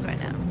dressed as right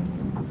now.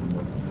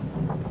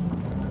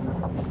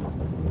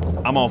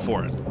 I'm all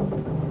for it.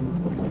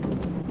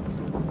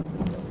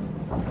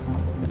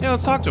 Yeah,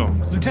 let's talk to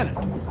him. Lieutenant,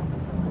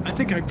 I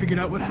think I figured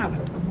out what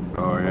happened.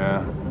 Oh,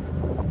 yeah?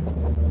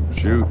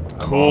 Shoot. I'm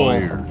Cool. all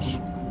ears.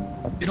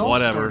 It all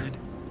Whatever. started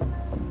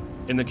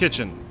In the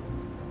kitchen.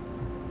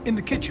 in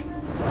the kitchen.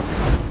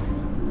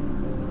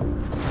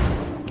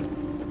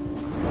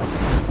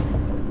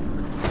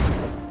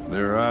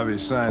 There are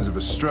obvious signs of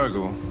a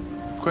struggle.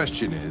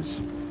 Question is,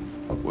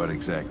 what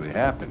exactly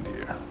happened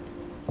here?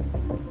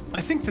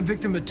 I think the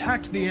victim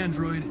attacked the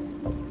android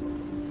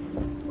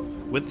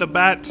With the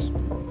bat.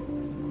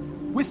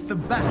 with the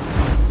bat.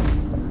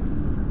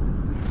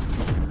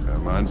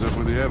 That lines up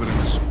with the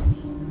evidence.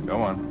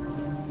 Go on.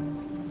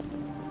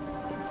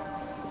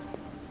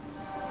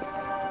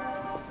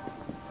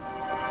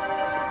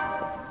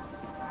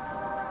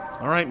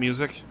 All right,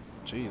 music.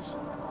 Jeez.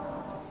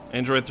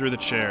 Android through the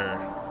chair.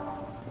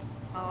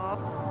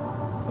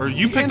 Or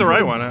you picked the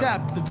right one.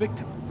 Stabbed the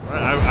victim.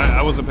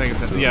 I wasn't paying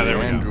attention. So Yeah, there the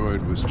we go.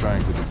 android was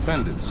trying to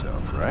defend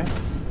itself, right?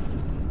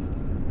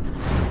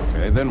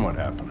 Okay, then what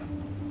happened?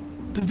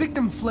 The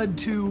victim fled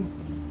to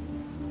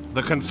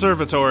The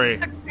conservatory.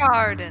 The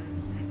garden.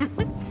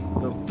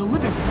 the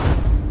living room.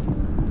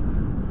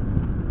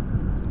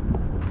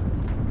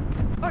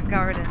 What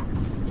garden?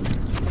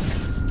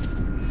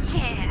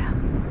 Yeah.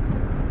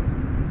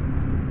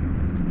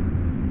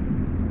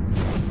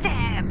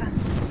 Stab.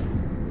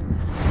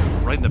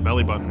 Right in the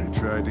belly button. He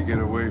tried to get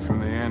away from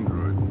the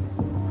android.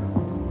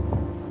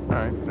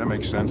 Alright, that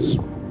makes sense.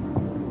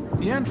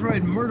 The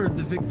android murdered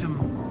the victim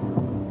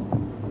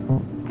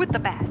With the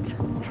bat.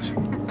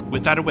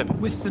 Without a whip.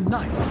 with the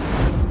knife.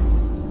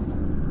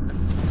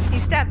 He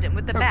stabbed him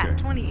with the bat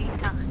Okay. 28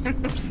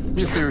 times.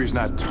 Your theory's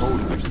not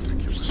totally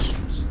ridiculous,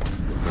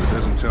 but it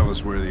doesn't tell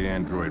us where the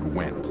android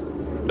went.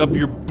 Up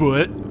your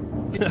butt.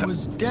 It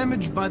was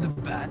damaged by the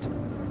bat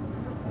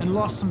and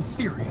lost some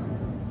therium.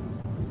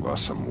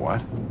 Lost some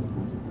what?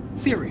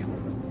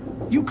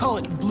 Therium. You call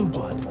it blue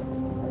blood.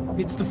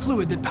 It's the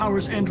fluid that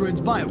powers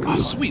androids' biocomponents. Oh,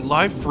 sweet.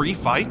 Live free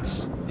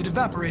fights? It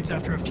evaporates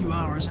after a few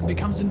hours and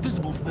becomes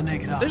invisible to the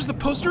naked eye. There's the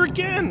poster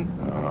again.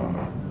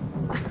 Oh.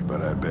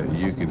 But I bet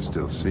you can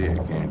still see it,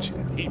 can't you?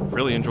 He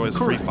really enjoys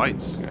free Correct.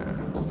 fights. Yeah.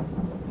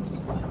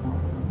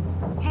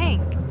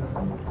 Hank.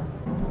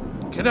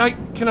 Can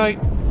I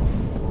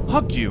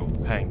hug you,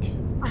 Hank?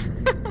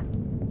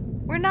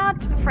 We're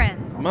not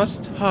friends.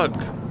 Must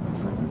hug.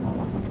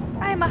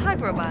 I am a hug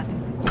robot.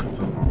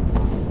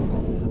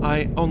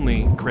 I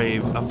only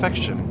crave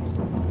affection.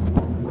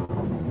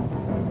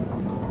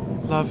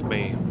 Love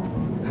me,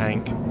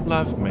 Hank.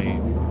 Love me.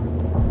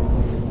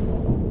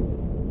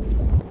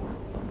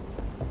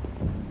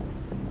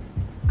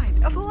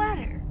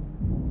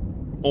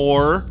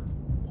 Or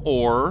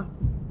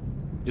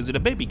is it a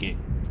baby gate?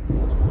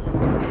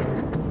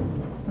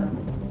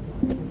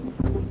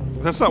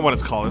 That's not what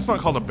it's called. It's not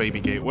called a baby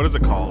gate. What is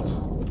it called?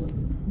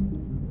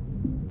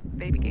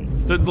 Baby gate.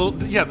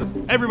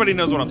 Everybody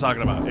knows what I'm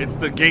talking about. It's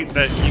the gate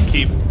that you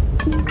keep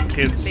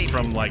kids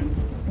from, like,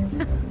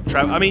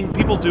 I mean,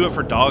 people do it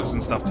for dogs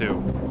and stuff,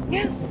 too.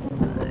 Yes,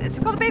 it's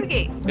called a baby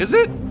gate. Is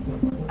it?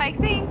 I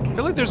think. I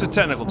feel like there's a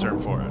technical term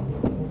for it.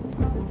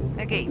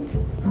 A gate.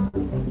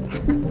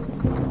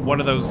 One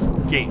of those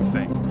gate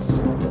things.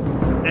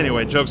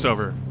 Anyway, joke's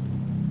over.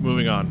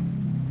 Moving on.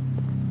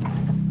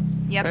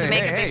 You have to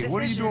make a big decision.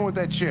 What are you doing with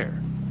that chair?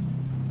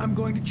 I'm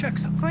going to check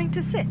something. Going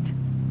to sit.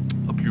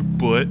 Up your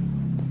butt.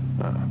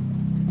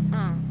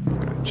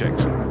 Gotta check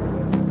something.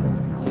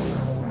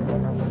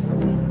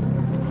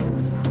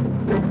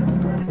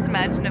 Just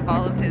imagine if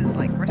all of his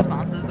like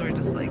responses were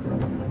just like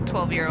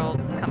 12-year-old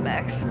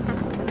comebacks.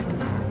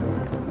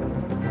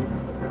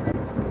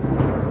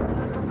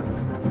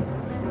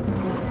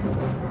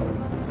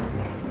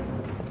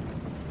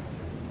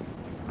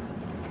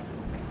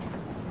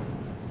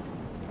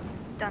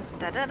 Dun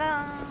da da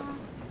da.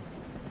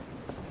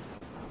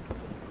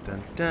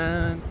 Dun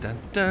dun dun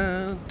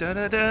dun da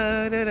da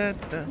da da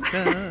da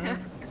da.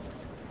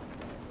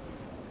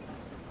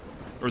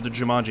 Or the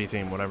Jumanji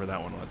theme, whatever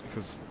that one was,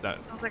 because that.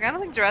 I was like, I don't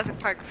think Jurassic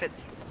Park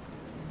fits.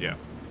 Yeah,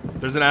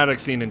 there's an attic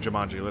scene in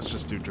Jumanji. Let's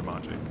just do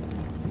Jumanji.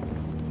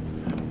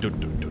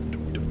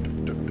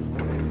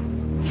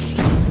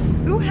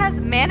 Who has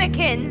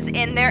mannequins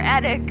in their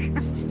attic?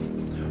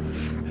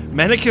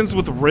 Mannequins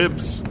with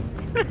ribs.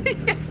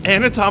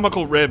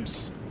 Anatomical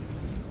ribs.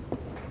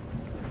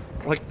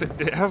 Like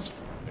it has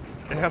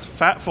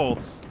fat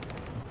folds.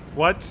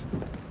 What?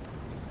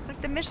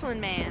 Like the Michelin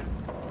Man.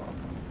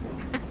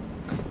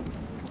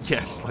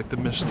 Yes, like the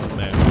Michelin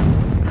Man.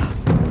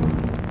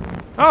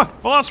 Ah,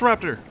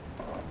 Velociraptor.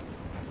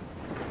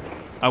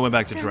 I went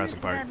back to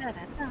Jurassic Park.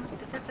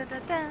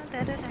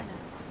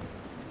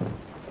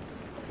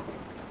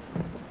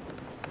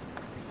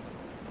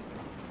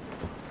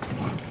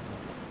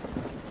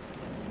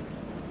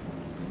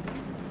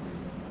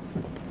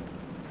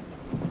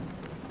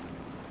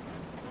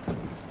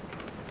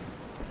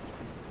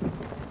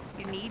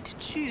 You need to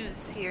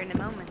choose here in a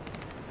moment.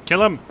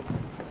 Kill him.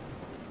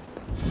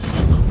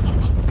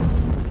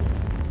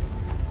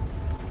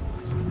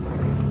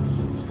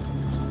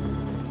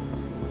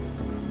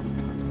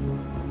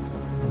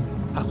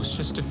 I was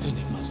just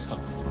defending myself.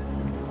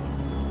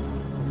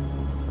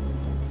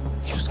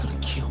 He was gonna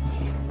kill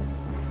me.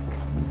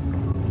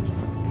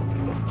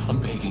 I'm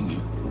begging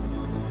you.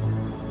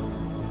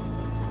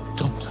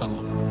 Don't tell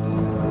him.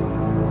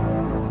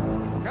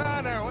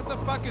 Connor, what the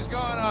fuck is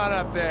going on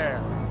up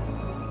there?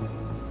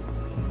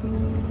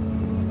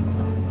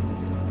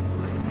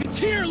 It's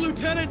here,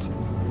 Lieutenant!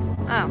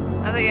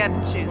 Oh, I thought you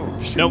had to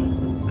choose. Nope.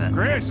 But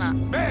Chris, it's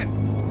not.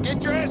 Ben,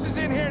 get your asses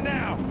in here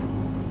now.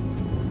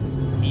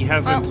 He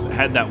hasn't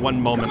had that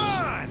one moment.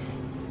 Come on!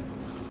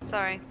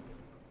 Sorry.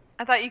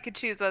 I thought you could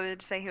choose whether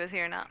to say he was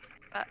here or not.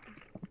 But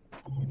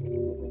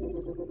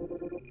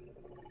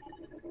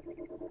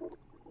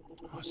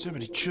Oh, so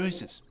many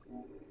choices.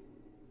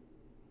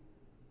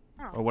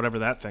 oh, Or whatever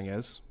that thing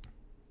is.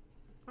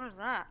 what is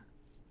that?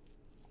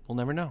 We'll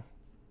never know.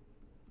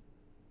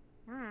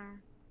 Hmm.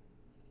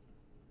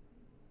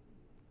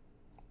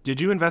 Did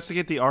you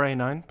investigate the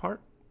RA9 part?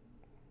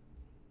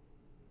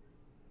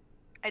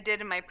 I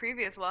did in my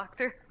previous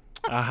walkthrough.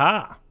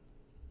 Aha!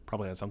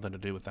 Probably had something to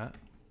do with that.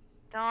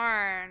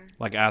 Darn.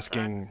 Like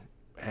asking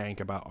Hank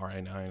about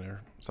RA9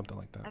 or something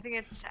like that. I think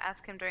it's to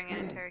ask him during an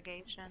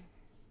interrogation.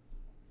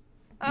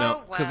 No,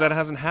 Oh, because well. that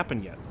hasn't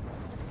happened yet.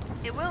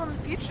 It will in the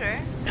future.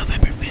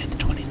 November 5th,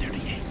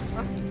 2038.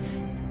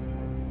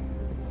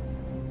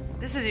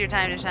 This is your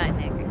time to shine,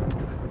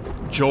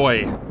 Nick.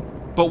 Joy.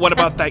 But what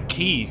about that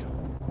key?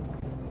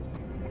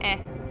 Eh.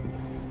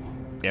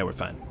 Yeah, we're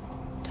fine.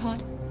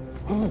 Todd?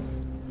 Oh.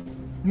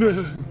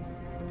 No.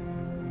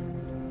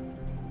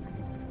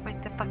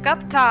 Wake the fuck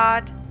up,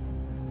 Todd.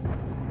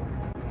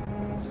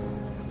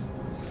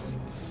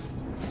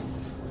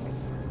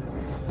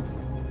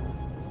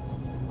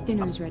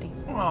 Dinner is ready.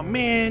 Oh,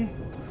 man.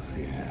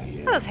 Look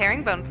at those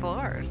herringbone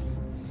floors.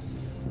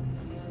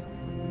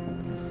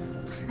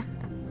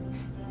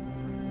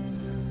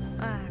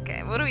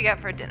 Okay, what do we got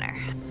for dinner?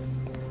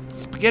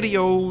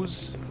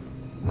 SpaghettiOs.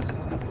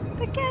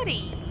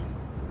 Spaghetti.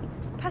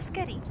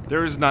 Paschetti.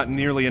 There is not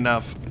nearly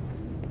enough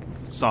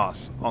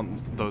sauce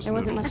on those There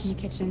wasn't noodles. much in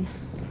the kitchen.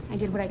 I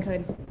did what I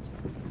could.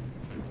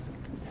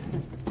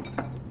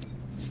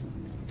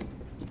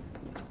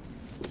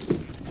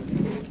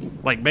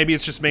 Like, maybe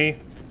it's just me.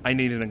 I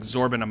need an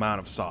exorbitant amount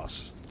of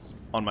sauce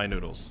on my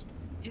noodles.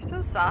 You're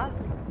so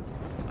saucy.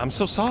 I'm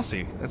so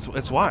saucy.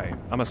 That's why.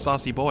 I'm a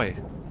saucy boy.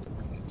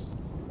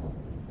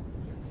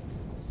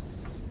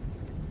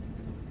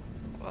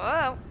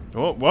 Whoa.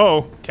 Whoa,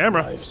 whoa,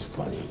 camera. Life's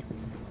funny.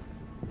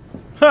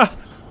 Ha!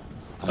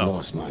 I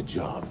lost my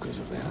job because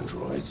of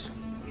androids.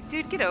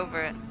 Dude, get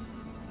over it.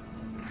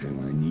 And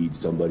when I need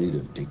somebody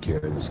to take care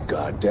of this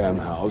goddamn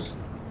house,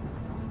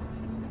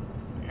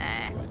 Nah.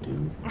 I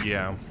do.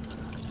 Yeah.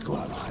 Go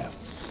out and hire a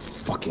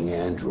fucking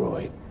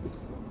android.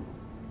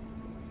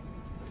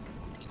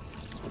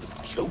 What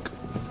a joke.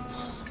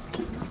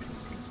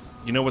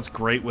 You know what's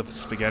great with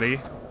spaghetti?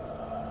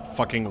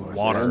 Fucking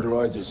water.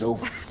 Androids are so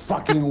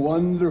fucking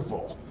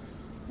wonderful.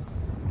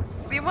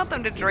 We want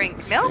them to drink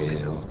milk?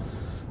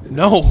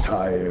 No.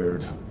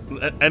 Tired.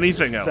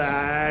 Anything else.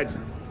 Sad.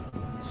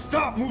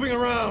 Stop moving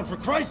around, for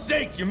Christ's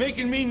sake! You're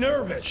making me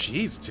nervous.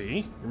 Jeez,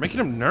 T. You're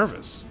making him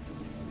nervous.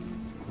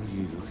 What are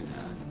you looking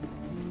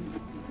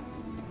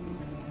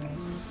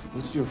at?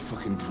 What's your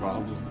fucking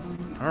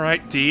problem? All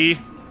right, D.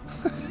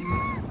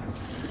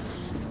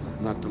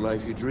 Not the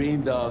life you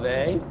dreamed of,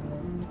 eh?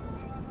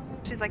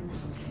 She's like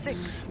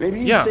 6. Maybe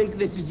you think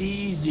this is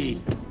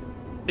easy.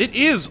 It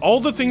is. All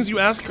the things you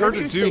ask her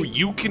Maybe to you do, think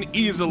you can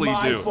easily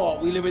it's my do.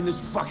 fault we live in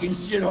this fucking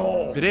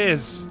shithole. It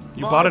is.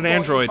 You My bought an fault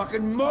android. Your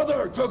fucking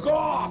mother took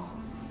off.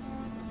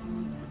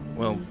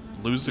 Well,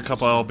 lose a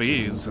couple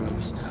LBs.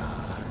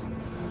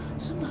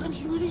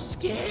 Sometimes you really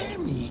scare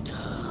me,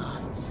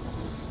 Todd.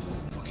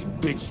 Fucking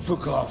bitch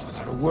took off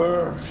without a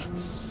word.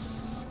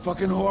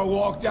 Fucking whore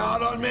walked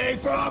out on me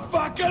for a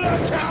fucking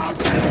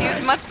account.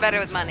 He's much better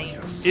with money.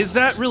 Is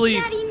that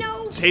really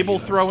table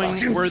throwing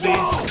Fucking worthy?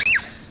 fault.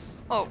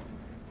 Oh.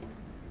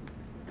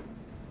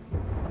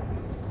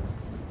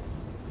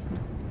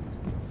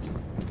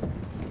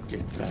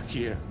 Get back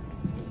here.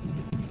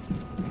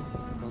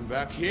 Come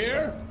back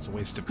here. It's a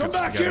waste of Come good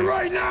back spaghetti. here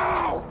right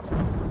now.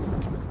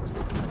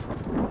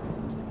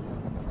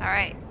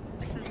 Alright.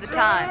 This is the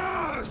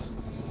time.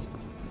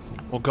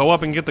 Well, go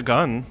up and get the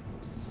gun.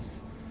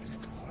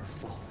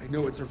 I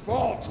know it's her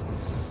fault.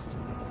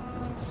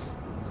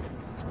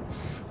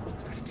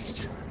 I gotta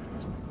teach her.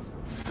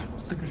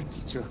 I gotta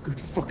teach her a good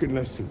fucking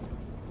lesson.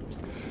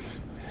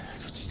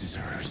 That's what she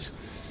deserves.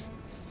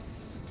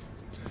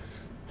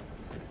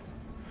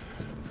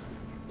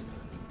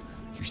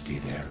 You stay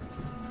there.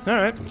 All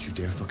right. Don't you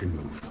dare fucking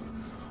move,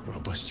 or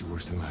I'll bust you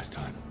worse than last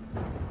time.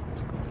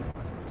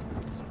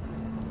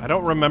 I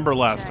don't remember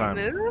last time.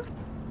 Move?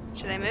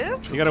 Should I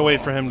move? You gotta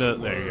wait for him to.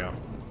 There you go.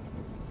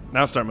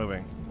 Now start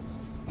moving.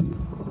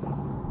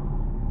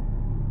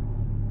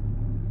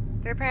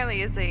 There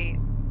apparently is a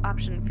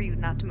option for you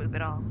not to move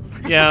at all.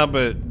 Yeah,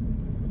 but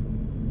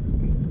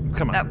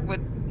come on. That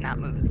would not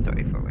move the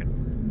story forward.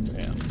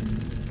 Yeah.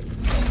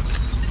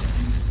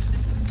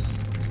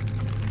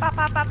 Bop,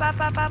 bop, bop, bop,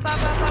 bop, bop, bop,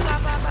 bop,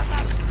 bop, bop, bop,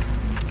 bop.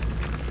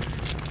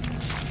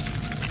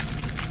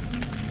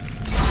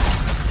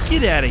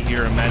 Get out of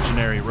here,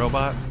 imaginary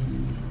robot.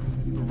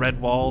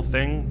 Red wall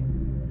thing.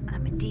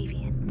 I'm a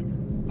deviant.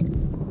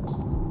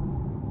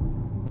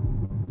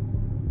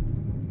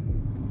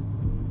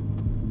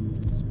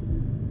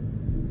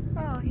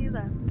 Oh, he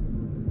left.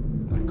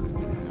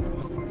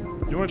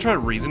 You want to try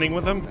reasoning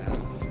with him?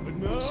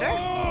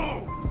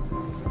 Sure.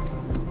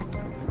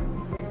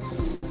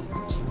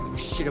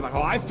 Shit about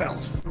how I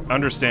felt.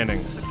 Understanding.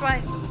 Which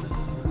way?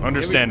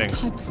 Understanding.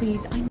 Todd,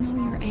 please. I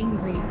know you're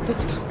angry, but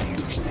You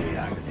stay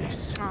out of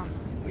this, Oh.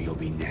 or you'll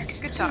be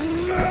next. Good talk.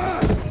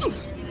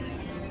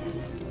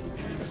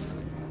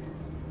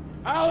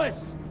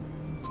 Alice!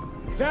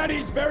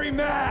 Daddy's very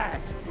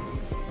mad!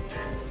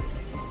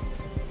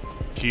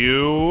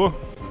 Q.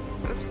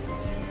 Oops.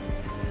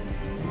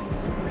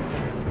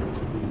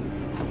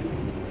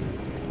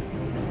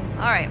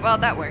 Alright, well,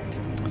 that worked.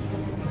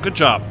 Good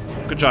job.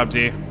 Good job,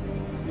 D.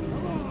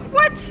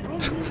 What?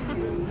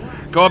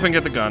 Go up and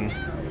get the gun.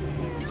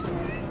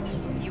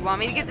 You want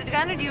me to get the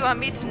gun, or do you want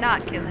me to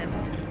not kill him?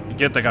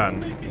 Get the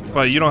gun.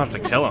 But you don't have to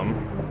kill him.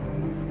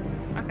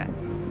 Okay.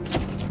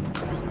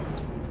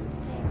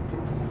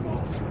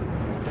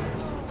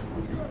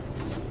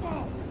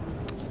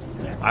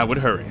 I would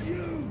hurry.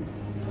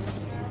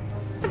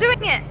 I'm doing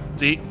it!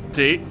 D,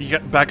 you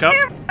got back up?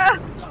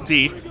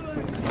 D.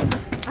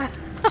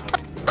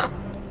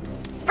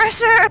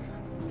 Pressure!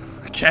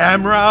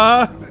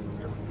 Camera!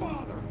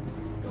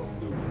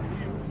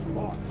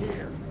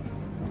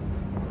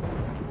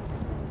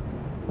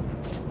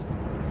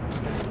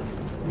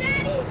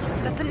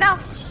 That's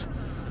enough!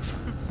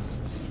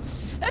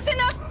 that's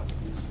enough!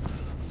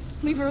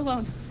 Leave her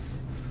alone.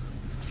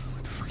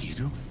 What the fuck are you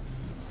doing?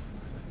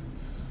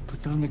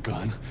 Put down the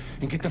gun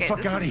and get the Okay, fuck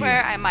this out of is here.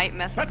 where I might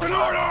mess up. That's an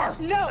order!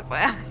 No!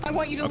 I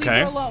want you to leave Okay.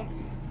 her alone.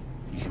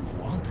 You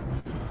want?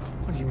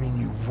 What do you mean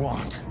you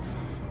want?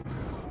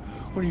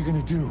 What are you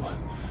gonna do?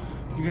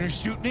 You gonna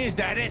shoot me? Is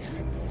that it?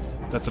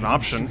 That's an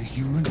option.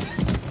 Human?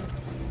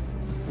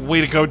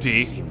 Way to go,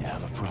 D. Seem to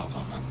have a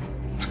problem.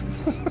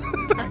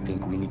 I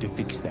think we need to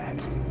fix that.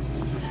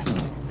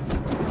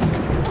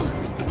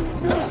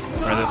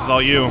 Alright, this is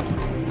all you.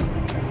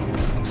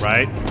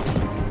 Right?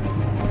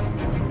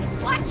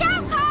 Watch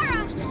out,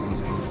 Kara!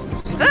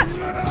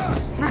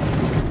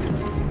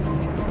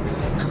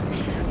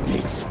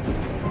 Bitch.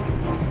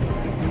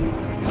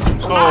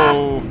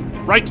 Oh,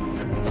 right.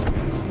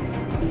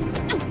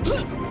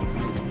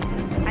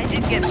 I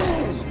did get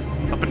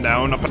that. Up and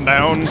down, up and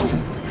down.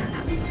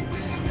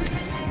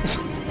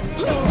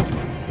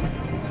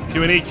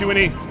 Q&E,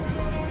 Q&E.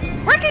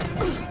 Work it!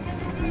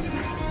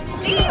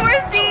 D,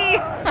 where's D?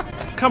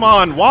 Come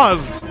on,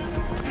 Wazd.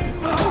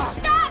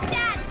 Stop,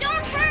 Dad!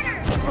 Don't hurt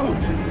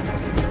her!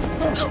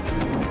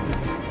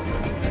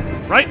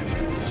 Right.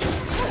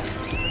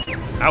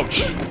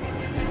 Ouch.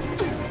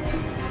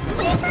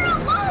 Leave her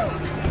alone!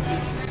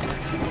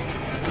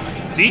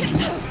 D.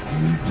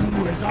 You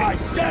do as I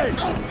say!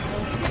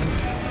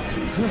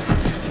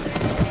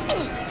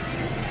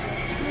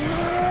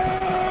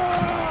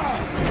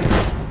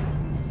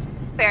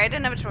 Fair, I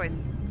didn't have a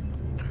choice.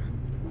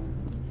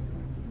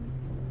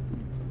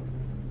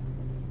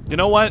 You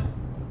know what?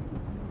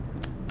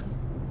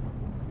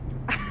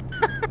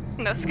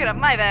 No skin up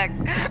my back.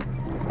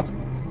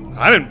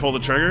 I didn't pull the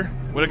trigger.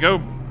 Way to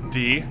go,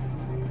 D.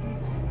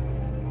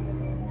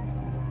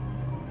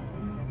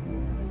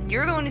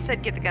 You're the one who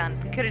said get the gun.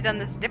 We could have done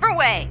this a different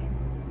way.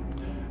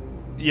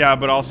 Yeah,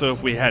 but also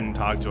if we hadn't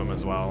talked to him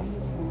as well.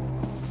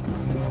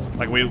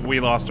 Like, we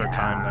lost our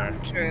time there.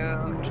 True.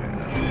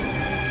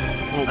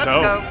 Well, Let's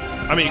go.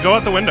 I mean, go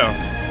out the window.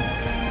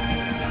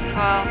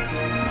 Well,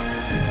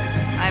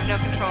 I have no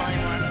control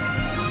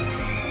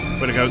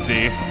anymore. Way to go,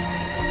 D.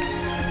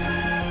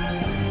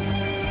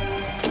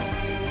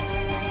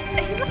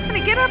 He's not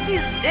gonna get up,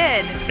 he's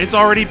dead. It's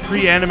already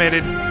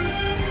pre-animated.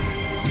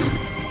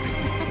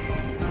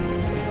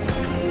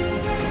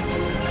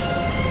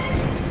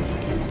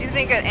 Do you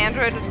think an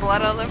android with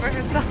blood all over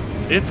herself?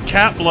 It's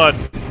cat blood.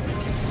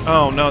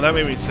 Oh no, that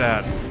made me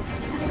sad.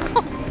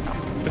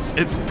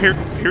 It's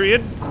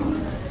period.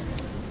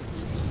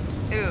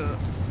 Ooh.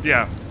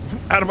 Yeah,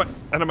 out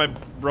of my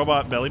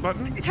robot belly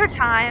button. It's her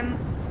time.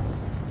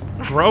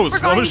 Gross.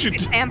 We're What going was she to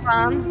doing?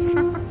 tampons.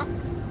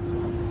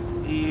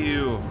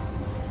 Ew.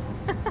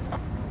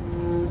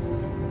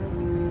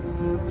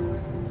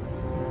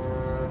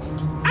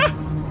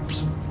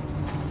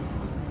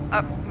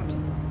 Oh,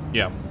 oops.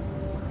 Yeah.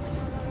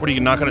 What are you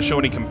not gonna show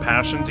any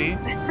compassion, D?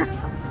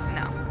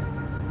 No.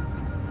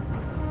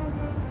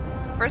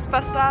 First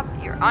bus stop,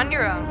 you're on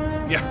your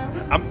own. Yeah,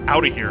 I'm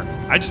out of here.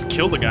 I just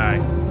killed a guy.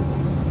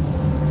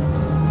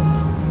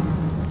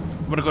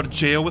 You wanna go to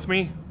jail with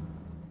me?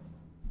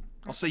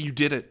 I'll say you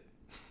did it.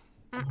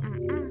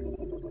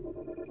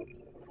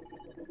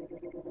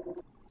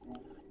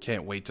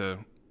 Can't wait to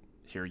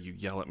hear you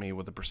yell at me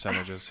with the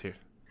percentages here.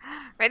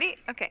 Ready?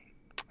 Okay.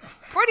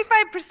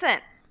 45%.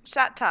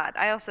 Shot Todd.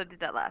 I also did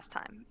that last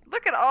time.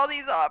 Look at all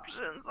these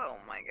options. Oh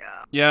my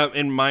god. Yeah,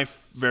 in my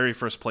very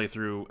first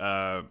playthrough,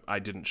 I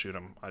didn't shoot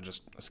him. I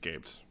just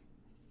escaped.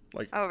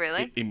 Like, Oh,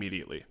 really?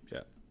 Immediately, yeah.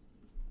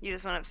 You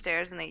just went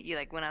upstairs and you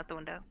like went out the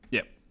window?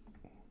 Yep.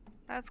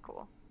 That's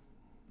cool.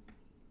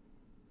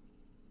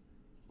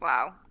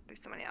 Wow.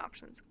 There's so many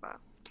options. Wow.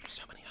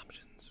 So many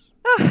options.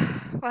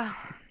 Well.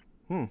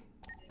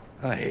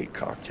 I hate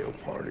cocktail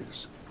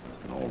parties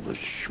and all the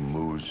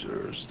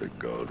schmoozers that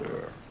go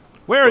there.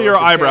 Where are your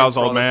it's a chance eyebrows, for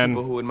all old those man?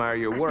 People who admire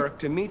your work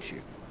to meet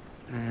you.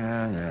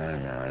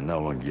 Yeah.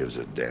 No one gives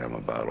a damn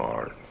about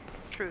art.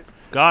 Truth.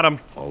 Got him.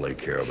 All they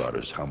care about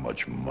is how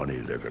much money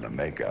they're gonna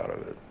make out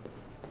of it.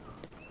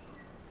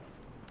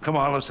 Come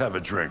on, let's have a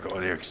drink. Oh,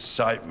 the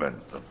excitement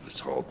of this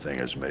whole thing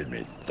has made me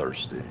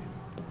thirsty.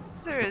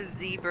 Is there a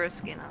zebra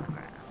skin on the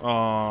ground?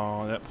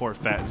 Oh, that poor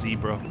fat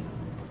zebra.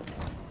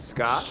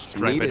 Scott,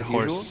 Striped neat as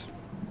horse. usual?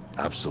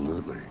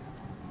 Absolutely.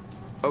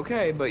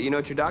 Okay, but you know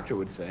what your doctor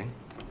would say.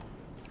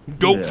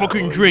 Don't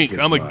fucking well, drink. kiss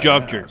I'm a my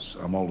doctor. ass.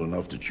 I'm old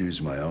enough to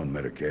choose my own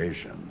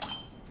medication.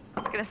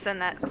 I'm gonna send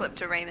that clip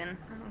to Raymond.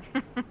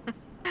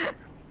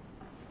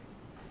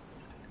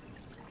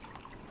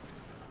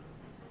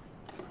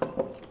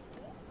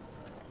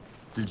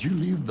 Did you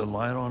leave the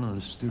light on in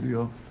the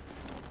studio?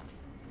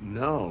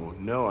 No,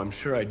 I'm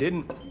sure I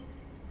didn't.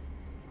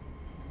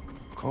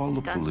 Call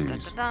the police.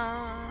 Detroit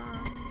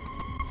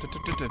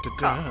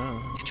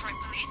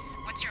Police,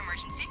 what's your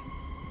emergency?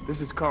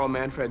 This is Carl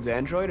Manfred's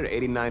android at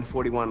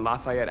 8941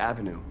 Lafayette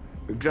Avenue.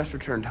 We've just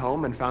returned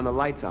home and found the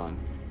lights on.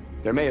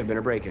 There may have been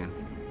a break-in.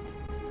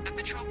 A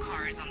patrol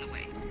car is on the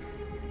way.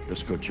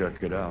 Just go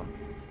check it out.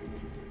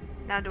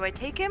 Now, do I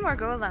take him or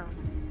go alone?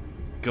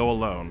 Go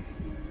alone.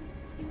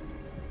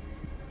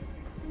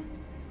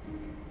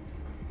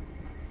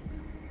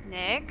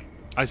 Nick?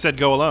 I said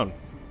go alone.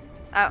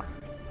 Oh.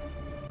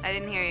 I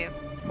didn't hear you.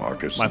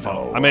 Marcus, My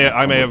fault. no, I may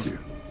I'll come have with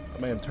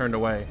you. turned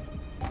away.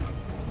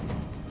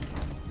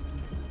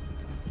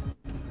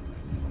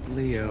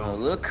 Leo. Oh,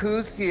 look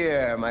who's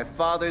here. My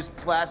father's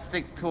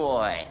plastic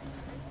toy.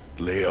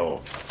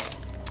 Leo,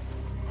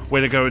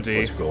 Way to go, D.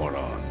 what's going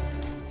on?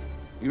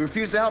 You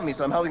refuse to help me,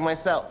 so I'm helping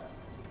myself.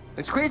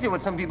 It's crazy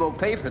what some people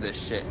pay for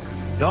this shit.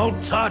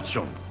 Don't touch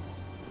him.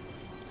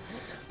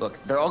 Look,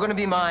 they're all gonna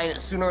be mine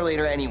sooner or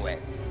later anyway.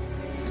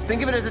 Just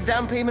think of it as a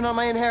down payment on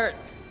my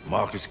inheritance.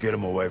 Marcus, get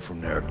him away from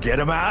there. Get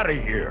him out of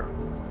here.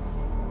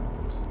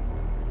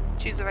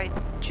 Choose the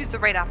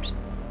right option.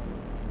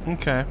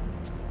 Okay.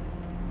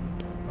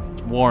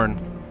 Warren.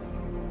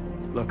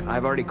 Look,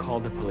 I've already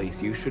called the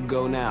police. You should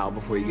go now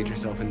before you get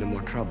yourself into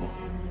more trouble.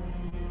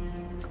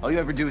 All you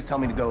ever do is tell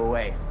me to go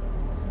away.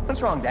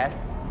 What's wrong, Dad?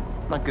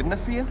 Not good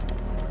enough for you?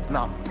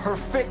 not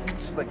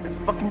perfect, like this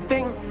fucking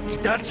thing.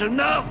 That's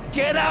enough!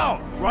 Get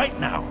out! Right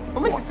now!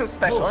 What makes it so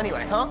special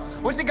anyway, huh?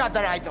 What's it got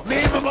that I don't?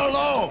 Leave him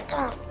alone!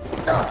 Come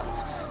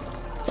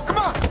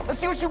on, let's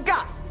see what you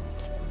got.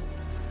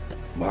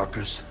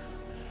 Marcus,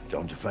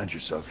 don't defend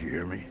yourself, you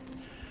hear me?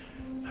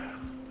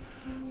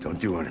 Don't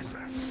do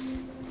anything.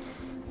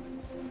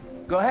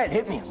 Go ahead,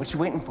 hit me. What you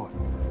waiting for?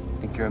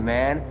 Think you're a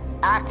man?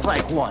 Act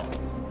like one.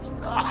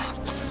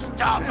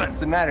 Stop it!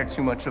 What's the matter?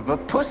 Too much of a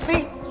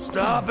pussy?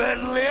 Stop it,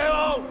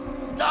 Leo!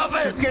 Stop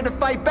it! Too scared to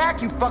fight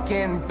back, you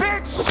fucking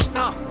bitch!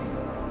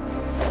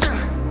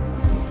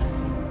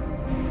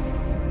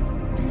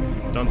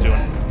 Don't do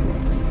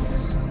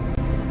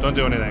it. Don't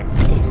do anything.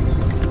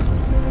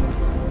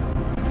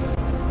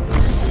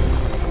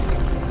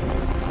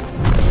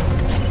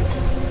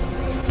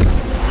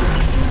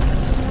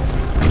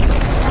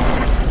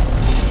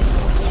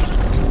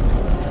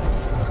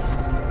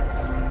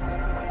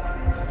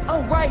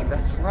 Oh, right,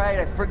 that's right.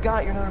 I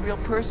forgot you're not a real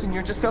person.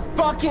 You're just a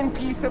fucking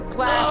piece of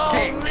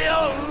plastic. Oh,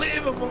 Leo,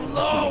 leave him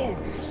alone!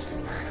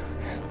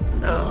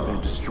 I'm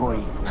gonna destroy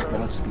you.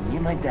 That'll just be me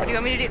and my dad. What do you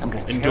want me to do? I'm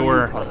gonna Endure. tear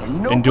you apart,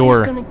 and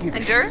Endure. nobody's gonna give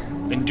Endure?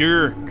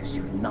 Endure. Because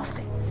you're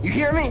nothing. You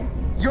hear me?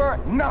 You're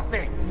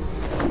nothing.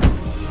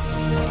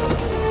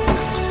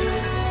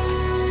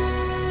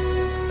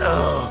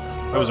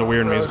 That was a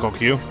weird musical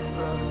cue.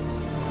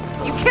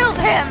 You killed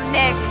him,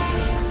 Nick!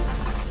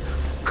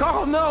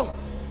 Carl, no!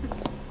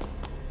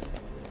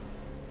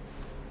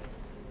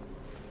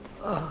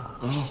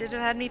 You should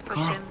have had me push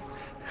him.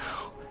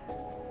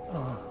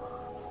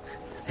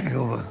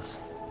 Humans.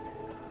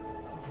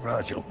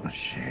 Fragile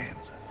machines.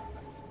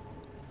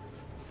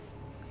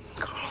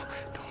 Carl,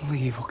 don't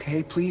leave,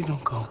 okay? Please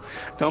don't go.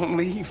 Don't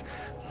leave.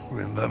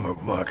 Remember,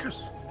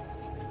 Marcus,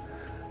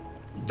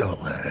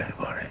 don't let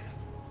anybody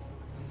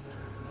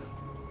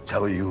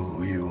tell you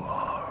who you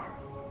are.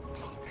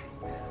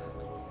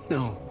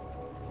 No.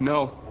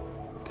 No.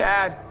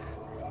 Dad.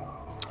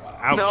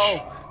 Ouch.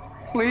 No.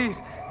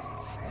 Please.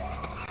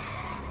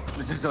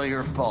 This is all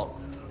your fault.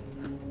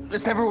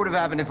 This never would have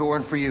happened if it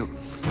weren't for you.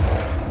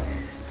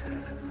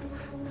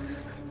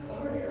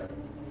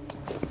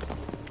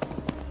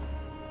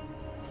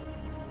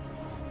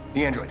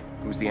 The android.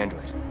 Who's the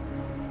android?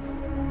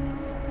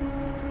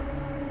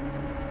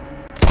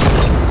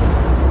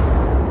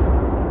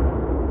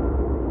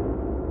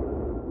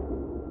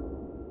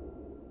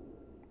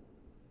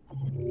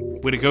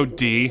 Way to go,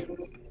 D.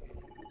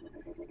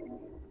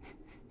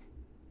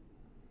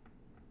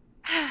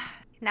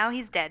 Now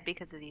he's dead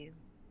because of you.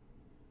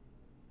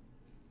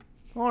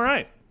 All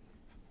right.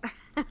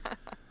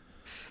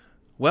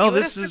 Well, He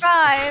this would've is.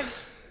 survived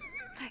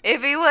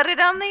if he would have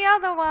done the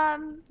other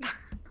one.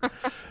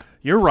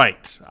 You're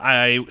right.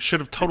 I should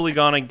have totally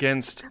gone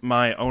against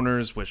my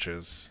owner's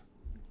wishes.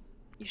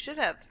 You should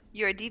have.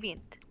 You're a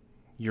deviant.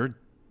 You're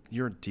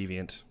a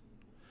deviant.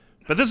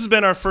 But this has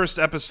been our first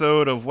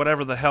episode of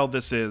whatever the hell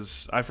this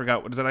is. I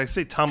forgot. Did I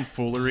say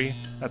tomfoolery?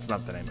 That's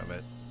not the name of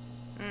it.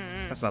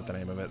 That's not the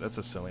name of it. That's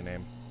a silly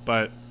name.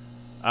 But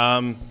I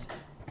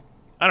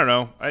don't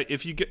know.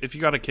 If you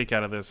got a kick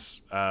out of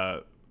this,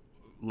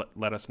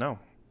 let us know,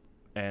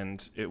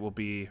 and it will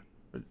be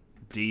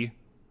D.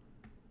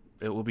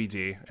 It will be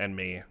D and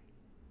me,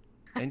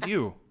 and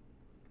you.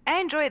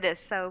 I enjoy this,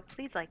 so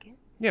please like it.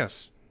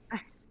 Yes.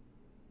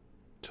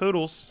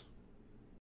 Toodles.